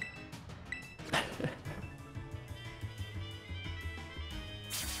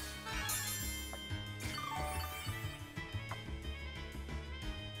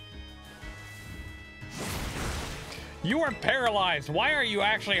 You are paralyzed. Why are you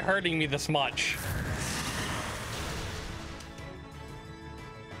actually hurting me this much?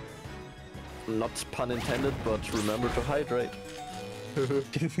 not pun intended, but remember to hydrate.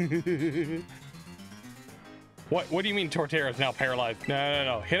 What do you mean Torterra's now paralyzed?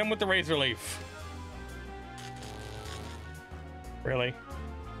 No. Hit him with the razor leaf. Really?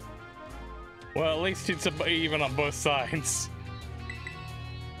 Well, at least it's even on both sides.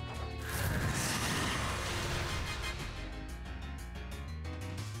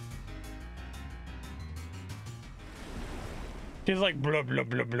 He's like blah blah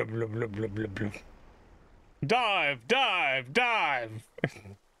blah blah blah blah blah blah blah. Dive, dive, dive.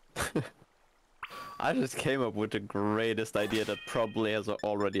 I just came up with the greatest idea that probably has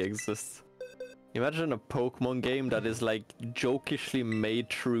already exists. Imagine a Pokemon game that is like jokishly made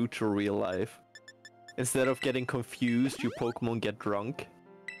true to real life. Instead of getting confused, your Pokemon get drunk.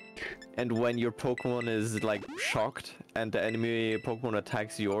 And when your Pokemon is like shocked and the enemy Pokemon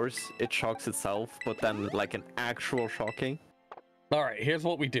attacks yours, it shocks itself, but then like an actual shocking. All right, here's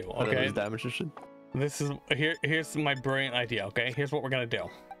what we do. Okay, damage and shit. This is here's my brilliant idea. Okay, here's what we're gonna do.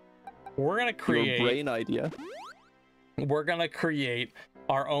 We're gonna create your brain idea. We're gonna create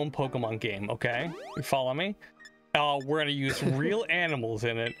our own Pokemon game. Okay, you follow me? We're gonna use real animals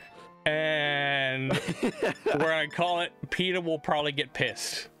in it, and we're gonna call it PETA Will Probably Get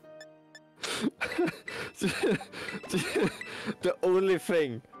Pissed. The only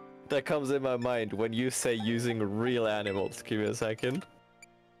thing that comes in my mind when you say using real animals. Give me a second.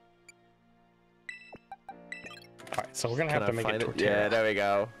 Alright, so we're gonna have to make it Torterra. Yeah, there we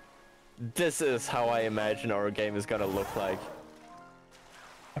go. This is how I imagine our game is gonna look like.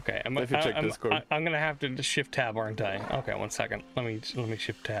 Okay, I'm gonna have to shift tab, aren't I? Okay, 1 second. Let me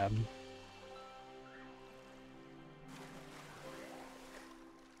shift tab.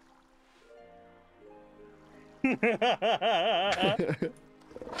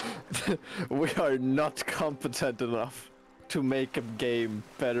 We are not competent enough to make a game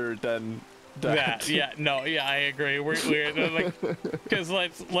better than that. Yeah, I agree. We're like, because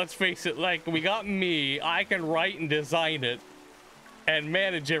let's face it, like we got me. I can write and design it and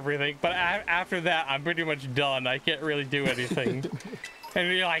manage everything, but after that, I'm pretty much done. I can't really do anything. And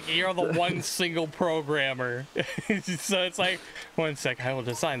you're like, you're the one single programmer. So it's like, 1 sec, I will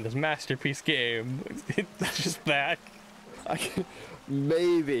design this masterpiece game. It's just that.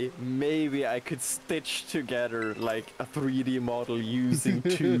 Maybe I could stitch together like a 3D model using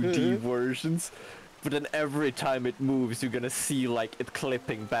 2D versions, but then every time it moves, you're gonna see like it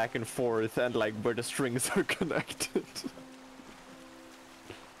clipping back and forth and like where the strings are connected.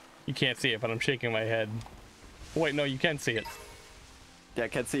 You can't see it, but I'm shaking my head. Wait, no, you can see it. Yeah, I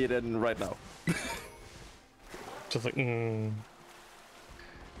can see it in right now. Just like,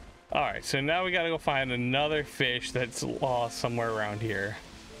 Alright, so now we gotta go find another fish that's lost somewhere around here.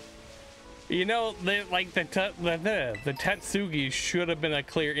 You know, the Tatsugi should have been a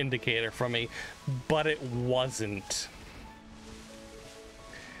clear indicator for me, but it wasn't.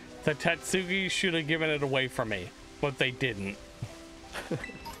 The Tatsugi should have given it away for me, but they didn't.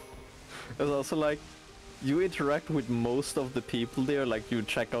 It's also like, you interact with most of the people there, like you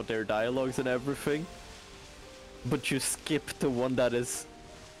check out their dialogues and everything, but you skip the one that is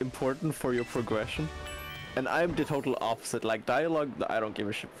important for your progression. And I'm the total opposite. Like dialogue, I don't give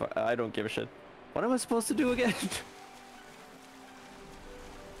a shit. I don't give a shit. What am I supposed to do again?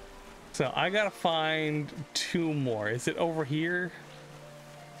 So I gotta find 2 more. Is it over here?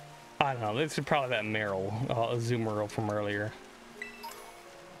 I don't know. This is probably that Meryl, Azumarill from earlier.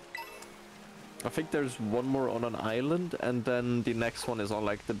 I think there's one more on an island, and then the next one is on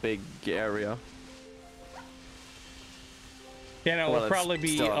like the big area. Yeah, no, it'll probably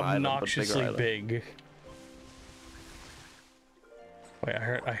be obnoxiously big. Wait,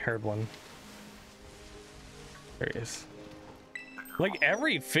 I heard one. There he is. Like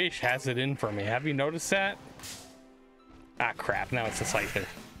every fish has it in for me. Have you noticed that? Ah, crap! Now it's a Scyther.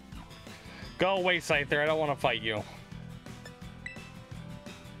 Go away, Scyther. I don't want to fight you.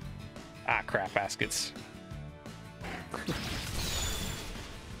 Ah, crap, baskets.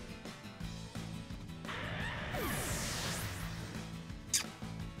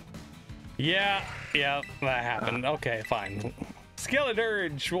 Yeah, that happened. Okay, fine.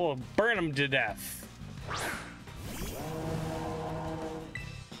 Skeledirge will burn him to death.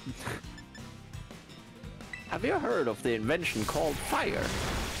 Have you heard of the invention called fire?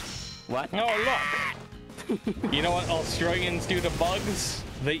 What? Oh, look. You know what Australians do to bugs?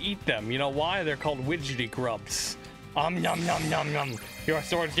 They eat them. You know why? They're called widgety grubs. Nom nom nom nom. Your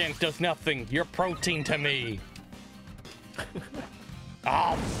sword dance does nothing. You're protein to me.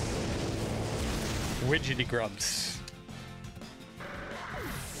 Widgety grubs.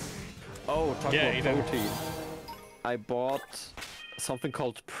 Oh, talk about protein. I bought something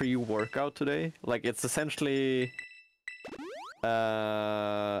called pre-workout today. Like, it's essentially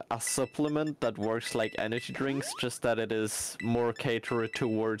a supplement that works like energy drinks, just that it is more catered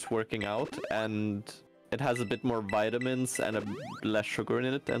towards working out, and it has a bit more vitamins and less sugar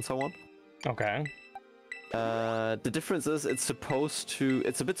in it, and so on. Okay. The difference is it's a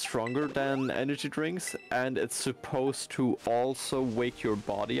bit stronger than energy drinks, and it's supposed to also wake your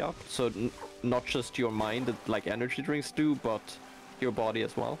body up. So not just your mind, like energy drinks do, but your body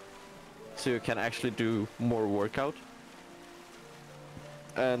as well. So you can actually do more workout.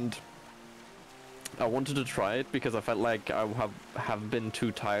 And I wanted to try it because I felt like I have been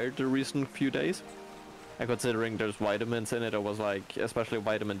too tired the recent few days. And considering there's vitamins in it, I was like, especially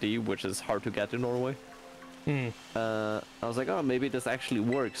vitamin D, which is hard to get in Norway. I was like, oh, maybe this actually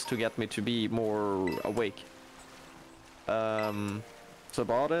works to get me to be more awake. So I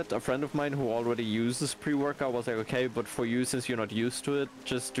bought it. A friend of mine who already uses pre-workout was like, okay, but for you, since you're not used to it,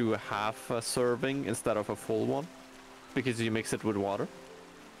 just do a half a serving instead of a full one, because you mix it with water.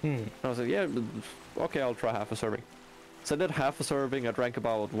 And I was like, yeah, okay, I'll try half a serving. So I did half a serving. I drank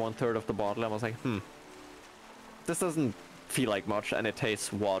about 1/3 of the bottle, and I was like, this doesn't feel like much, and it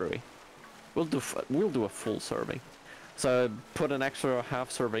tastes watery. We'll do a full serving. So I put an extra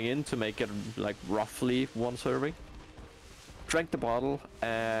half serving in to make it like roughly 1 serving. Drank the bottle,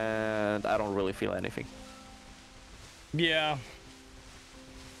 and I don't really feel anything. Yeah.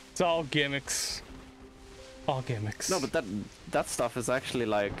 It's all gimmicks. All gimmicks. No, but that stuff is actually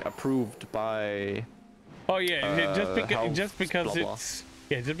like approved by. Oh yeah, just because blah, blah.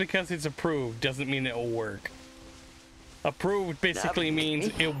 just because it's approved doesn't mean it will work. Approved basically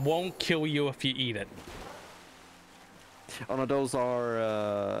means it won't kill you if you eat it. Oh no, those are.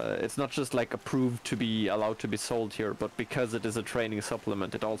 It's not just like approved to be allowed to be sold here, but because it is a training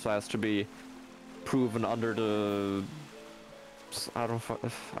supplement, it also has to be proven under the. I don't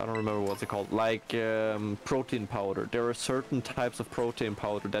remember what's it called. Like protein powder. There are certain types of protein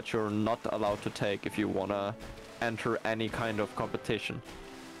powder that you're not allowed to take if you wanna enter any kind of competition,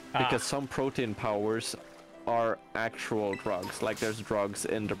 because some protein powders are actual drugs. Like there's drugs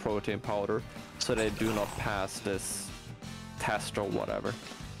in the protein powder, so they do not pass this test or whatever,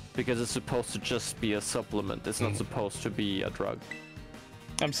 because it's supposed to just be a supplement. It's not supposed to be a drug.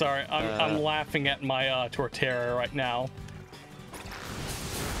 I'm sorry, I'm laughing at my Torterra right now.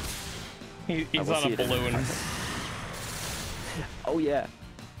 He's on a balloon. Oh yeah.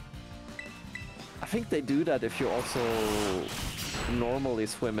 I think they do that if you also normally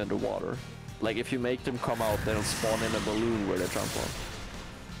swim in the water. Like if you make them come out, they'll spawn in a balloon where they jump on.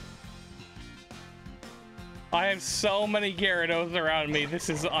 I have so many Gyarados around me. This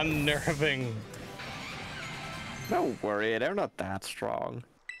is unnerving. Don't worry, they're not that strong.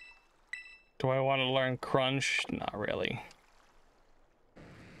 Do I want to learn Crunch? Not really.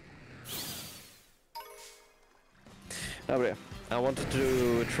 Oh yeah, I wanted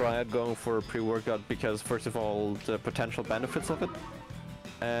to try it going for a pre-workout because first of all, the potential benefits of it,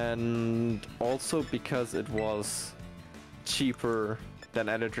 and also because it was cheaper than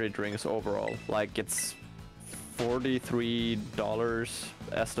energy drinks overall. Like it's $43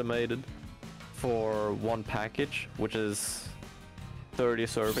 estimated for one package, which is 30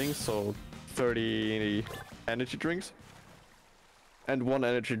 servings, so 30 energy drinks. And one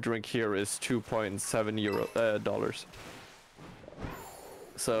energy drink here is $2.7 dollars.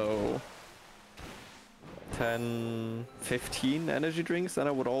 So 10, 15 energy drinks, and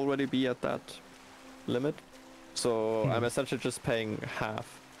I would already be at that limit. So I'm essentially just paying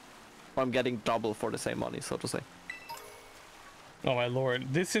half. I'm getting double for the same money, so to say. Oh my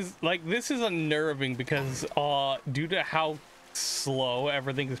lord, this is unnerving because due to how slow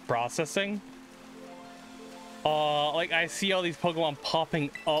everything is processing, like I see all these Pokemon popping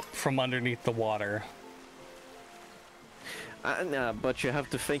up from underneath the water. But you have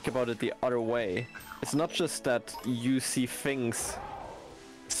to think about it the other way. It's not just that you see things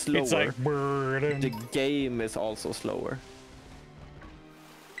slower. It's like the game is also slower.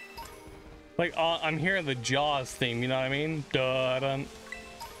 Like I'm hearing the Jaws theme, you know what I mean? Dun.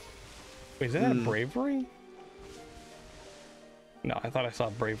 Wait, is that a Bravery? No, I thought I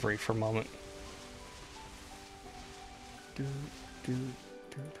saw Bravery for a moment.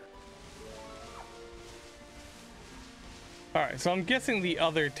 Alright, so I'm guessing the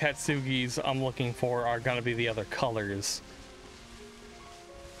other Tatsugis I'm looking for are gonna be the other colors.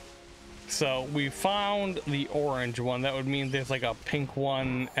 So we found the orange one. That would mean there's like a pink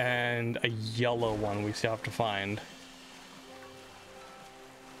one and a yellow one we still have to find.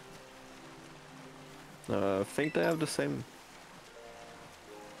 I think they have the same.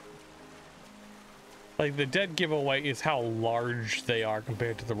 Like, the dead giveaway is how large they are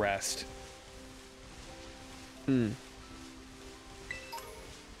compared to the rest.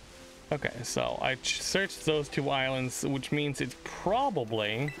 Okay, so I searched those 2 islands, which means it's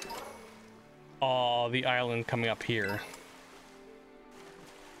probably the island coming up here.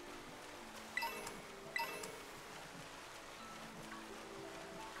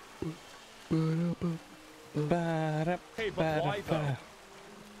 Hey, but why though?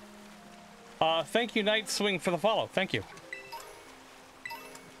 Thank you, Night Swing, for the follow. Thank you.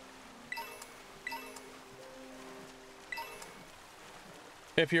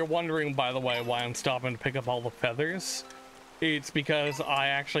 If you're wondering, by the way, why I'm stopping to pick up all the feathers, it's because I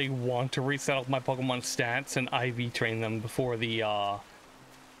actually want to reset up my Pokemon stats and IV train them before the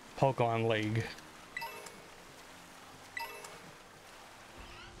Pokemon League.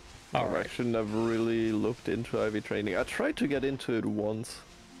 I've actually never really looked into IV training. I tried to get into it once.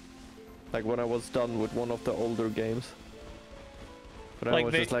 Like when I was done with one of the older games. But I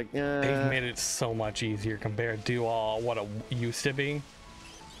was just like, yeah. They've made it so much easier compared to what it used to be.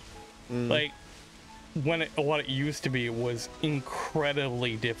 Like, what it used to be was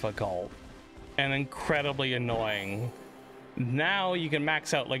incredibly difficult and incredibly annoying. Now you can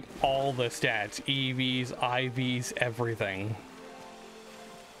max out like all the stats, EVs, IVs, everything.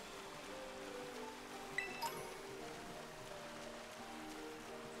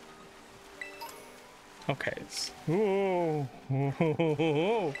 Okay. Ooh.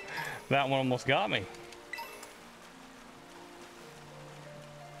 That one almost got me.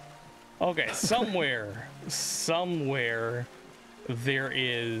 Okay, somewhere there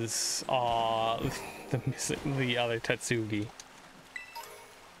is the other Tetsugi.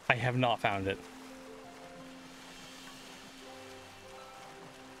 I have not found it.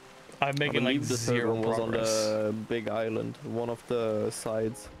 I'm making like the zero third one progress. was on the big island, one of the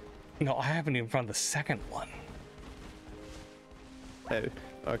sides. No, I haven't even found the second one. Oh,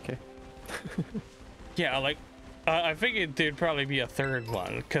 okay. Yeah, like I figured there'd probably be a third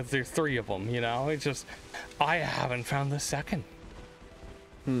one because there's 3 of them, you know? It's just I haven't found the second.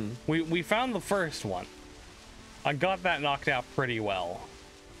 We found the first one. I got that knocked out pretty well.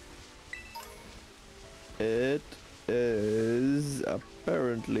 It is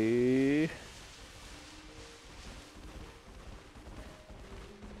apparently...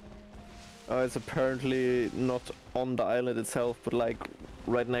 Oh, it's apparently not on the island itself, but like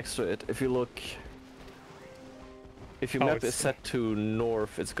right next to it. If you look... If your map is set to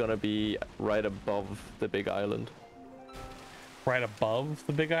north, it's gonna be right above the big island. Right above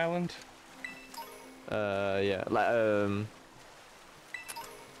the big island? Yeah,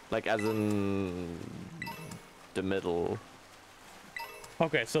 like as in the middle.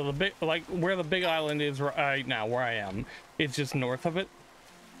 Okay, so the big, like where the big island is right now, where I am, it's just north of it.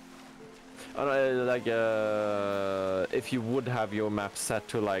 Oh, no, like if you would have your map set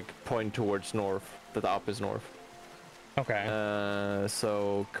to like point towards north, the up is north. Okay.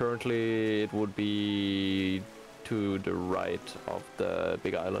 So currently it would be to the right of the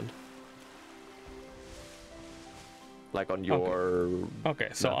big island. Like on your... Okay,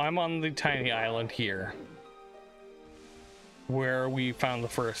 so map. I'm on the tiny island here. Where we found the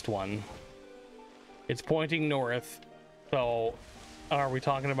first one. It's pointing north. So, are we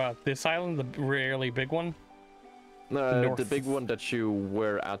talking about this island, the really big one? No, the big one that you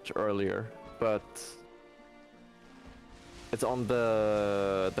were at earlier, but... It's on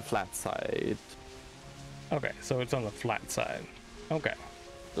the flat side. Okay, so it's on the flat side. Okay.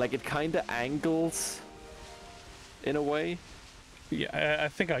 Like it kind of angles in a way. Yeah, I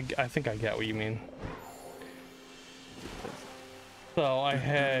think I get what you mean. So I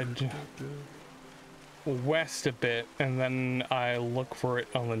head west a bit, and then I look for it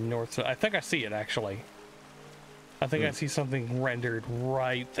on the north side. I think I see it actually. I think I see something rendered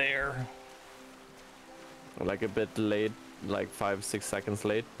right there. Like a bit late. Like 5-6 seconds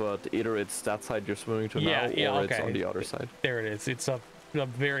late, but either it's that side you're swimming to now, or it's on the other side. There it is. It's a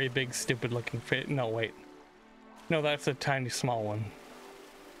very big, stupid looking fit. No, wait. No, that's a tiny, small one.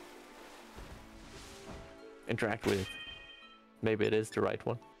 Interact with it. Maybe it is the right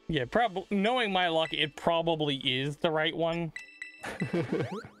one. Yeah, probably. Knowing my luck, it probably is the right one.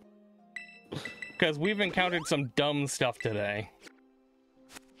 Because we've encountered some dumb stuff today.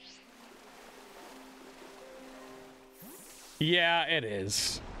 Yeah, it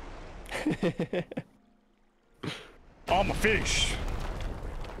is. I'm a fish.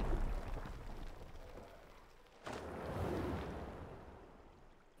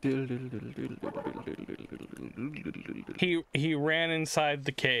 He ran inside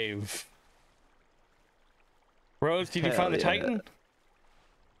the cave. Rose, did you find the Titan?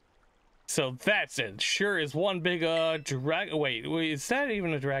 So that's it. Sure is one big dragon. Wait, is that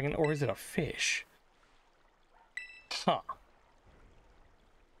even a dragon or is it a fish? Huh.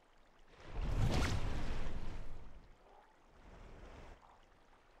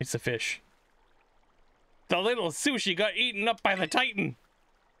 It's a fish. The little sushi got eaten up by the Titan.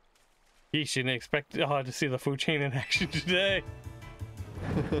 You shouldn't expect to see the food chain in action today.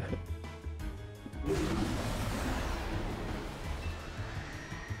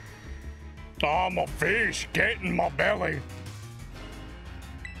 I'm a fish, get in my belly.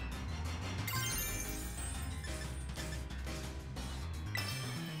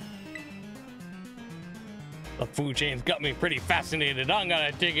 The food chain's got me pretty fascinated. I'm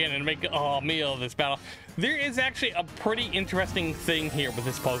gonna dig in and make a meal of this battle. There is actually a pretty interesting thing here with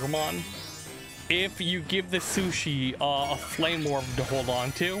this Pokemon. If you give the sushi a flame orb to hold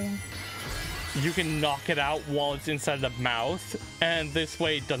on to, you can knock it out while it's inside the mouth, and this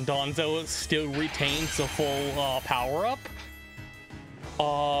way DONZO still retains the full power up.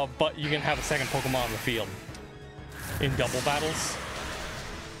 But you can have a second Pokemon on the field in double battles.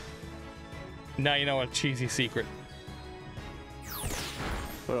 Now you know a cheesy secret.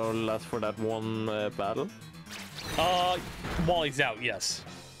 But only lasts for that one battle? While he's out, yes.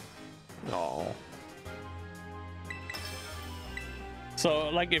 Oh. So,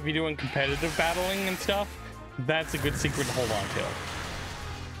 like, if you're doing competitive battling and stuff, that's a good secret to hold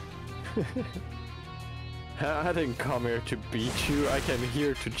on to. I didn't come here to beat you, I came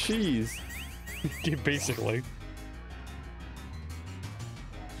here to cheese. Basically.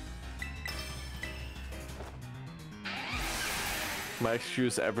 My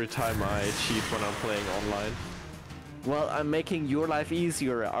excuse every time I cheat when I'm playing online. Well, I'm making your life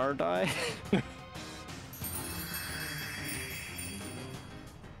easier, aren't I?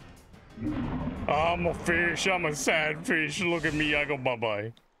 I'm a fish, I'm a sad fish. Look at me, I go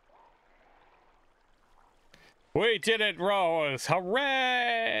bye-bye. We did it, Rose!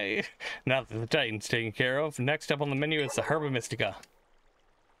 Hooray! Now that the Titan's taken care of, next up on the menu is the HERBA MYSTICA.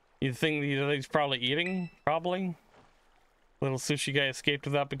 You think he's probably eating? Probably. Little sushi guy escaped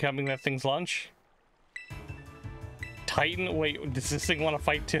without becoming that thing's lunch. Titan? Wait, does this thing want to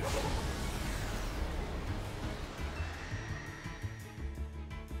fight too?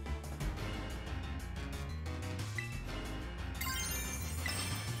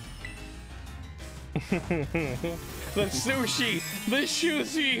 The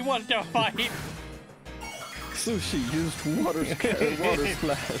sushi wants to fight. Sushi used water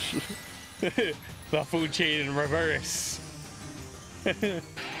splash. The food chain in reverse.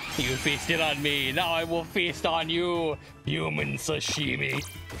 You feasted on me, now I will feast on you, human sashimi.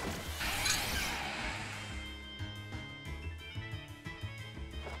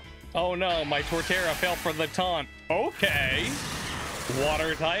 Oh no, my Torterra fell for the taunt. Okay.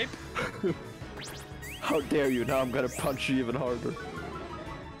 Water type. How dare you, now I'm gonna punch you even harder.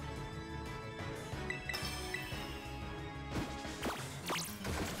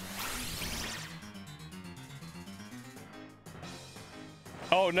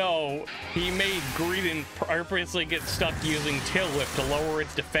 Oh no, he made Greedon purposely get stuck using Tail Whip to lower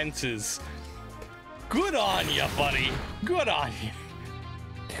its defenses. Good on ya, buddy. Good on you.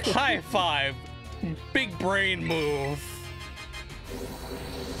 High five. Big brain move.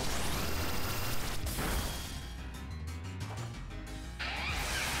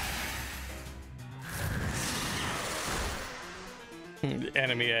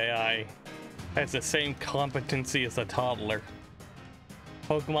 Enemy AI has the same competency as a toddler.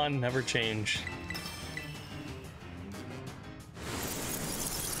 Pokemon never change.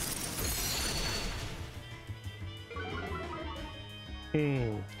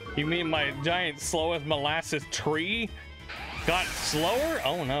 You mean my giant slow as molasses tree got slower?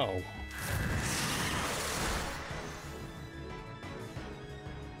 Oh no.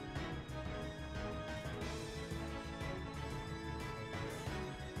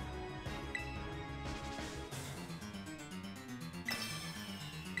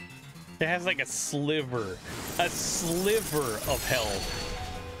 It has like a sliver of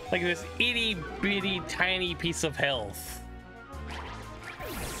health. Like this itty bitty tiny piece of health.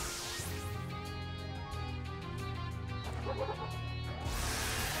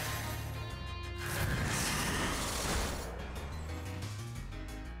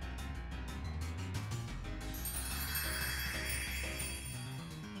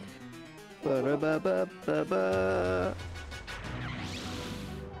 Ba-da-ba-ba-ba-ba.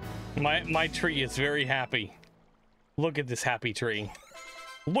 My tree is very happy. Look at this happy tree.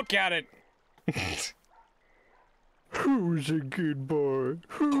 Look at it. Who's a good boy?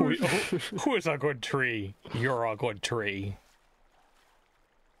 Who is a good tree? You're a good tree.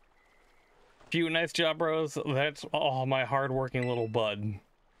 Phew, nice job, Rose. That's all my hard-working little bud.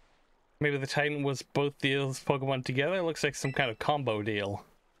 Maybe the Titan was both these Pokemon together? It looks like some kind of combo deal.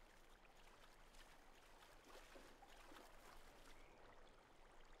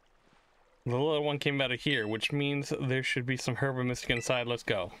 The little one came out of here, which means there should be some HERBA Mystica inside. Let's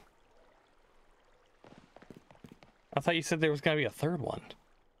go. I thought you said there was gonna be a third one.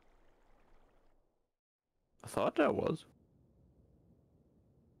 I thought that was.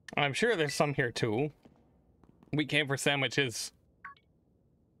 I'm sure there's some here too. We came for sandwiches.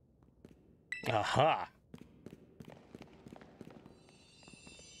 Aha.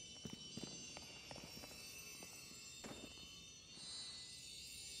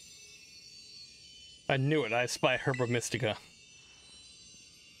 I knew it. I spy HERBA Mystica.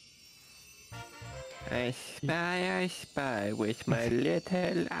 I spy with my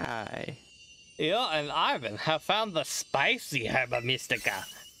little eye. Yeah, and Ivan have found the spicy HERBA Mystica.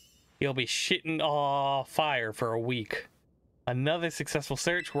 You'll be shitting fire for a week. Another successful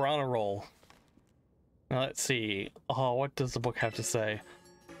search. We're on a roll. Now, let's see. Oh, what does the book have to say?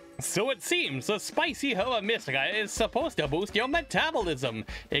 So it seems the spicy HERBA Mystica is supposed to boost your metabolism.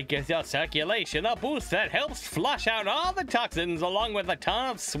 It gives your circulation a boost that helps flush out all the toxins along with a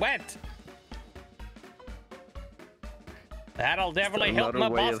ton of sweat. That'll definitely help my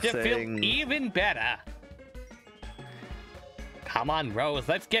boss to feel even better. Come on, Rose,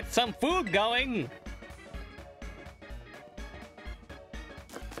 let's get some food going.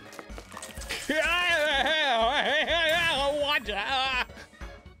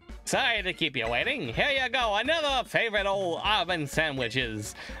 Sorry to keep you waiting. Here you go, another favorite old oven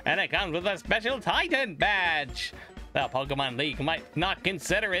sandwiches. And it comes with a special Titan badge. The Pokemon League might not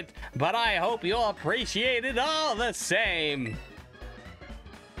consider it, but I hope you'll appreciate it all the same.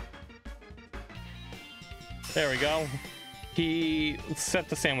 There we go. He set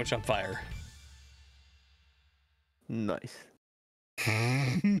the sandwich on fire. Nice.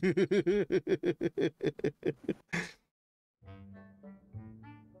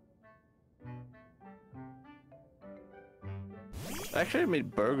 Actually, I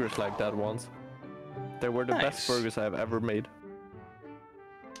made burgers like that once. They were the best burgers I've ever made.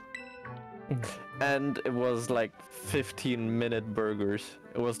 And it was like 15-minute burgers.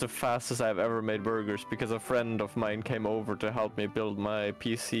 It was the fastest I've ever made burgers because a friend of mine came over to help me build my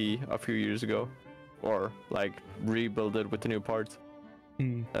PC a few years ago. Or like rebuild it with the new parts.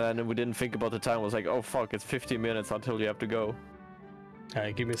 And we didn't think about the time. I was like, oh fuck, it's 15 minutes until you have to go.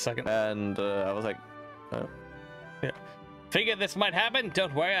 Alright, give me a second. And I was like, oh. Yeah. Figured this might happen.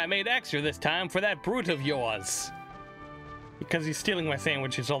 Don't worry, I made extra this time for that brute of yours. Because he's stealing my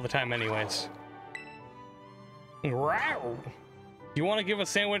sandwiches all the time anyways. Wow. You want to give a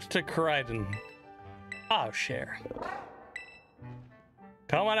sandwich to KORAIDON? I'll share.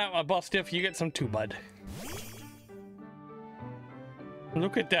 Come on out, my bustiff. You get some too, bud.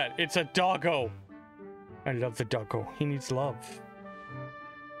 Look at that. It's a doggo. I love the doggo. He needs love.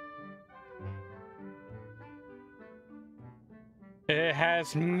 It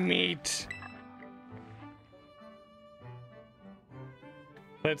has meat.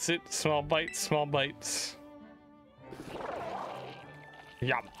 That's it. Small bites, small bites.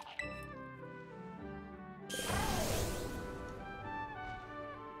 Yum.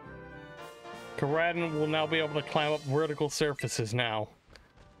 KORAIDON will now be able to climb up vertical surfaces now.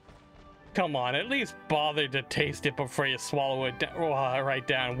 Come on, at least bother to taste it before you swallow it right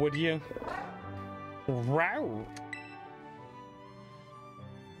down, would you? Wow.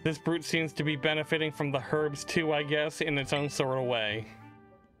 This brute seems to be benefiting from the herbs too, I guess, in its own sort of way.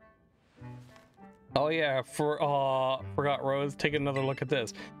 Oh yeah, forgot Rose, take another look at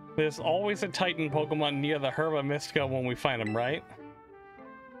this. There's always a Titan Pokemon near the HERBA Mystica when we find them, right?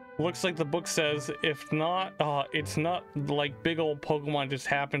 Looks like the book says, if not, it's not like big old Pokemon just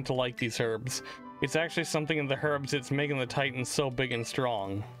happen to like these herbs. It's actually something in the herbs that's making the Titan so big and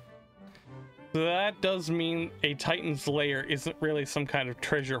strong. So that does mean a Titan's lair isn't really some kind of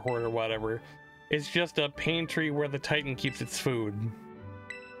treasure hoard or whatever. It's just a pantry where the Titan keeps its food.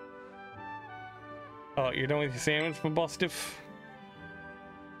 Oh, you're done with your sandwich, my bustiff?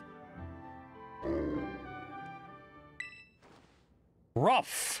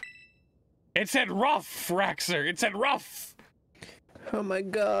 Rough! It said rough, Raxer! It said rough! Oh my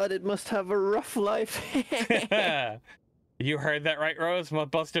god, it must have a rough life. You heard that right, Rose? My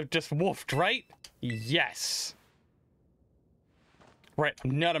bustiff just woofed, right? Yes. Right,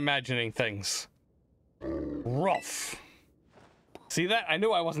 I'm not imagining things. Rough. See that? I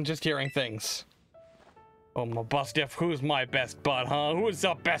knew I wasn't just hearing things. Oh, my bustiff, who's my best bud, huh? Who's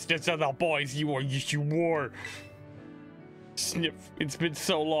the bestest of the boys? You are, yes, you were. Sniff. It's been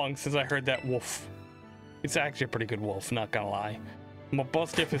so long since I heard that wolf. It's actually a pretty good wolf, not gonna lie. My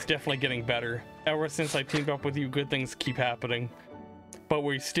Bustiff is definitely getting better. Ever since I teamed up with you, good things keep happening. But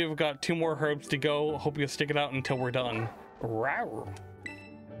we still got 2 more herbs to go. Hope you'll stick it out until we're done. Rawr.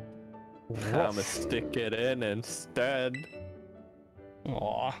 I'ma stick it in instead.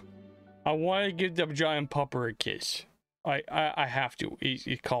 Aw. I want to give the giant pupper a kiss. I have to.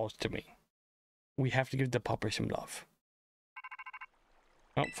 It calls to me. We have to give the pupper some love.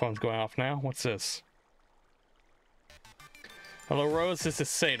 Oh, phone's going off now. What's this? Hello, Rose. This is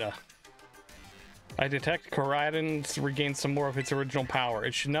Seda. I detect KORAIDON's regained some more of its original power.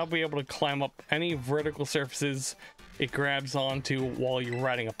 It should now be able to climb up any vertical surfaces it grabs onto while you're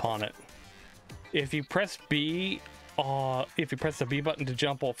riding upon it. If you press the B button to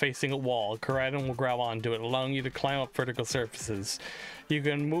jump while facing a wall, KORAIDON will grab onto it, allowing you to climb up vertical surfaces. You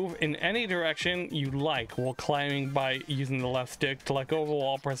can move in any direction you like while climbing by using the left stick. To let go of a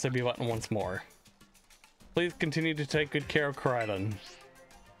wall, press the B button once more. Please continue to take good care of KORAIDON.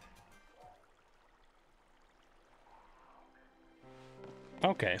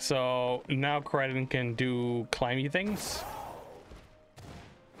 Okay, so now KORAIDON can do climby things.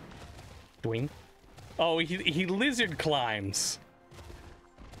 Doing. Oh, he lizard climbs.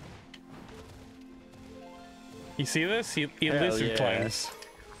 You see this? He lizard climbs.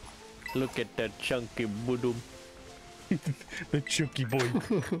 Look at that chunky boodum. The chunky boy.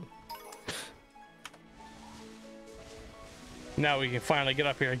 Now we can finally get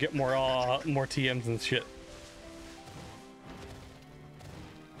up here and get more TMs and shit.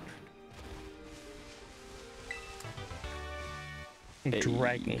 Hey.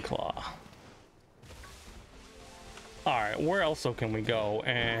 Dragon Claw. Alright, where else can we go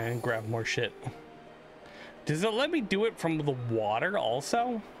and grab more shit? Does it let me do it from the water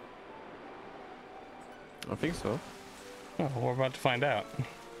also? I think so. Oh, we're about to find out.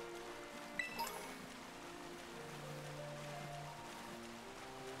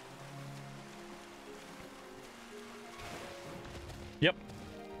 Yep.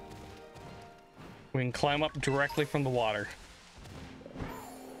 We can climb up directly from the water.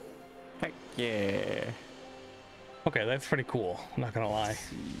 Heck yeah. Okay, that's pretty cool. I'm not gonna lie.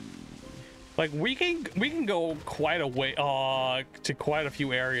 Like we can go quite a way to quite a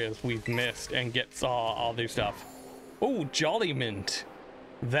few areas we've missed and get all their stuff. Oh, Jolly Mint.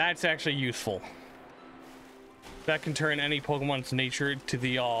 That's actually useful. That can turn any Pokemon's nature to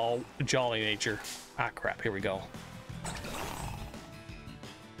the jolly nature. Ah crap, here we go.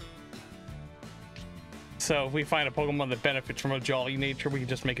 So if we find a Pokemon that benefits from a jolly nature, we can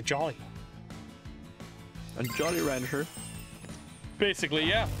just make it jolly. A Jolly Rancher. Basically,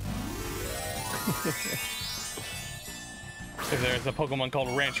 yeah. If there's a Pokemon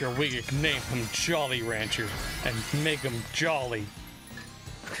called Rancher, we can name him Jolly Rancher and make him jolly.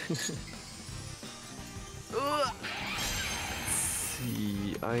 Let's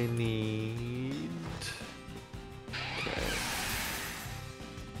see, I need... Okay.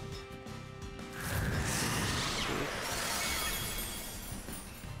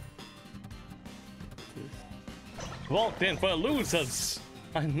 Vault in for losers.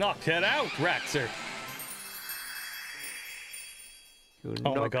 I knocked it out, Raxer.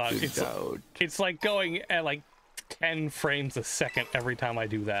 Oh my god, it's like going at like 10 frames a second every time I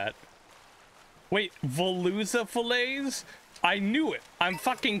do that. Wait, Veluza fillets? I knew it. I'm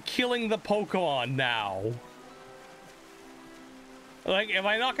fucking killing the Pokemon now. Like, if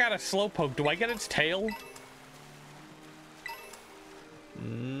I knock out a Slowpoke, do I get its tail?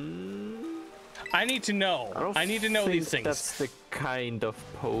 I need to know. I need to know these things. That's the kind of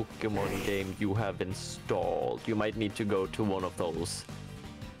Pokemon game you have installed. You might need to go to one of those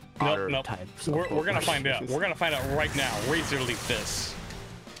other types. We're gonna find out. We're gonna find out right now. Razor Leaf this.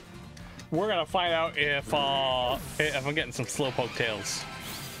 We're gonna find out if I'm getting some Slowpoke tails,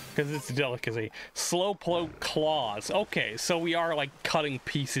 because it's a delicacy. Slowpoke claws. Okay, so we are like cutting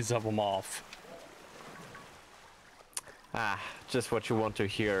pieces of them off. Ah, just what you want to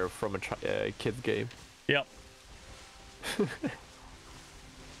hear from a kid's game. Yep.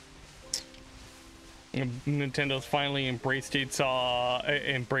 Nintendo's finally embraced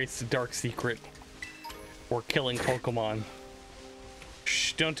embraced the dark secret. We're killing Pokemon.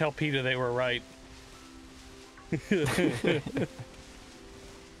 Shh, don't tell Peter they were right.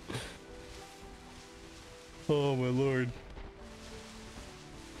 Oh my lord.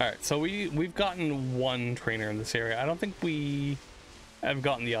 Alright, so we've gotten one trainer in this area. I don't think we have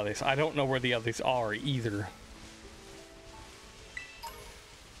gotten the others. I don't know where the others are either.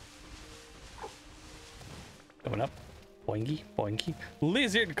 Going up. Boingy, boingy.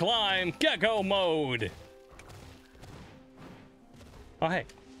 Lizard climb, gecko mode! Oh, hey.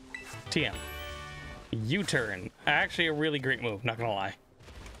 TM. U-turn. Actually, a really great move, not gonna lie.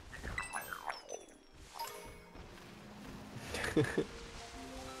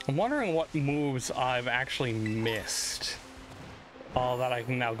 I'm wondering what moves I've actually missed. Oh, that I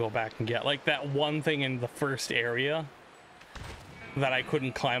can now go back and get. Like that one thing in the first area that I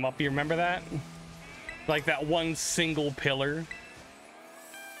couldn't climb up. You remember that? Like that one single pillar.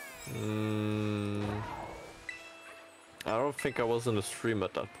 I don't think I was in the stream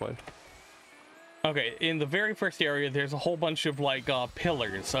at that point. Okay, in the very first area, there's a whole bunch of like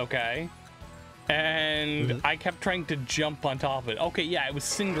pillars, okay? And I kept trying to jump on top of it. Okay, yeah, it was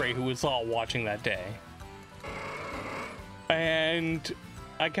Sindre who was watching that day. And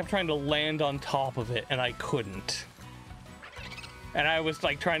I kept trying to land on top of it, and I couldn't. And I was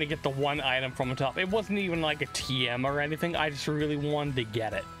like trying to get the one item from the top. It wasn't even like a TM or anything. I just really wanted to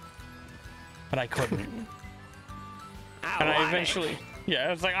get it. But I couldn't. And I eventually... Yeah,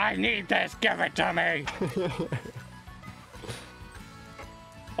 I was like, I need this, give it to me!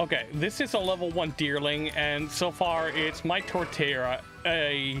 Okay, this is a level 1 Deerling, and so far it's my Torterra,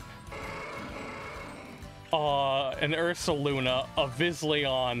 an Ursaluna, a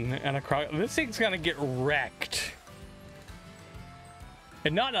Visleon, and a Croc. This thing's gonna get wrecked.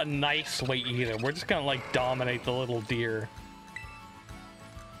 And not a nice way either. We're just gonna like dominate the little deer.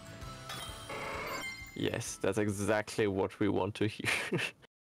 Yes, that's exactly what we want to hear.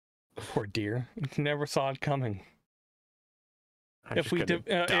 Poor deer. Never saw it coming. If we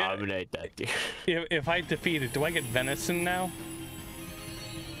dominate that deer. If I defeat it, do I get venison now?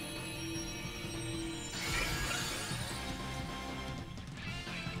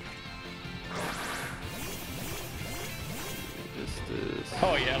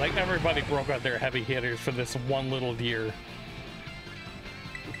 Oh yeah, like everybody broke out their heavy hitters for this one little deer.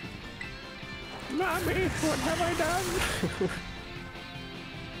 Mommy, what have I done?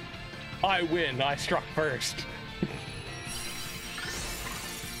 I win, I struck first.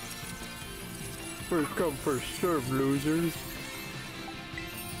 First come, first serve, losers.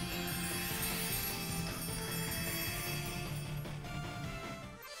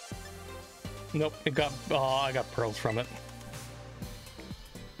 Nope, it got, I got pearls from it.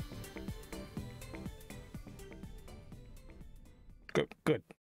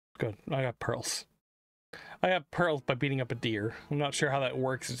 Good. I got pearls. I got pearls by beating up a deer. I'm not sure how that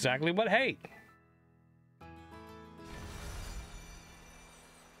works exactly, but hey.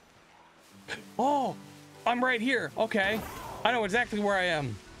 Oh, I'm right here. Okay. I know exactly where I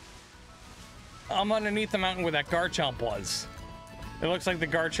am. I'm underneath the mountain where that Garchomp was. It looks like the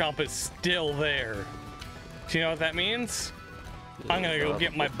Garchomp is still there. Do you know what that means? Yeah, I'm gonna go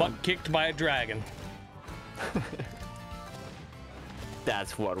get my butt kicked by a dragon.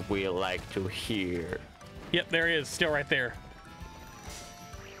 That's what we like to hear. Yep, there he is, still right there.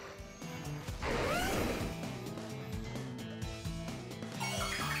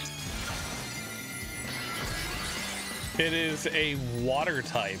 It is a water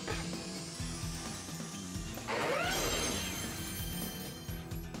type.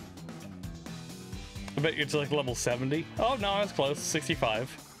 I bet it's like level 70. Oh no, I was close,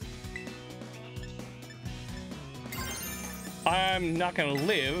 65. I'm not gonna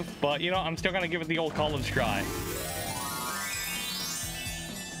live, but you know, I'm still gonna give it the old college try.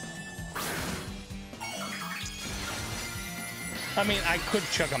 I mean, I could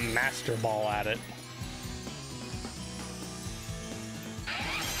chuck a Master Ball at it.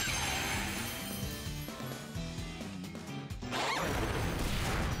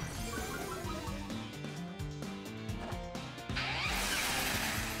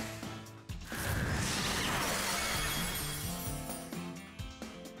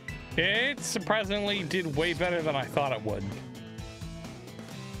 It surprisingly did way better than I thought it would.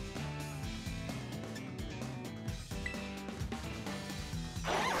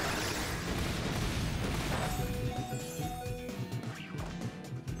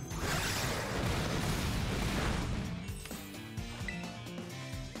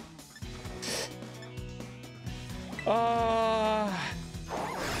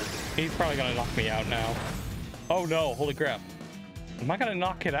 He's probably gonna knock me out now. Oh no, holy crap. Am I gonna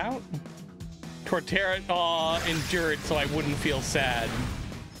knock it out? Torterra endured so I wouldn't feel sad.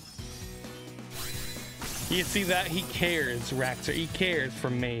 You see that? He cares, Raxer. He cares for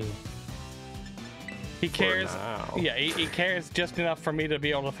me. He cares. Yeah, he cares just enough for me to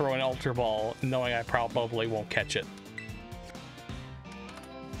be able to throw an Ultra Ball, knowing I probably won't catch it.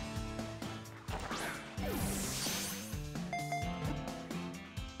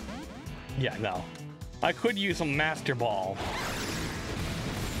 Yeah, no. I could use a Master Ball.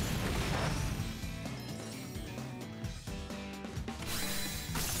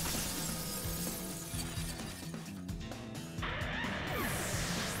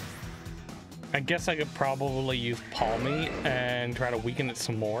 I guess I could probably use PAWMO and try to weaken it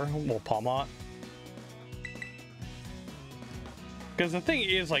some more. Well, PAWMO. Because the thing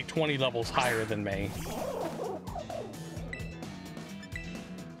is like 20 levels higher than me.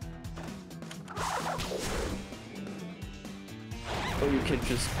 Or you can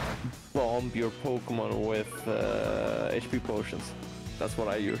just bomb your Pokemon with HP potions. That's what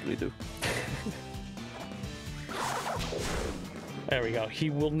I usually do. There we go. He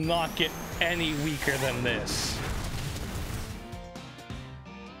will not get any weaker than this.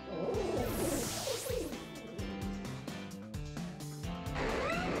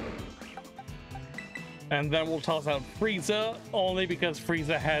 And then we'll toss out Frieza, only because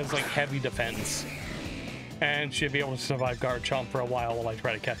Frieza has like heavy defense. And should be able to survive Garchomp for a while I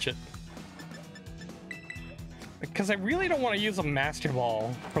try to catch it. Because I really don't want to use a Master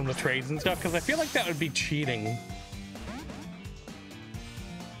Ball from the trades and stuff, because I feel like that would be cheating.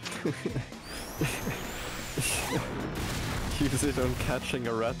 Use it on catching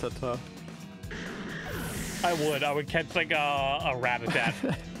a Rattata. I would catch like a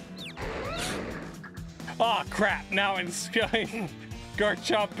Rattata. Oh crap, now it's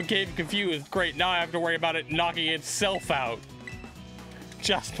Garchomp became confused. Great, now I have to worry about it knocking itself out.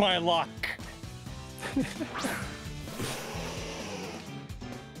 Just my luck.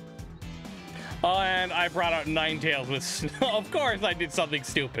 Oh, and I brought out Ninetales with snow. Of course I did something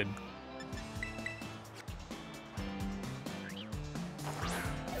stupid.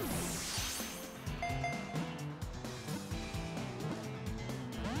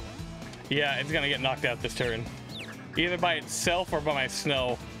 Yeah, it's gonna get knocked out this turn. Either by itself or by my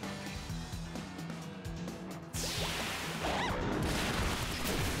snow.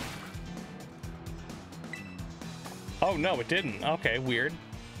 Oh no, it didn't. Okay, weird.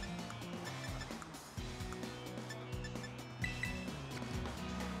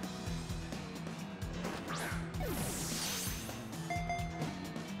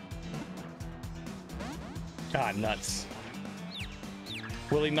 Ah, nuts.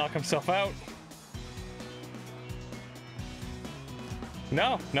 Will he knock himself out?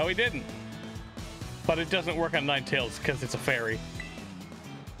 No, he didn't. But it doesn't work on Ninetales because it's a fairy.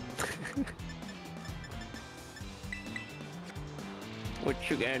 What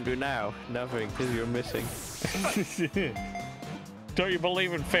you gonna do now? Nothing, because you're missing. Don't you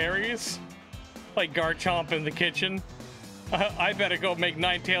believe in fairies? Like Garchomp in the kitchen? I better go make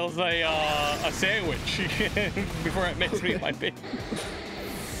Ninetales a sandwich before it makes me my baby.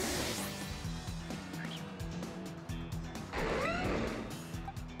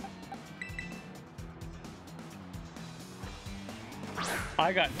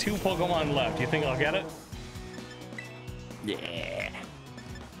 I got 2 Pokemon left. You think I'll get it? Yeah.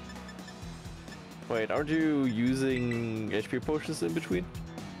 Wait, aren't you using HP potions in between?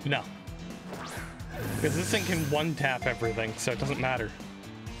 No. Because this thing can one-tap everything, so it doesn't matter.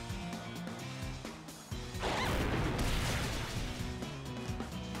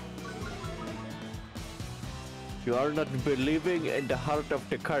 You are not believing in the heart of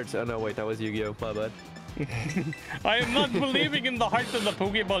the cards. Oh no, wait, that was Yu-Gi-Oh! My bad. I am not believing in the heart of the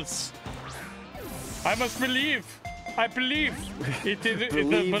Pokeballs. I must believe. I believe. It is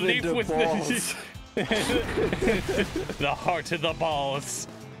the belief with the heart of the balls.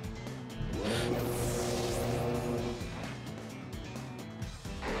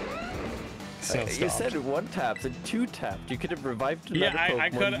 You said 1 tapped and 2 tapped. You could have revived another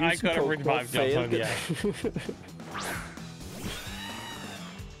Pokemon. I could have revived Garchomp, yeah.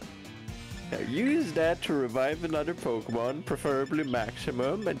 Now use that to revive another Pokemon, preferably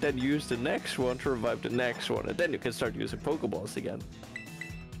maximum, and then use the next one to revive the next one, and then you can start using Pokeballs again.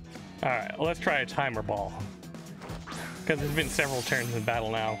 Alright, let's try a timer ball. Because there's been several turns in battle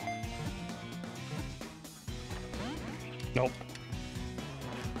now. Nope.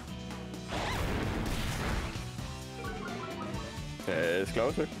 It's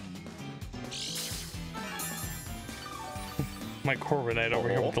closer. My Corviknight over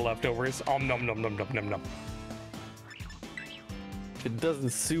here with the leftovers. Nom nom nom nom nom nom. It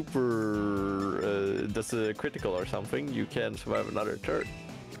doesn't super does a critical or something, you can survive another turn.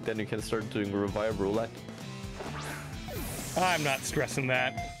 Then you can start doing revive roulette. I'm not stressing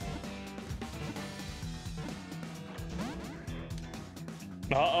that.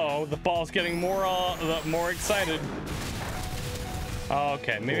 Uh-oh, the ball's getting more excited.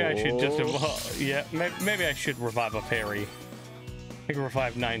 Okay, maybe I should just yeah, maybe I should revive a fairy. I can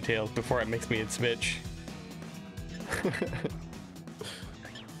revive Ninetales before it makes me its bitch.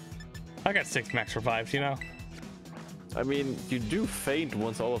 I got 6 max revives, you know? I mean, you do faint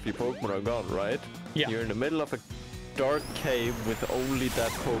once all of your Pokemon are gone, right? Yeah. You're in the middle of a dark cave with only that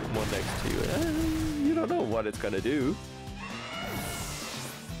Pokemon next to you. You don't know what it's gonna do.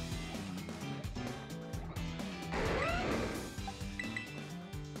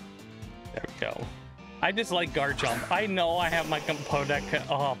 There we go. I just like Garchomp. I know I have my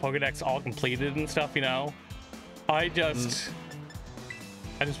Pokedex all completed and stuff, you know. I just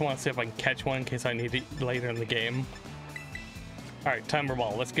want to see if I can catch one in case I need it later in the game. All right, timer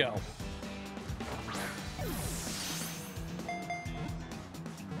ball. Let's go.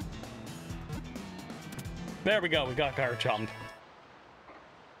 There we go. We got Garchomp.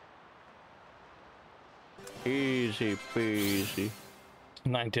 Easy peasy.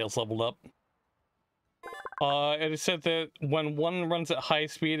 Ninetales leveled up. It is said that when one runs at high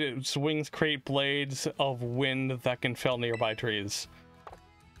speed, its wings create blades of wind that can fell nearby trees.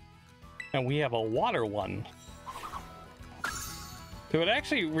 And we have a water one. So it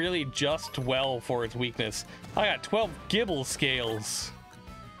actually really just well for its weakness. I got 12 Gibble scales.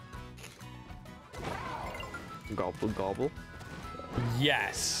 Gobble gobble.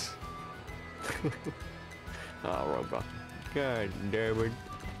 Yes. Oh, wrong button. God damn it.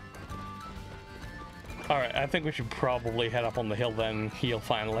 Alright, I think we should probably head up on the hill then, heal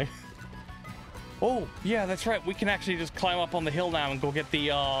finally. Oh, yeah, that's right. We can actually just climb up on the hill now and go get the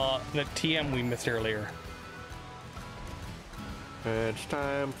TM we missed earlier. It's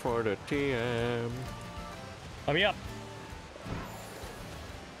time for the TM. Let me up.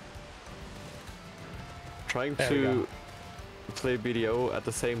 Trying There we to play BDO at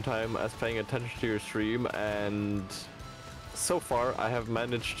the same time as paying attention to your stream, and so far I have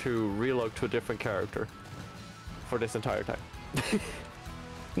managed to relog to a different character for this entire time.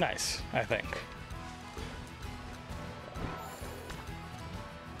 Nice, I think.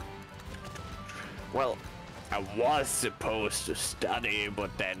 Well, I was supposed to study, but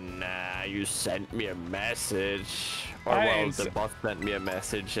then you sent me a message. Or well, the bot sent me a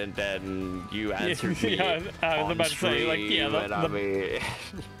message, and then you answered me I was on about to say, like, yeah,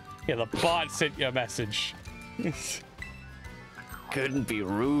 yeah, the bot sent you a message. Couldn't be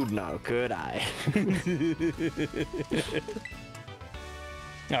rude now, could I?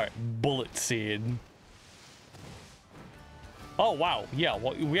 Alright, Bullet Seed. Oh, wow. Yeah,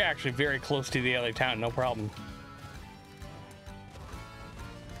 well, we're actually very close to the other town. No problem.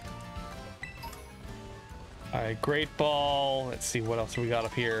 Alright, Great Ball. Let's see what else we got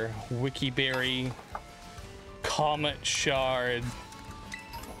up here. Wiki Berry. Comet Shard.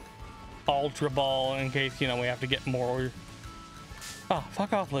 Ultra Ball, in case, you know, we have to get more. Oh,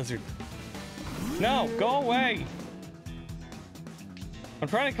 fuck off, lizard. No, go away. I'm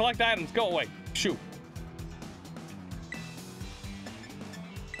trying to collect items. Go away. Shoot.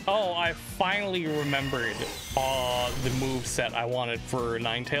 Oh, I finally remembered the move set I wanted for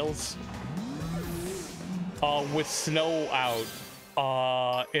Ninetales. With snow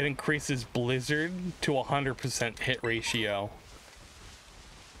out, it increases Blizzard to 100% hit ratio.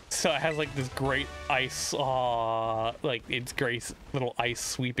 So it has like this great ice, like it's great little ice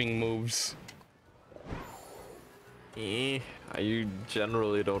sweeping moves. You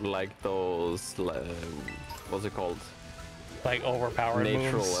generally don't like those, what's it called? Like overpowered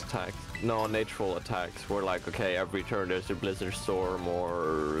natural moves? attacks. No, natural attacks. Where like, okay, every turn there's a Blizzard Storm,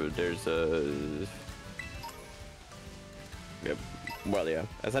 or there's a... Yep. Well, yeah.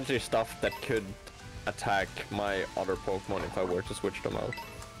 Essentially stuff that could attack my other Pokemon if I were to switch them out.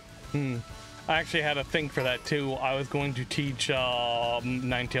 I actually had a thing for that too. I was going to teach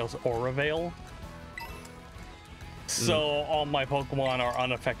Ninetales Aura Veil. So all my Pokemon are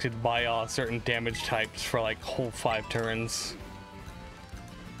unaffected by certain damage types for like whole 5 turns.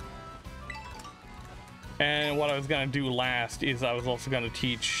 And what I was gonna do last is I was also gonna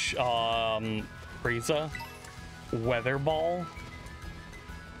teach Frieza Weather Ball.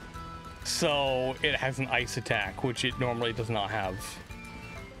 So it has an ice attack, which it normally does not have.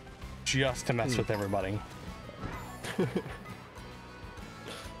 Just to mess with everybody.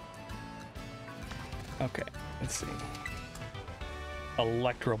 Okay, let's see.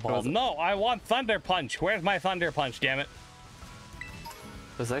 Electro Ball. No, I want Thunder Punch. Where's my Thunder Punch, damn it?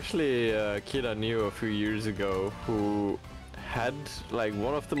 There's actually a kid I knew a few years ago who had like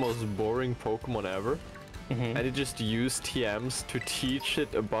one of the most boring Pokemon ever. And he just used TMs to teach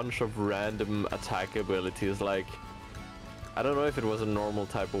it a bunch of random attack abilities, like I don't know if it was a normal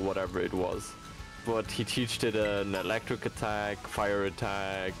type or whatever it was, but he taught it an electric attack, fire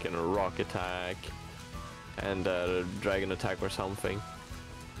attack, and a rock attack, and a dragon attack or something.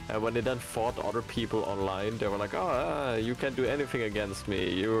 And when they then fought other people online, they were like, oh, you can't do anything against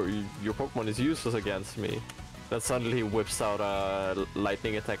me, your Pokemon is useless against me. Then suddenly he whips out a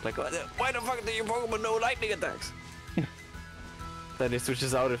lightning attack, like, why the fuck do your Pokemon know lightning attacks? Then he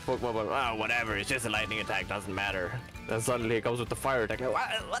switches out his Pokemon, but whatever, it's just a lightning attack, doesn't matter. Then suddenly he comes with the fire attack.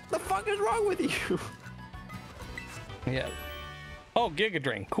 Like, what the fuck is wrong with you? Yeah. Oh, Giga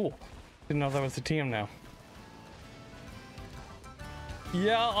Drain, cool. Didn't know that was the team now.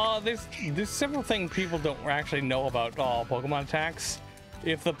 Yeah, there's several things people don't actually know about Pokemon attacks.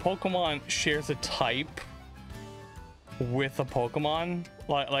 If the Pokemon shares a type with a Pokemon,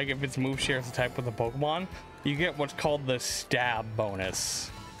 like if its move shares a type with a Pokemon, you get what's called the stab bonus.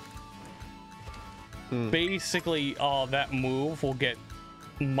 Basically, that move will get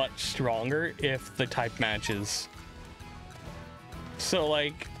much stronger if the type matches. So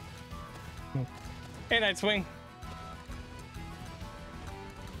like, hey, Night Swing.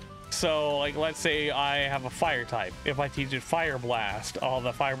 So like, let's say I have a fire type. If I teach it Fire Blast,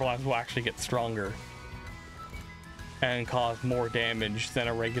 the Fire Blast will actually get stronger and cause more damage than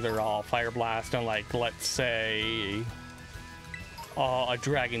a regular Fire Blast, and like, let's say a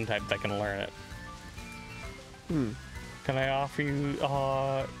Dragon type that can learn it. Can I offer you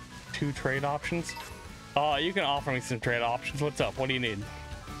 2 trade options? You can offer me some trade options. What's up? What do you need?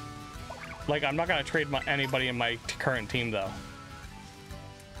 Like, I'm not gonna trade anybody in my current team though.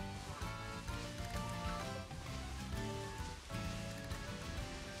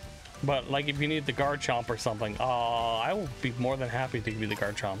 But like, if you need the Garchomp or something, I will be more than happy to give you the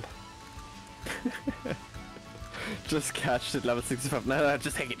Garchomp. Just catch it, level 65. No,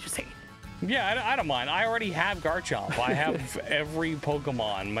 just take it, just take it. Yeah, I don't mind. I already have Garchomp. I have every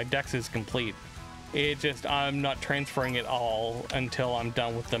Pokemon. My dex is complete. It just, I'm not transferring it all until I'm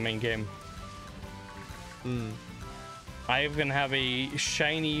done with the main game. I even have a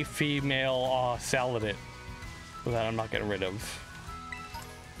shiny female Saladit that I'm not getting rid of.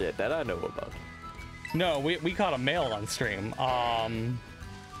 Yeah, that I know about. No, we caught a male on stream. I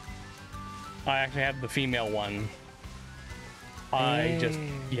actually have the female one.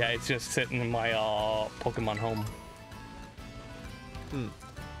 Yeah, it's just sitting in my Pokemon home.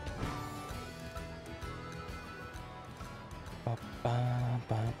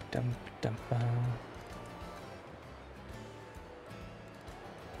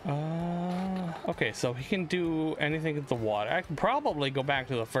 Okay, so he can do anything with the water. I can probably go back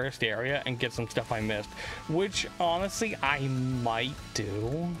to the first area and get some stuff I missed, which honestly I might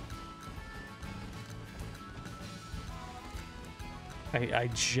do. I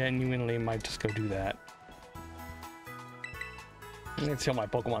genuinely might just go do that. I'm gonna kill my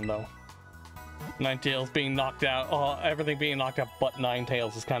Pokemon though. Ninetales being knocked out, everything being knocked out but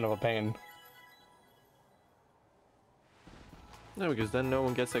Ninetales is kind of a pain. No, because then no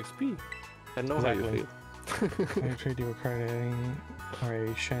one gets XP. I know how you feel. I trade you a card or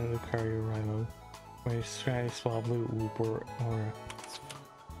a shiny Lucario Rhino, or a shiny Swablu Uber, or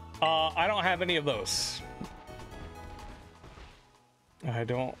I don't have any of those. I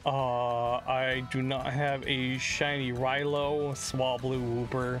do not have a shiny Rilo, Swablu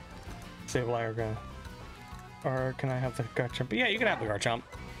Wooper, Sableye, or can I have the Garchomp? But yeah, you can have the Garchomp.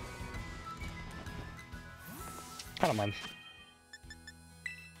 I don't mind.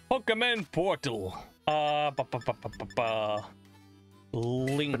 Pokemon Portal.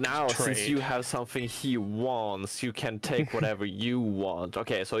 Link but now, trade. since you have something he wants, you can take whatever you want.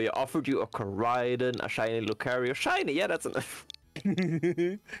 Okay, so he offered you a Koraidon, a shiny Lucario. Shiny, yeah, that's enough.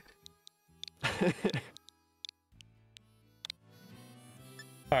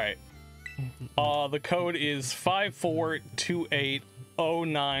 Alright. The code is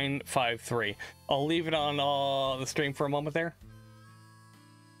 54280953. I'll leave it on the stream for a moment there.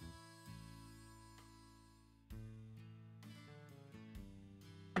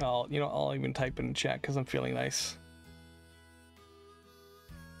 I'll even type in chat because I'm feeling nice.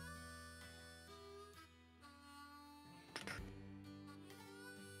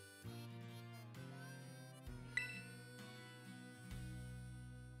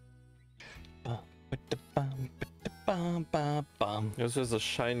 This is a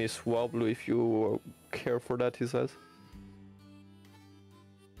shiny Swablu if you care for that, he says.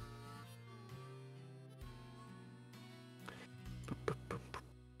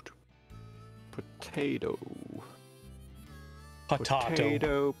 Potato.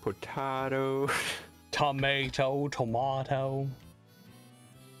 Potato. Potato. Tomato. Tomato.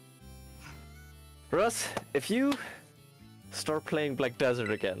 Russ, if you start playing Black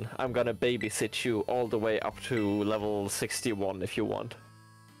Desert again, I'm gonna babysit you all the way up to level 61 if you want.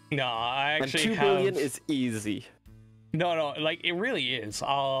 No, I actually and 2 billion is easy. No, like it really is.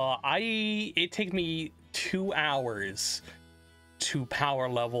 It takes me 2 hours to power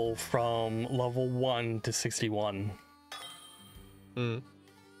level from level 1 to 61.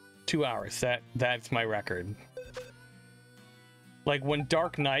 2 hours. That's my record. Like when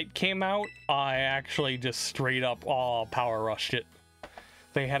Dark Knight came out, I actually just straight up power rushed it.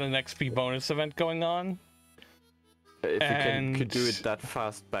 They had an XP bonus event going on. If you could do it that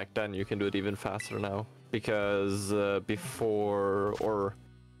fast back then, you can do it even faster now. Because before, or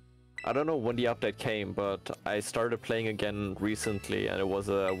I don't know when the update came, but I started playing again recently, and it was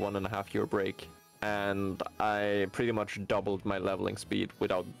a 1.5 year break. And I pretty much doubled my leveling speed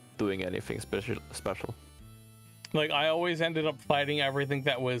without doing anything special. Like, I always ended up fighting everything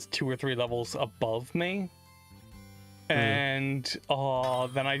that was 2 or 3 levels above me. And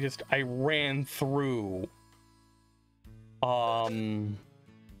then I ran through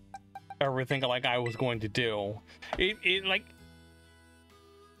everything like I was going to do. It like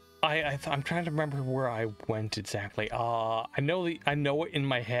I'm trying to remember where I went exactly. I know it in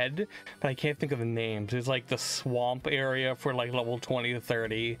my head, but I can't think of the names. It's like the swamp area for like level 20 to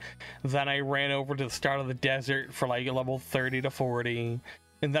 30. Then I ran over to the start of the desert for like level 30 to 40,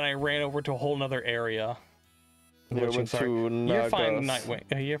 and then I ran over to a whole nother area. Yeah, I went to Nagas. You're fine,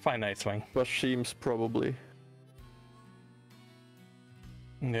 Nightwing. You're fine, Nightwing. Bashims probably.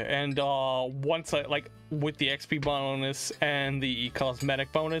 Yeah, and once I like with the XP bonus and the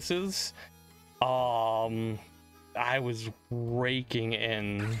cosmetic bonuses, I was raking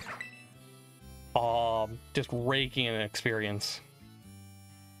in, just raking in experience.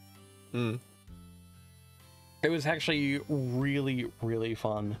 It was actually really, really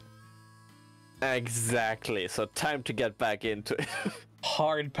fun. Exactly. So time to get back into it.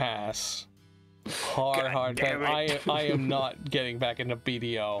 Hard pass. Hard pass. I am not getting back into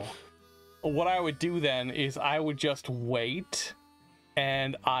BDO. What I would do then is I would just wait,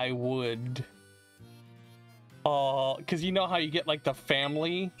 and I would because you know how you get like the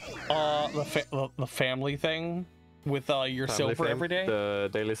family the family thing with your silver every day,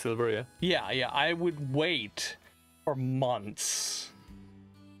 the daily silver. Yeah, I would wait for months.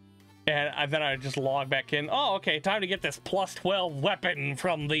 And then I just log back in. Oh, okay, time to get this plus 12 weapon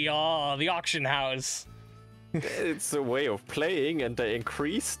from the auction house. It's a way of playing, and they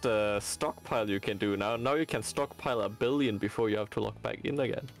increased the stockpile you can do now. Now you can stockpile 1 billion before you have to log back in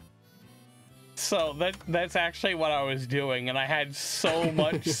again. So that's actually what I was doing, and I had so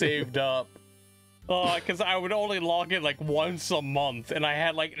much saved up. Because I would only log in like once a month, and I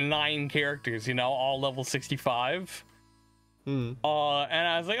had like 9 characters, you know, all level 65. And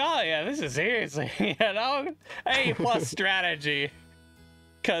I was like, oh yeah, this is seriously, you know, A+ strategy.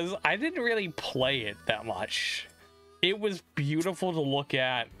 Because I didn't really play it that much. It was beautiful to look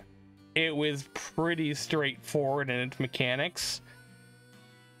at. It was pretty straightforward in its mechanics.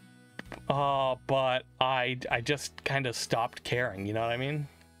 But I just kind of stopped caring, you know what I mean?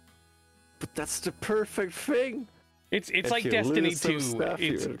 But that's the perfect thing. It's like Destiny 2.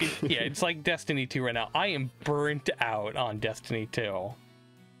 It's like Destiny 2 right now. I am burnt out on Destiny 2.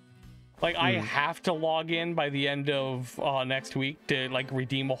 Like, I have to log in by the end of next week to like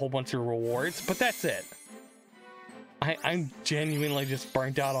redeem a whole bunch of rewards, but that's it. I'm genuinely just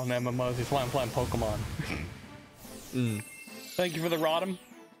burnt out on MMOs. That's why I'm playing Pokemon. Thank you for the Rodham.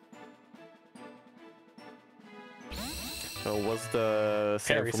 So was the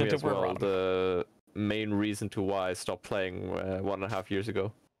same for me as well, the main reason to why I stopped playing 1.5 years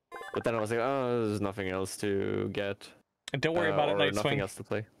ago. But then I was like, oh, there's nothing else to get. And don't worry about it, Night nothing Swing. else to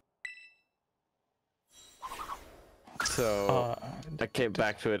play. So I came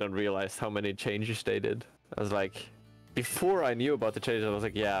back to it and realized how many changes they did. I was like, before I knew about the changes, I was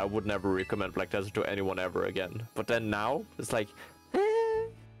like, yeah, I would never recommend Black Desert to anyone ever again. But then now it's like,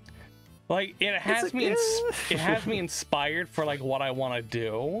 like it has me it has me inspired for like what I want to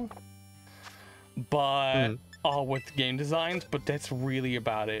do, but with game designs. But that's really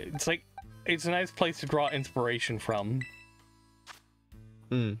about it. It's like it's a nice place to draw inspiration from.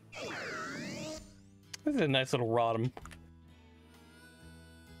 This is a nice little Rodham.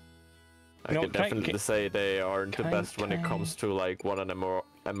 I can definitely say they aren't the best when it comes to like what an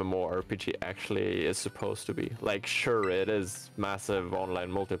MMORPG actually is supposed to be. Like, sure, it is massive online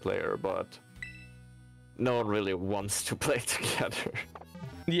multiplayer, but no one really wants to play together.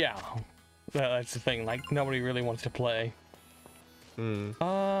 Yeah, that's the thing. Like, nobody really wants to play.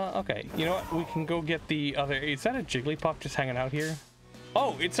 Okay. You know what? We can go get the other. Is that a Jigglypuff just hanging out here?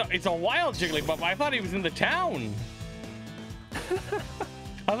 Oh, it's a wild Jigglypuff. I thought he was in the town.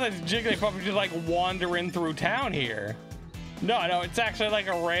 I thought Jigglypuff was just like wandering through town here. No, it's actually like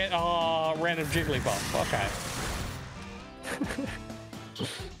a random Jigglypuff. Okay.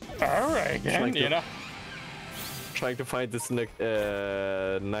 All right, then, you know. Trying to find this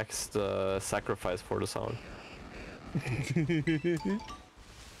next sacrifice for the song.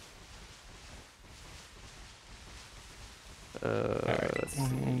 Let's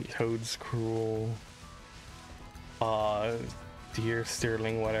see. Toad's cruel. Deer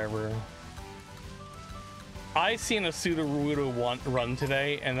Sterling, whatever. I seen a Sudowoodo run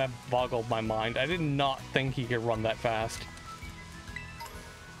today, and that boggled my mind. I did not think he could run that fast.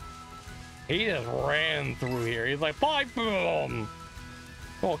 He just ran through here. He's like, bye, boom.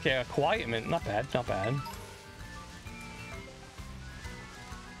 Okay, a quiet mint. Not bad, not bad.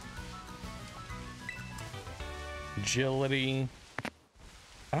 Agility.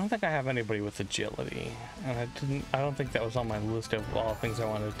 I don't think I have anybody with agility, and I don't think that was on my list of all things I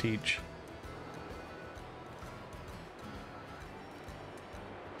wanted to teach.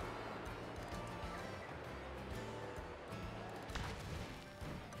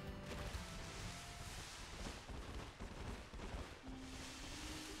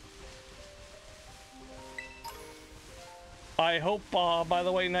 I hope, by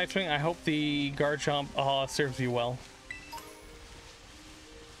the way, Nightwing, I hope the Garchomp serves you well.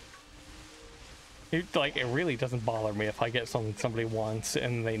 It really doesn't bother me if I get something somebody wants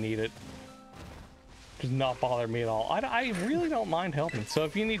and they need it. Does not bother me at all. I really don't mind helping. So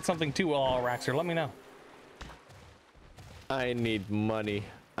if you need something too, Raxer, let me know. I need money.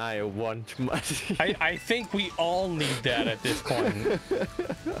 I want money. I think we all need that at this point.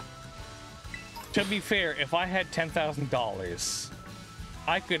 To be fair, if I had $10,000,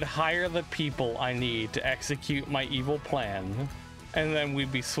 I could hire the people I need to execute my evil plan, and then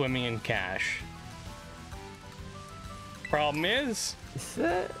we'd be swimming in cash. Problem is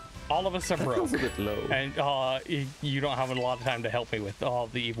all of us are broke, feels a bit low. and you don't have a lot of time to help me with all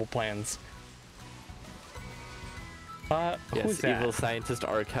the evil plans. Yes, who's that? evil scientist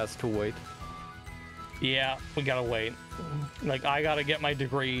Ark has to wait. Yeah, we gotta wait. Like, I gotta get my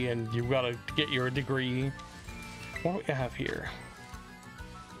degree, and you gotta get your degree. What do we have here?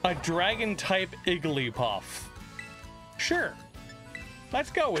 A dragon type Igglypuff. Sure, let's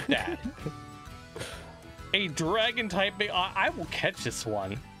go with that. A dragon type. I will catch this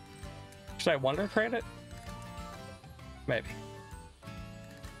one. Should I wonder trade it? Maybe.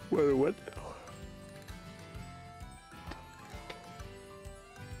 Wait, what?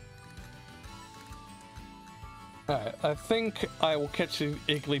 Alright, I think I will catch the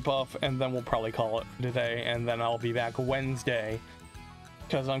Igglypuff, and then we'll probably call it today, and then I'll be back Wednesday,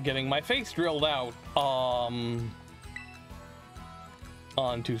 because I'm getting my face drilled out on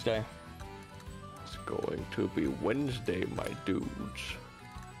Tuesday. It's going to be Wednesday, my dudes.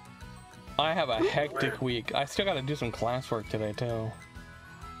 I have a hectic week. I still got to do some classwork today too.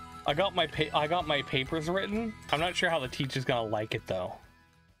 I got my papers written. I'm not sure how the teacher's gonna like it though.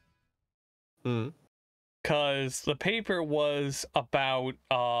 Cause the paper was about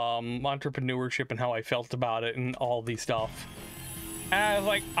entrepreneurship and how I felt about it and all these stuff. And I was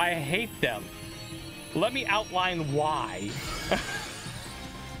like, I hate them. Let me outline why.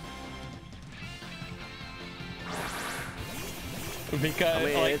 Because I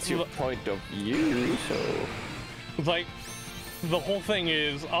mean, like, it's your point of view, so like the whole thing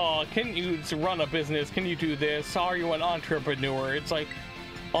is, can you run a business? Can you do this? Are you an entrepreneur? It's like,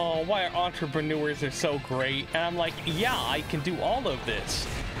 oh, why are entrepreneurs are so great? And I'm like, yeah, I can do all of this.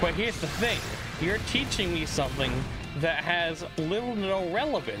 But here's the thing. You're teaching me something that has little to no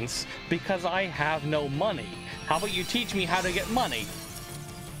relevance because I have no money. How about you teach me how to get money?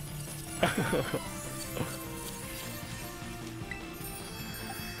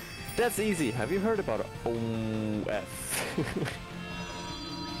 that's easy. Have you heard about OF?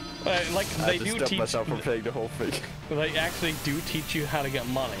 Like they do teach myself from saying the whole thing. They actually do teach you how to get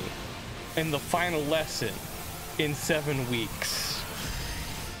money in the final lesson in 7 weeks.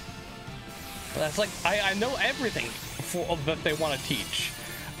 That's like I know everything that they want to teach.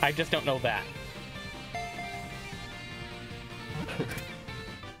 I just don't know that.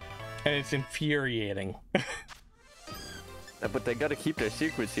 And it's infuriating. But they gotta keep their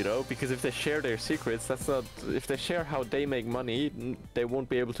secrets, you know, because if they share their secrets, that's not... If they share how they make money, they won't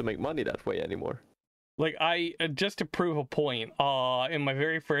be able to make money that way anymore. Like, just to prove a point, in my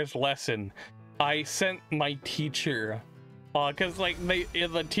very first lesson, I sent my teacher, because, like,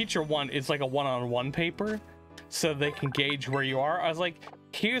 the teacher one is like a one-on-one paper, so they can gauge where you are. I was like,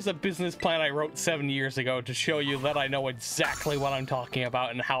 here's a business plan I wrote 7 years ago to show you that I know exactly what I'm talking about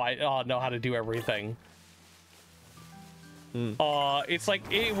and how I know how to do everything. It's like,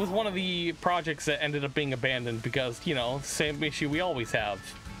 it was one of the projects that ended up being abandoned because, you know, same issue we always have.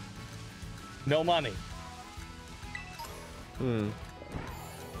 No money.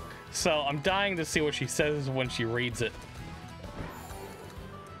 So I'm dying to see what she says when she reads it.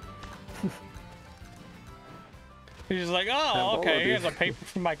 She's like, oh, okay, here's a paper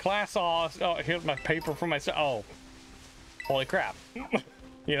from my class. Oh, here's my paper from my... Oh. holy crap.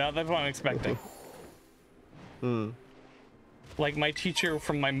 You know, that's what I'm expecting. Like my teacher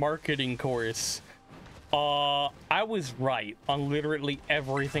from my marketing course, I was right on literally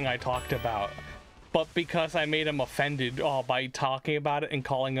everything I talked about. But because I made him offended by talking about it and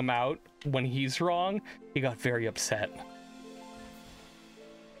calling him out when he's wrong, he got very upset.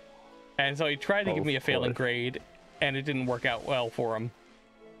 And so he tried to give me a failing grade, and it didn't work out well for him.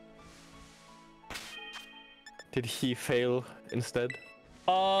 Did he fail instead?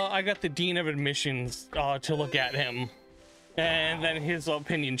 I got the dean of admissions to look at him, and then his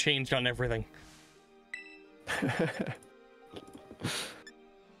opinion changed on everything.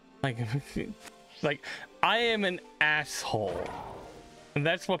 Like, I am an asshole, and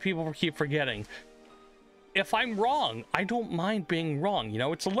that's what people keep forgetting. If I'm wrong, I don't mind being wrong. You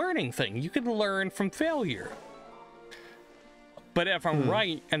know, it's a learning thing. You can learn from failure. But if I'm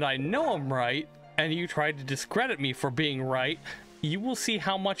right, and I know I'm right, and you try to discredit me for being right, you will see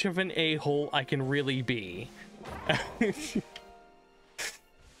how much of an a-hole I can really be.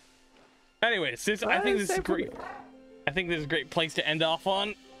 Anyways, I think this is great. I think this is a great place to end off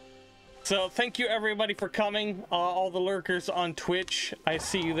on. So thank you everybody for coming. All the lurkers on Twitch, I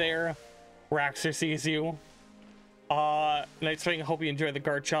see you there. Raxer sees you. Night Swing, I hope you enjoy the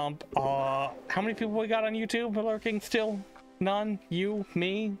Garchomp. How many people we got on YouTube lurking still? None? You?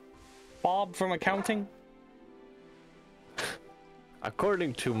 Me? Bob from accounting?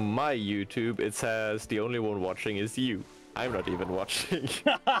 According to my YouTube, it says the only one watching is you. I'm not even watching.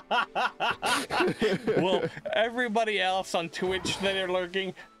 Well, everybody else on Twitch that are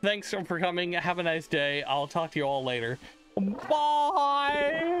lurking, thanks for coming. Have a nice day. I'll talk to you all later.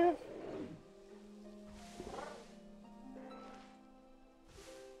 Bye!